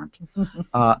sure aren't.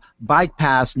 Bike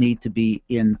paths need to be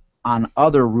on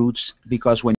other routes,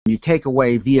 because when you take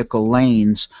away vehicle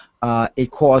lanes,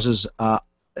 it causes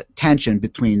tension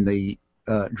between the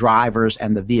drivers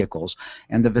and the vehicles.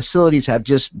 And the facilities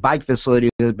bike facilities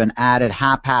have been added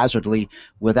haphazardly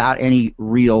without any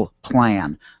real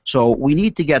plan. So we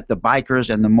need to get the bikers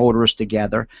and the motorists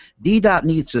together. DDOT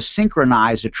needs to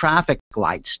synchronize the traffic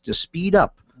lights to speed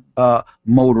up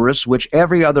motorists, which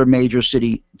every other major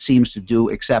city seems to do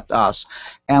except us.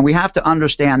 And we have to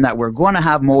understand that we're going to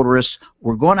have motorists,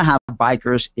 we're going to have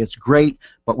bikers. It's great,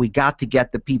 but we got to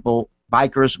get the people,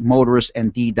 bikers, motorists,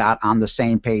 and DDOT on the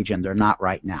same page, and they're not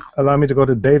right now. Allow me to go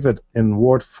to David in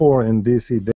Ward 4 in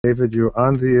D.C. David, you're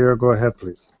on the air. Go ahead,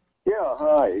 please. Yeah,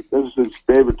 hi. This is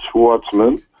David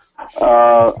Schwartzman.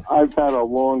 I've had a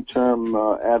long-term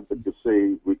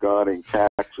advocacy regarding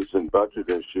taxes and budget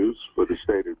issues for the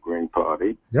state of Green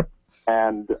Party. Yep.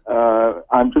 And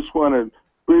I just want to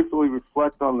briefly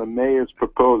reflect on the mayor's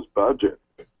proposed budget.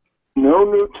 No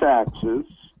new taxes,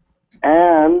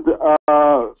 and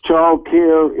child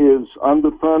care is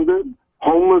underfunded,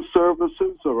 homeless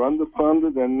services are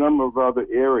underfunded, and a number of other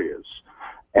areas.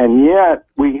 And yet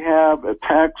we have a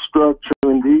tax structure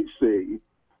in D.C.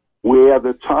 where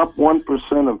the top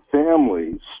 1% of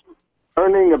families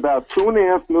earning about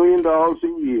 $2.5 million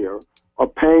a year are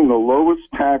paying the lowest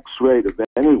tax rate of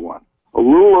anyone, a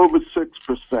little over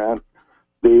 6%.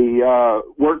 The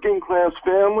working class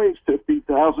families,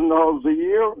 $50,000 a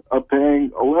year, are paying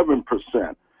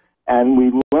 11%. And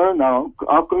we learned,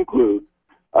 I'll conclude,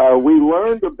 we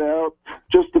learned about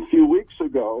just a few weeks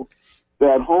ago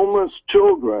that homeless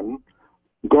children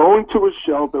going to a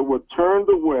shelter were turned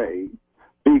away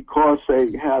because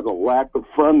they had a lack of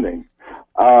funding.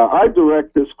 I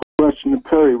direct this question to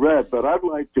Perry Red, but I'd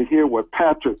like to hear what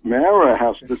Patrick Mara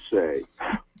has to say.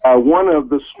 One of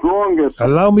the strongest...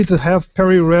 Allow me to have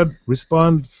Perry Red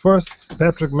respond first,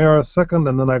 Patrick Mara second,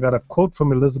 and then I got a quote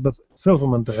from Elizabeth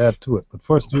Silverman to add to it. But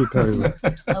first you, Perry Red.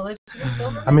 Elizabeth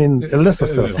Silverman? I mean, Alyssa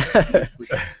Silverman.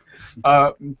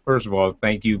 First of all,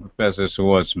 thank you, Professor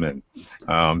Schwartzman.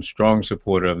 Strong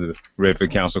supporter of the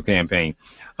Redford Council campaign.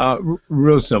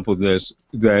 Real simple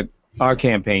that our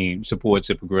campaign supports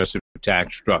a progressive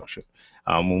tax structure.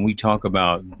 When we talk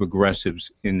about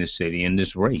progressives in the city, in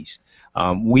this race,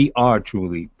 we are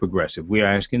truly progressive. We are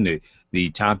asking the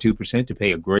top 2% to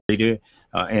pay a greater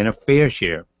and a fair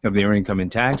share of their income in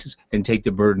taxes and take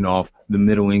the burden off the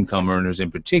middle income earners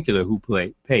in particular who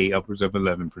pay upwards of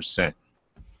 11%.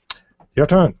 Your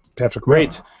turn, Patrick.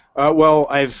 Great. Well,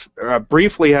 I've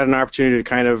briefly had an opportunity to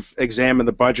kind of examine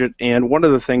the budget, and one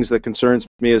of the things that concerns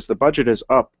me is the budget is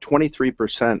up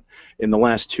 23% in the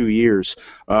last 2 years.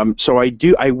 So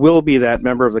I will be that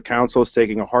member of the council is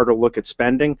taking a harder look at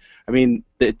spending. I mean,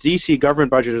 the D.C.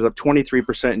 government budget is up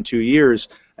 23% in 2 years,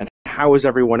 and how is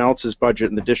everyone else's budget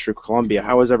in the District of Columbia?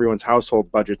 How is everyone's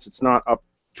household budgets? It's not up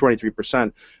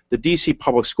 23%. The D.C.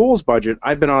 Public Schools budget,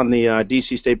 I've been on the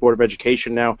D.C. State Board of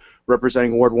Education now,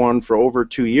 representing Ward 1 for over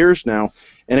 2 years now,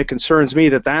 and it concerns me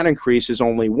that that increase is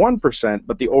only 1%,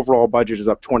 but the overall budget is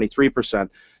up 23%.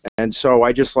 And so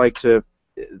I just like to,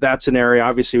 that's an area,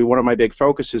 obviously, one of my big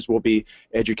focuses will be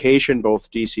education,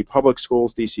 both D.C. public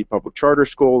schools, D.C. public charter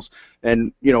schools,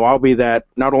 and, you know, I'll be that,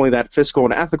 not only that fiscal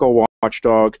and ethical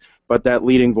watchdog, but that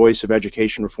leading voice of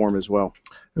education reform as well.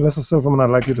 Mr. Silverman, I'd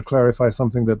like you to clarify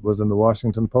something that was in the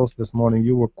Washington Post this morning.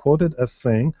 You were quoted as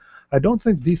saying, I don't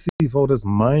think D.C. voters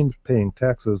mind paying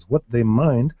taxes. What they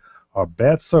mind are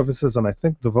bad services, and I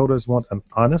think the voters want an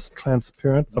honest,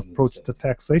 transparent approach to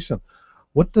taxation.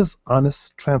 What does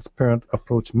honest, transparent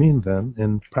approach mean then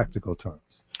in practical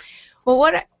terms?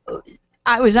 Well,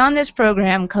 I was on this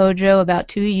program, Kojo, about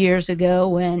 2 years ago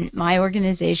when my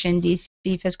organization, DC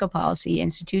Fiscal Policy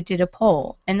Institute, did a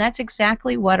poll. And that's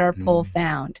exactly what our poll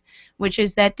found, which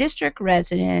is that district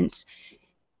residents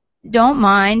don't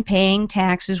mind paying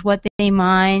taxes. What they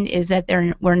mind is that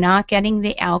we're not getting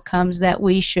the outcomes that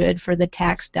we should for the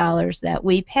tax dollars that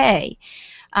we pay.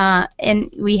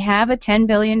 And we have a $10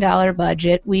 billion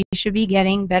budget. We should be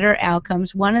getting better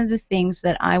outcomes. One of the things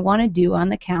that I want to do on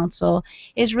the council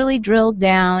is really drill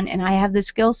down, and I have the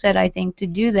skill set, I think, to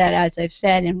do that, as I've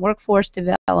said, in workforce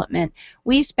development.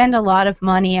 We spend a lot of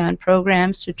money on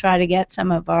programs to try to get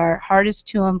some of our hardest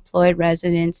to employ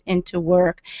residents into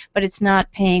work, but it's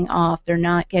not paying off. They're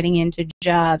not getting into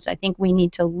jobs. I think we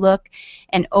need to look,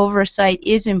 and oversight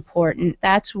is important.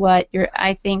 That's what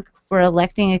I think we're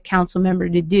electing a council member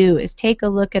to do, is take a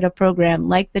look at a program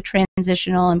like the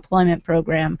Transitional Employment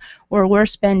Program, where we're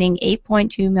spending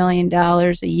 $8.2 million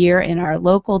a year in our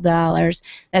local dollars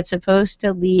that's supposed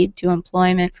to lead to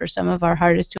employment for some of our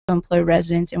hardest to employ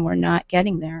residents, and we're not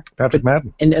getting there. Patrick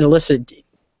Madden. And Alyssa,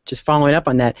 just following up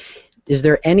on that, is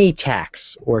there any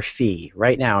tax or fee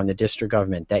right now in the district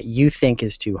government that you think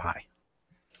is too high?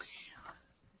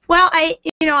 Well, I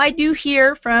do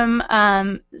hear from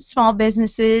small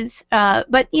businesses,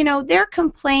 but their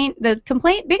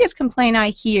biggest complaint I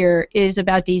hear is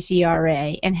about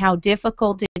DCRA and how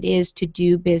difficult it is to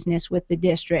do business with the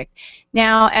district.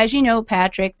 Now, as you know,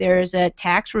 Patrick, there's a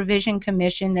tax revision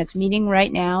commission that's meeting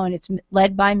right now, and it's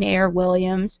led by Mayor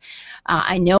Williams.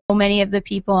 I know many of the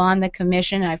people on the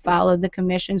commission. I followed the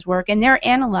commission's work, and they're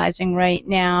analyzing right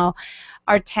now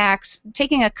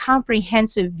taking a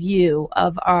comprehensive view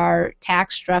of our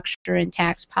tax structure and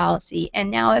tax policy.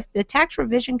 And now if the Tax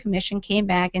Revision Commission came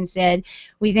back and said,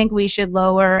 we think we should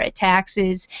lower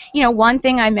taxes, one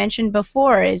thing I mentioned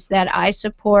before is that I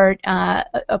support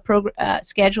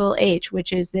Schedule H,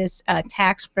 which is this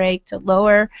tax break to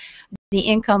lower the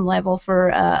income level for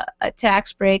a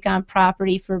tax break on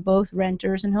property for both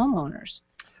renters and homeowners.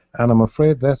 And I'm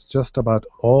afraid that's just about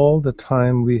all the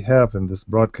time we have in this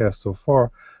broadcast so far,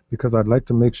 because I'd like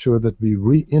to make sure that we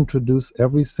reintroduce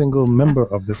every single member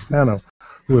of this panel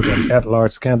who is an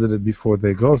at-large candidate before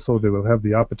they go, so they will have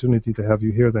the opportunity to have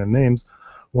you hear their names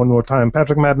one more time.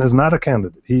 Patrick Madden is not a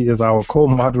candidate. He is our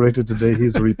co-moderator today.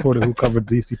 He's a reporter who covered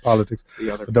D.C. politics.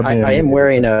 I am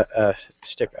wearing a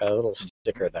little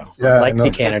sticker, though. Yeah, like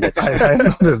the candidates. I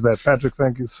noticed that. Patrick,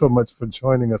 thank you so much for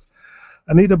joining us.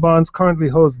 Anita Bonds currently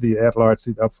holds the at-large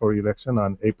seat up for election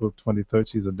on April 23rd.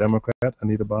 She's a Democrat.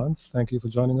 Anita Bonds, thank you for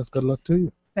joining us. Good luck to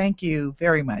you. Thank you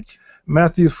very much.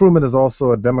 Matthew Fruman is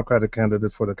also a Democratic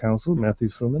candidate for the council. Matthew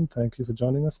Fruman, thank you for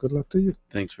joining us. Good luck to you.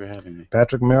 Thanks for having me.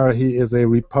 Patrick Mara, he is a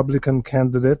Republican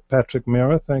candidate. Patrick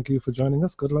Mara, thank you for joining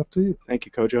us. Good luck to you. Thank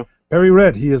you, Kojo. Perry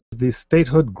Red, he is the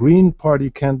statehood Green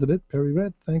Party candidate. Perry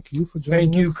Red, thank you for joining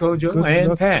us. Thank you, Kojo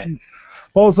and Pat.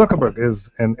 Paul Zuckerberg is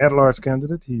an at-large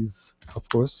candidate. He's, of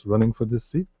course, running for this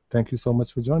seat. Thank you so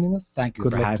much for joining us. Thank you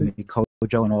for having me,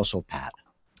 Kojo, and also Pat.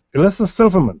 Elissa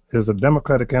Silverman is a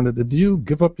Democratic candidate. Did you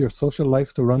give up your social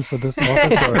life to run for this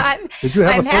office? Or did you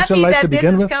have a social life to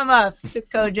begin with? I'm happy that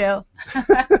this has come up,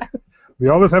 Kojo. We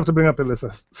always have to bring up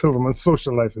Elissa Silverman's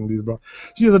social life in these.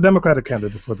 She is a Democratic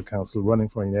candidate for the council, running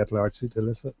for an at-large seat.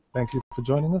 Elissa, thank you for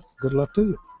joining us. Good luck to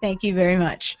you. Thank you very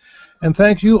much. And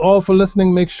thank you all for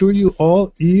listening. Make sure you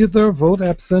all either vote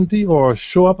absentee or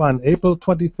show up on April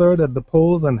 23rd at the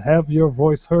polls and have your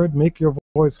voice heard. Make your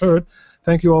voice heard.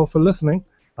 Thank you all for listening.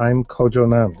 I'm Kojo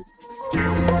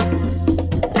Nnamdi.